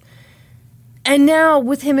innocence. And now,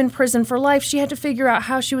 with him in prison for life, she had to figure out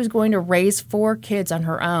how she was going to raise 4 kids on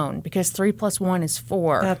her own, because 3 + 1 is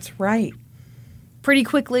 4. That's right. Pretty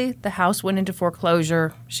quickly, the house went into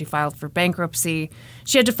foreclosure. She filed for bankruptcy.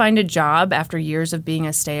 She had to find a job after years of being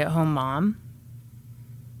a stay-at-home mom.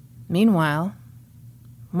 Meanwhile,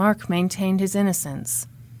 Mark maintained his innocence.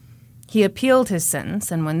 He appealed his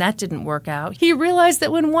sentence, and when that didn't work out, he realized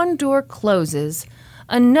that when one door closes,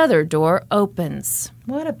 another door opens.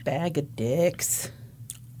 What a bag of dicks.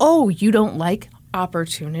 Oh, you don't like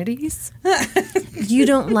opportunities? You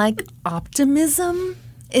don't like optimism?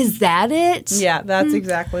 Is that it? Yeah, that's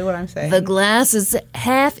exactly what I'm saying. The glass is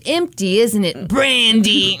half empty, isn't it,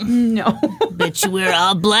 Brandy? No. Bet you wear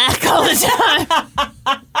all black all the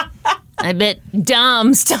time. I bet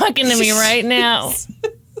Dom's talking to me right now.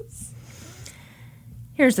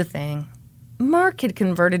 Here's the thing. Mark had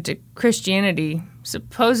converted to Christianity,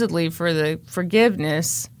 supposedly for the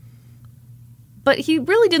forgiveness, but he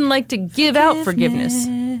really didn't like to give out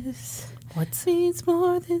forgiveness. What means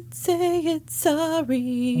more than saying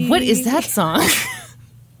sorry? What is that song?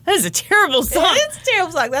 That is a terrible song. It is a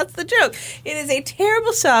terrible song. That's the joke. It is a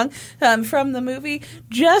terrible song from the movie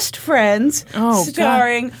Just Friends,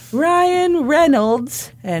 starring Ryan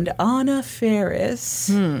Reynolds and Anna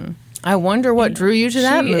Faris. I wonder what drew you to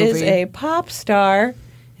that movie. She is a pop star,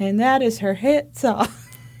 and that is her hit song.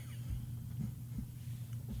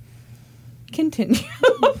 Continue.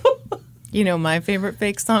 You know my favorite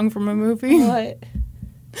fake song from a movie? What?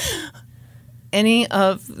 Any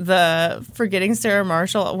of the Forgetting Sarah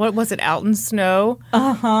Marshall, what was it, Out in Snow?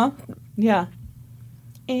 Uh-huh. Yeah.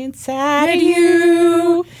 Inside of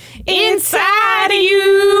you, inside of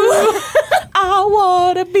you, I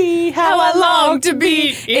want to be how I long to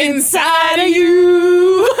be inside of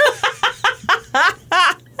you.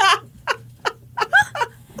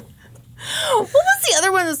 What was the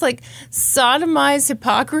other one that's like sodomized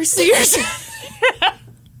hypocrisy or something?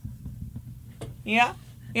 Yeah,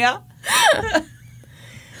 yeah.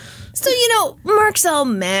 So, you know, Mark's all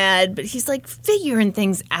mad, but he's like figuring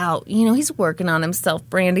things out. You know, he's working on himself,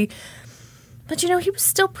 Brandy. But, you know, he was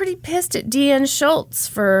still pretty pissed at Deanne Schultz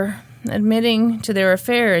for admitting to their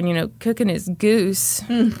affair and, you know, cooking his goose,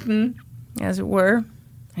 as it were. And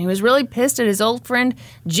he was really pissed at his old friend,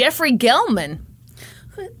 Jeffrey Gelman.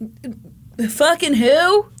 Fucking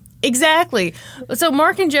who? Exactly. So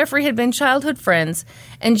Mark and Jeffrey had been childhood friends,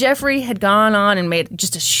 and Jeffrey had gone on and made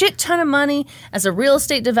just a shit ton of money as a real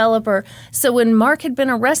estate developer. So when Mark had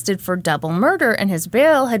been arrested for double murder and his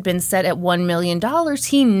bail had been set at $1 million,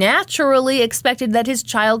 he naturally expected that his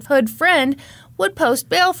childhood friend would post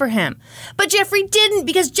bail for him. But Jeffrey didn't,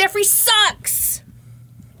 because Jeffrey sucks.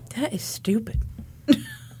 That is stupid.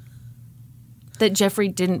 That Jeffrey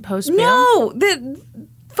didn't post bail? No, that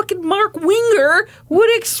fucking Mark Winger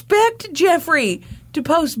would expect Jeffrey to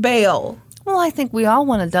post bail. Well, I think we all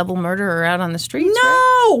want a double murderer out on the streets,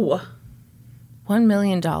 No! right? $1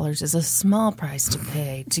 million is a small price to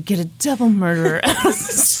pay to get a double murderer out of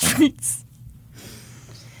the streets.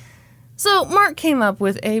 So Mark came up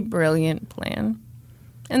with a brilliant plan.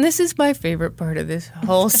 And this is my favorite part of this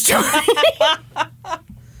whole story.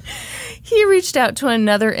 He reached out to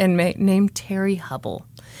another inmate named Terry Hubble,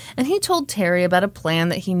 and he told Terry about a plan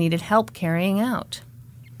that he needed help carrying out.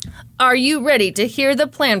 Are you ready to hear the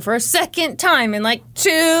plan for a second time in like 2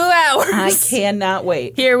 hours? I cannot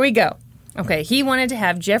wait. Here we go. Okay, he wanted to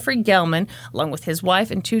have Jeffrey Gelman, along with his wife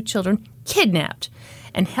and 2 children, kidnapped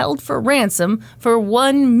and held for ransom for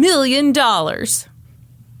 $1 million.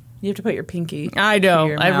 You have to put your pinky. I know.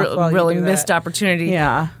 to your I mouth really while you do missed that. opportunity.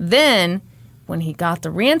 Yeah. Then, when he got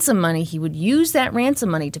the ransom money, he would use that ransom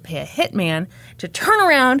money to pay a hitman to turn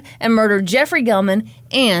around and murder Jeffrey Gelman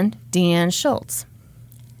and Deanne Schultz.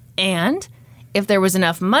 And if there was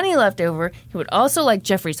enough money left over, he would also like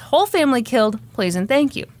Jeffrey's whole family killed, please and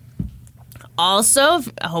thank you. Also,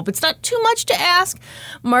 I hope it's not too much to ask,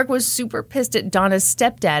 Mark was super pissed at Donna's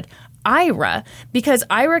stepdad, Ira, because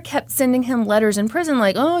Ira kept sending him letters in prison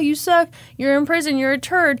like, oh, you suck, you're in prison, you're a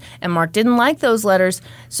turd. And Mark didn't like those letters,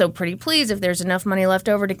 so pretty please, if there's enough money left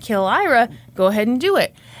over to kill Ira, go ahead and do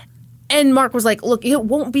it. And Mark was like, look, it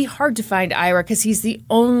won't be hard to find Ira because he's the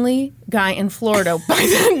only guy in Florida by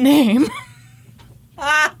that name.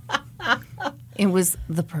 It was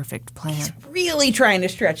the perfect plan. Really trying to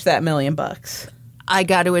stretch that $1 million. I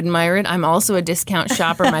got to admire it. I'm also a discount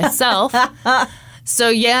shopper myself. So,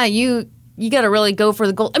 yeah, you got to really go for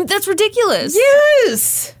the gold. I mean, that's ridiculous.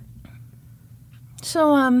 Yes!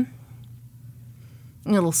 So,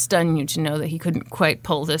 it'll stun you to know that he couldn't quite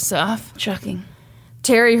pull this off. Shocking.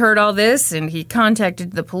 Terry heard all this, and he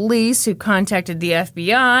contacted the police, who contacted the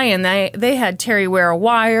FBI, and they had Terry wear a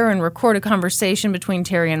wire and record a conversation between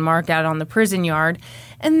Terry and Mark out on the prison yard.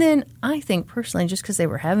 And then, I think personally, just because they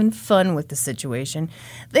were having fun with the situation,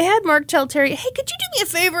 they had Mark tell Terry, hey, could you do me a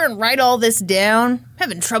favor and write all this down? I'm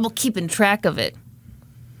having trouble keeping track of it.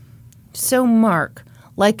 So Mark,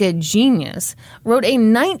 like a genius, wrote a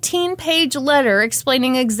 19-page letter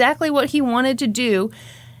explaining exactly what he wanted to do.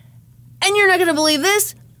 And you're not going to believe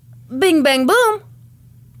this. Bing, bang, boom.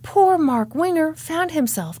 Poor Mark Winger found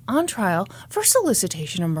himself on trial for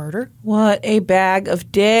solicitation of murder. What a bag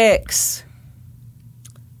of dicks.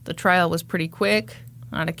 The trial was pretty quick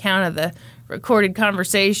on account of the recorded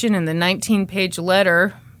conversation and the 19-page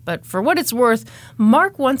letter. But for what it's worth,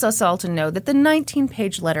 Mark wants us all to know that the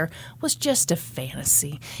 19-page letter was just a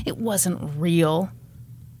fantasy. It wasn't real.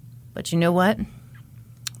 But you know what?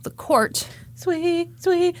 The court... Sweet,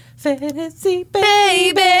 sweet fantasy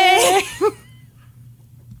baby.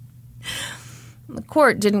 The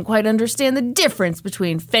court didn't quite understand the difference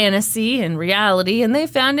between fantasy and reality, and they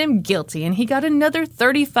found him guilty, and he got another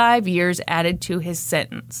 35 years added to his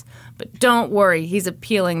sentence. But don't worry, he's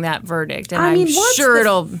appealing that verdict, and I'm sure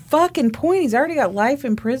it'll... fucking point? He's already got life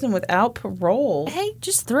in prison without parole. Hey,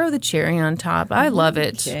 just throw the cherry on top. I love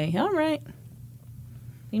it. Okay, all right.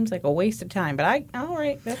 Seems like a waste of time, but all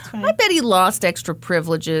right, that's fine. I bet he lost extra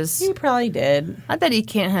privileges. He probably did. I bet he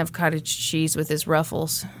can't have cottage cheese with his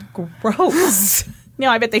ruffles. Gross. No,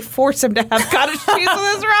 I bet they force him to have cottage cheese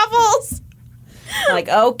with his ruffles. Like,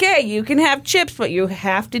 okay, you can have chips, but you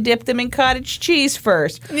have to dip them in cottage cheese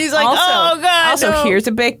first. And he's like, oh, God, Also, here's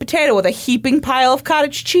a baked potato with a heaping pile of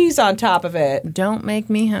cottage cheese on top of it. Don't make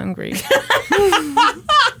me hungry.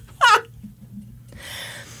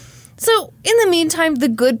 So, in the meantime, the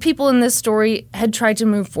good people in this story had tried to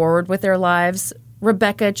move forward with their lives.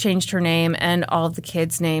 Rebecca changed her name and all of the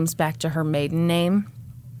kids' names back to her maiden name.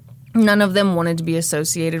 None of them wanted to be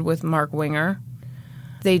associated with Mark Winger.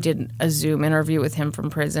 They did a Zoom interview with him from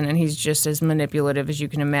prison, and he's just as manipulative as you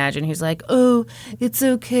can imagine. He's like, oh, it's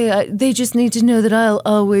okay. They just need to know that I'll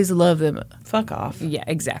always love them. Fuck off. Yeah,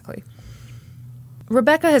 exactly.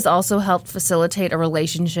 Rebecca has also helped facilitate a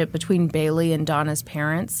relationship between Bailey and Donna's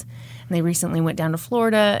parents. And they recently went down to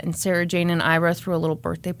Florida, and Sarah Jane and Ira threw a little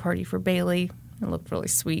birthday party for Bailey. It looked really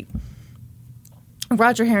sweet.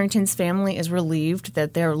 Roger Harrington's family is relieved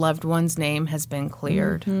that their loved one's name has been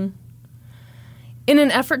cleared. Mm-hmm. In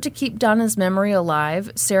an effort to keep Donna's memory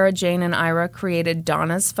alive, Sarah Jane and Ira created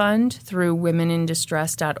Donna's Fund through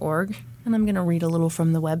womenindistress.org. And I'm going to read a little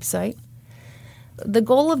from the website. The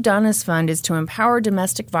goal of Donna's Fund is to empower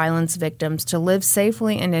domestic violence victims to live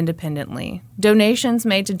safely and independently. Donations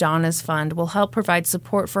made to Donna's Fund will help provide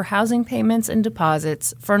support for housing payments and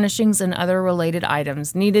deposits, furnishings, and other related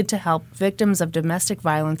items needed to help victims of domestic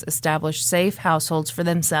violence establish safe households for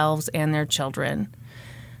themselves and their children.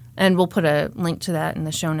 And we'll put a link to that in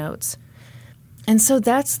the show notes. And so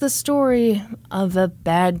that's the story of a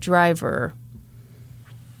bad driver.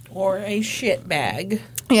 Or a shitbag.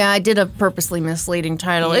 Yeah, I did a purposely misleading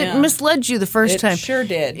title. Yeah. It misled you the first time. It sure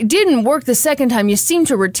did. It didn't work the second time. You seem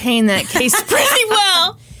to retain that case pretty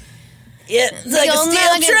well. It's like a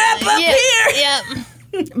steel trap up here. Yeah.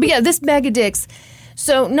 But yeah, this bag of dicks.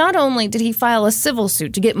 So not only did he file a civil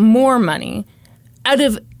suit to get more money out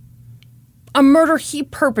of a murder he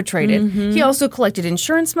perpetrated, he also collected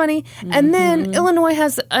insurance money. And then Illinois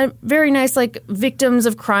has a very nice, like, victims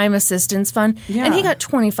of crime assistance fund. Yeah. And he got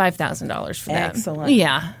 $25,000 for that. Excellent.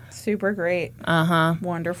 Yeah. Super great. Uh-huh.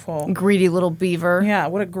 Wonderful. Greedy little beaver. Yeah,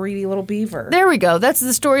 what a greedy little beaver. There we go. That's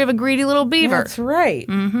the story of a greedy little beaver. That's right.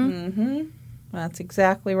 That's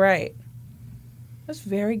exactly right. That's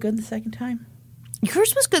very good the second time.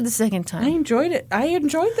 Yours was good the second time. I enjoyed it. I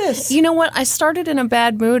enjoyed this. You know what? I started in a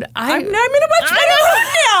bad mood. I'm in a much better mood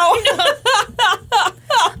now.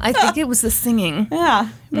 I think it was the singing. Yeah,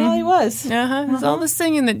 it really was. It was all the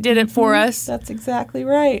singing that did it for us. That's exactly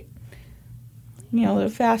right. You know,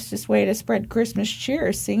 the fastest way to spread Christmas cheer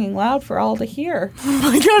is singing loud for all to hear. Oh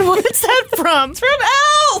my God, what's that from? It's from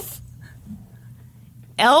Elf!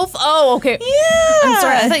 Elf? Oh, okay. Yeah. I'm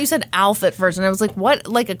sorry. I thought you said Alf at first, and I was like, what?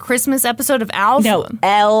 Like a Christmas episode of Alf? No,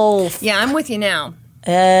 Elf. Yeah, I'm with you now.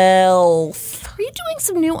 Elf. Are you doing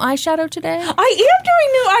some new eyeshadow today? I am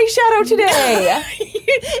doing new eyeshadow today.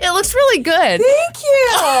 It looks really good. Thank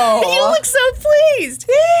you. You look so pleased.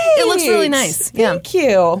 Thanks. It looks really nice. Thank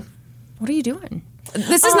you. What are you doing?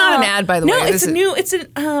 This is not an ad, by the way. No, it's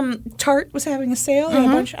Tarte was having a sale. They had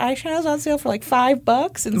a bunch of eyeshadows on sale for like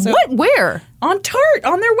 $5. And so what? Where? On Tarte,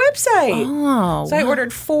 on their website. Oh. So I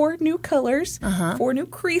ordered 4 new colors, 4 new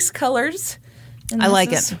crease colors. And I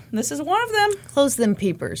like it. This is one of them. Close them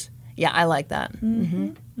peepers. Yeah, I like that.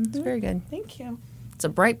 It's very good. Thank you. It's a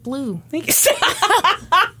bright blue. Thank you.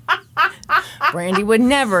 Brandy would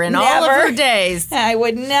never in all of her days. I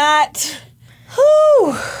would not.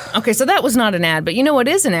 Whew. Okay, so that was not an ad, but you know what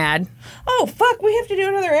is an ad? Oh, fuck, we have to do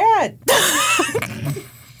another ad.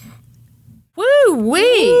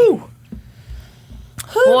 Woo-wee. Woo.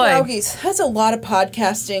 Boy. Doggies, that's a lot of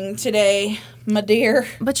podcasting today, my dear.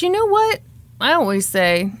 But you know what? I always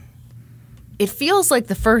say, It feels like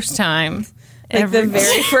the first time. Like the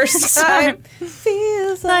very first time.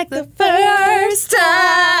 Feels like the first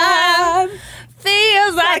time.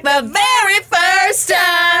 Feels like the very first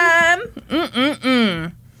time.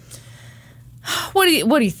 What do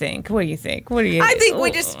you think? I think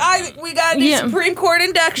we got to do Supreme Court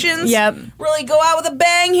inductions. Yep. Really go out with a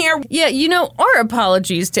bang here. Yeah, our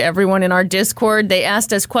apologies to everyone in our Discord. They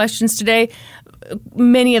asked us questions today.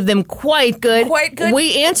 Many of them quite good.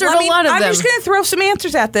 We answered a lot of them. I'm just going to throw some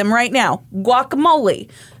answers at them right now. Guacamole.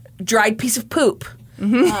 Dried piece of poop. Yeah,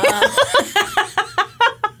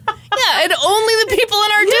 and only the people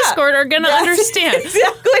in our Discord are going to understand.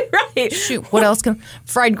 Exactly right. Shoot, what else?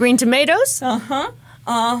 Fried green tomatoes? Wait,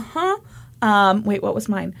 what was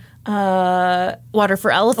mine? Water for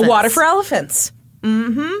elephants. Water for elephants.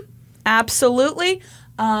 Absolutely.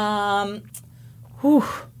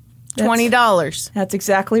 $20. That's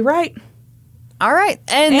exactly right. All right.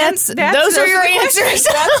 And those are your answers.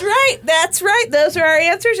 That's right. Those are our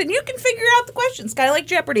answers. And you can figure out the questions. Kind of like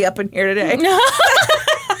Jeopardy up in here today.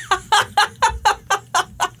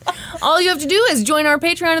 All you have to do is join our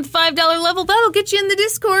Patreon at the $5 level. That'll get you in the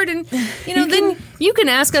Discord. And, then you can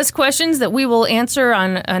ask us questions that we will answer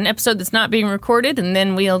on an episode that's not being recorded. And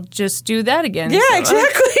then we'll just do that again. Yeah,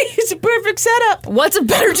 exactly. It's a perfect setup. What's a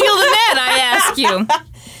better deal than that, I ask you?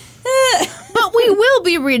 But we will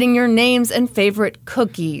be reading your names and favorite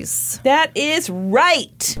cookies. That is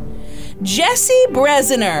right. Jesse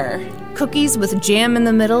Bresner. Cookies with jam in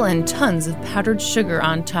the middle and tons of powdered sugar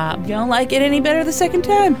on top. You don't like it any better the second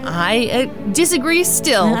time? I disagree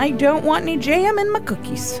still. I don't want any jam in my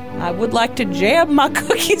cookies. I would like to jam my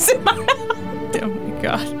cookies in my mouth. Oh my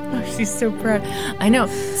God. Oh, she's so proud. I know.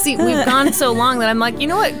 See, we've gone so long that I'm like, you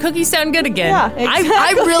know what? Cookies sound good again. Yeah, exactly.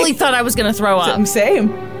 I really thought I was going to throw up.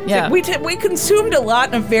 Same. Yeah. We consumed a lot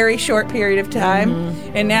in a very short period of time,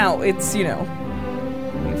 and now it's, we've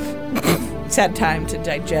had time to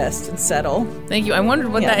digest and settle. Thank you. I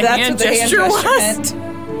wondered what that hand gesture was. Meant.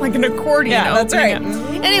 Like an accordion. Yeah, that's right.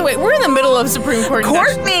 Anyway, we're in the middle of Supreme Court.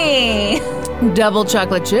 Courtney! Double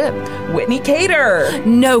chocolate chip. Whitney Cater.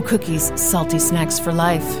 No cookies, salty snacks for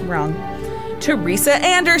life. Wrong. Teresa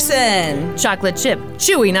Anderson. Chocolate chip.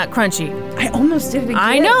 Chewy, not crunchy. I almost did it again.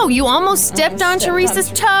 I know. You almost stepped on Teresa's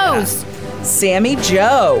toes. Yeah. Sammy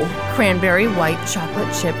Joe. Cranberry white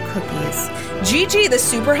chocolate chip cookies. Gigi, the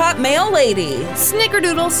super hot mail lady.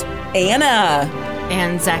 Snickerdoodles. Anna.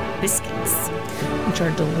 And Zach biscuits. Which are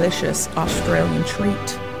a delicious Australian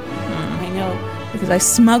treat. I know. Because I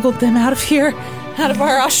smuggled them out of here. Out of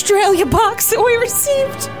our Australia box that we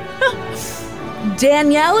received.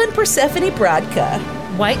 Danielle and Persephone Brodka.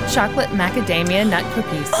 White chocolate macadamia nut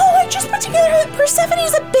cookies. Oh, I just put together that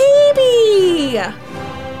Persephone's a baby.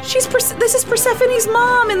 This is Persephone's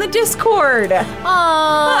mom in the Discord.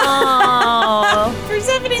 Oh,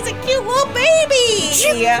 Persephone's a cute little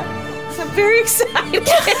baby. I'm very excited.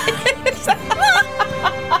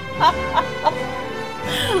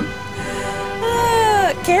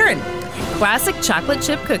 Karen. Classic chocolate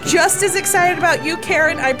chip cookie. Just as excited about you,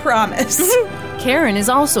 Karen, I promise. Karen is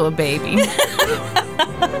also a baby.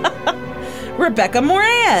 Rebecca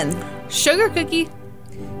Moran. Sugar cookie.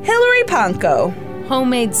 Hillary Panko.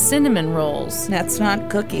 Homemade cinnamon rolls. That's not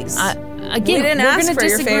cookies. Again, we didn't ask for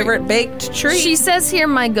your favorite baked treat. She says here,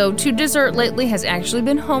 my go-to dessert lately has actually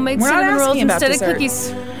been homemade cinnamon rolls instead of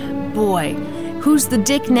cookies. Boy, who's the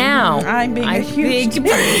dick now? I'm being a huge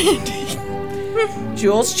dick.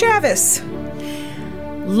 Jules Chavis.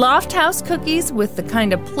 Loft House cookies with the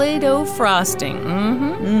kind of Play-Doh frosting.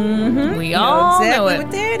 We all know it.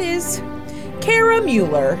 What that is. Kara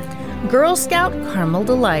Mueller. Girl Scout Caramel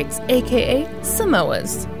Delights, a.k.a.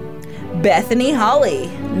 Samoas. Bethany Holly.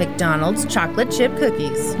 McDonald's chocolate chip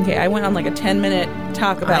cookies. Okay, I went on like a 10-minute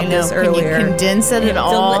talk about this earlier. Can you condense it at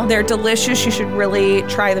all? They're delicious. You should really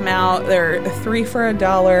try them out. They're 3 for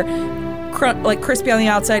 $1. Like crispy on the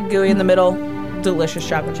outside, gooey in the middle. Delicious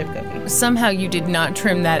chocolate chip cookie. Somehow you did not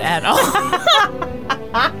trim that at all.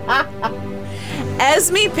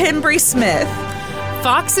 Esme Pinbury Smith.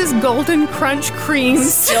 Fox's Golden Crunch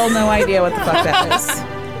Creams. Still no idea what the fuck that is.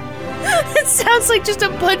 It sounds like just a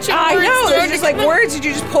bunch of words. I know. There's just like words. Did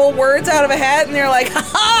you just pull words out of a hat and they're like,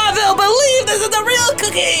 ha, they'll believe this is a real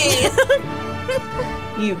cookie.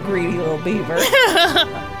 You greedy little beaver.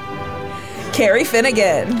 Carrie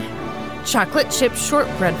Finnegan. Chocolate chip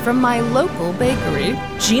shortbread from my local bakery.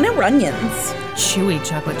 Gina Runyons. Chewy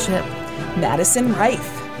chocolate chip. Madison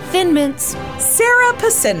Rife. Thin Mints. Sarah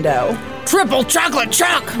Pasendo. Triple chocolate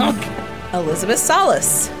chunk. Elizabeth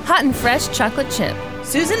Salas. Hot and fresh chocolate chip.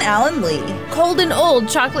 Susan Allen Lee. Cold and old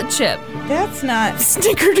chocolate chip. That's not...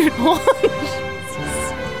 Snickerdoodle.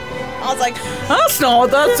 I was like, that's not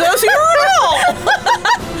what that says here at all.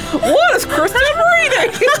 What is Kristen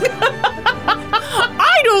reading?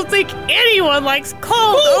 I don't think anyone likes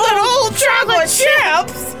cold old chocolate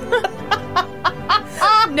chips.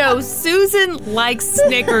 No, Susan likes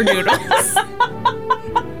snickerdoodles.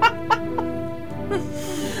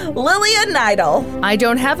 Lilia Neidel. I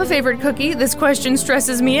don't have a favorite cookie. This question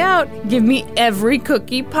stresses me out. Give me every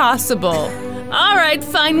cookie possible. All right,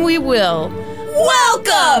 fine, we will.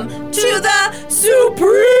 Welcome to the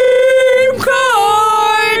Supreme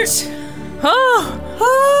Court.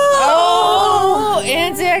 Oh,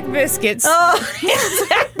 Anzac biscuits.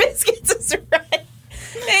 Anzac biscuits is right.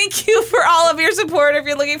 Thank you for all of your support. If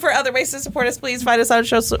you're looking for other ways to support us, please find us on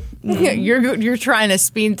social. You're trying to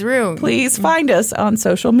speed through. Please find us on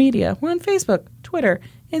social media. We're on Facebook, Twitter,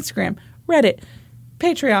 Instagram, Reddit,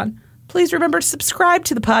 Patreon. Please remember to subscribe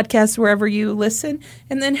to the podcast wherever you listen,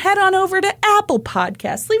 and then head on over to Apple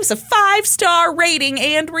Podcasts. Leave us a 5-star rating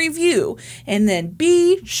and review, and then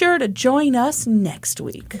be sure to join us next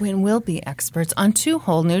week when we'll be experts on 2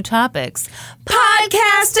 whole new topics.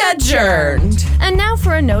 Podcast adjourned. And now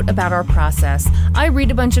for a note about our process. I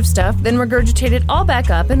read a bunch of stuff, then regurgitate it all back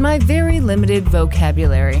up in my very limited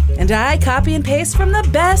vocabulary. And I copy and paste from the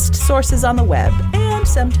best sources on the web, and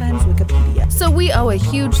sometimes Wikipedia. So we owe a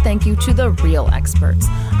huge thank you to the real experts.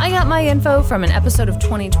 I got my info from an episode of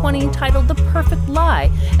 2020 titled The Perfect Lie,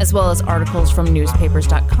 as well as articles from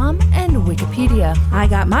newspapers.com and Wikipedia. I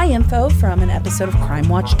got my info from an episode of Crime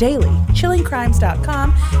Watch Daily,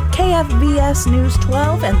 chillingcrimes.com, KFBS News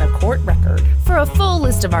 12, and The Court Record. For a full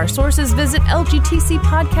list of our sources, visit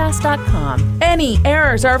lgtcpodcast.com. Any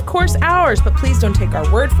errors are, of course, ours, but please don't take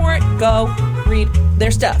our word for it. Go read their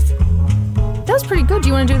stuff. That was pretty good. Do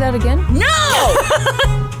you want to do that again?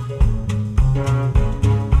 No!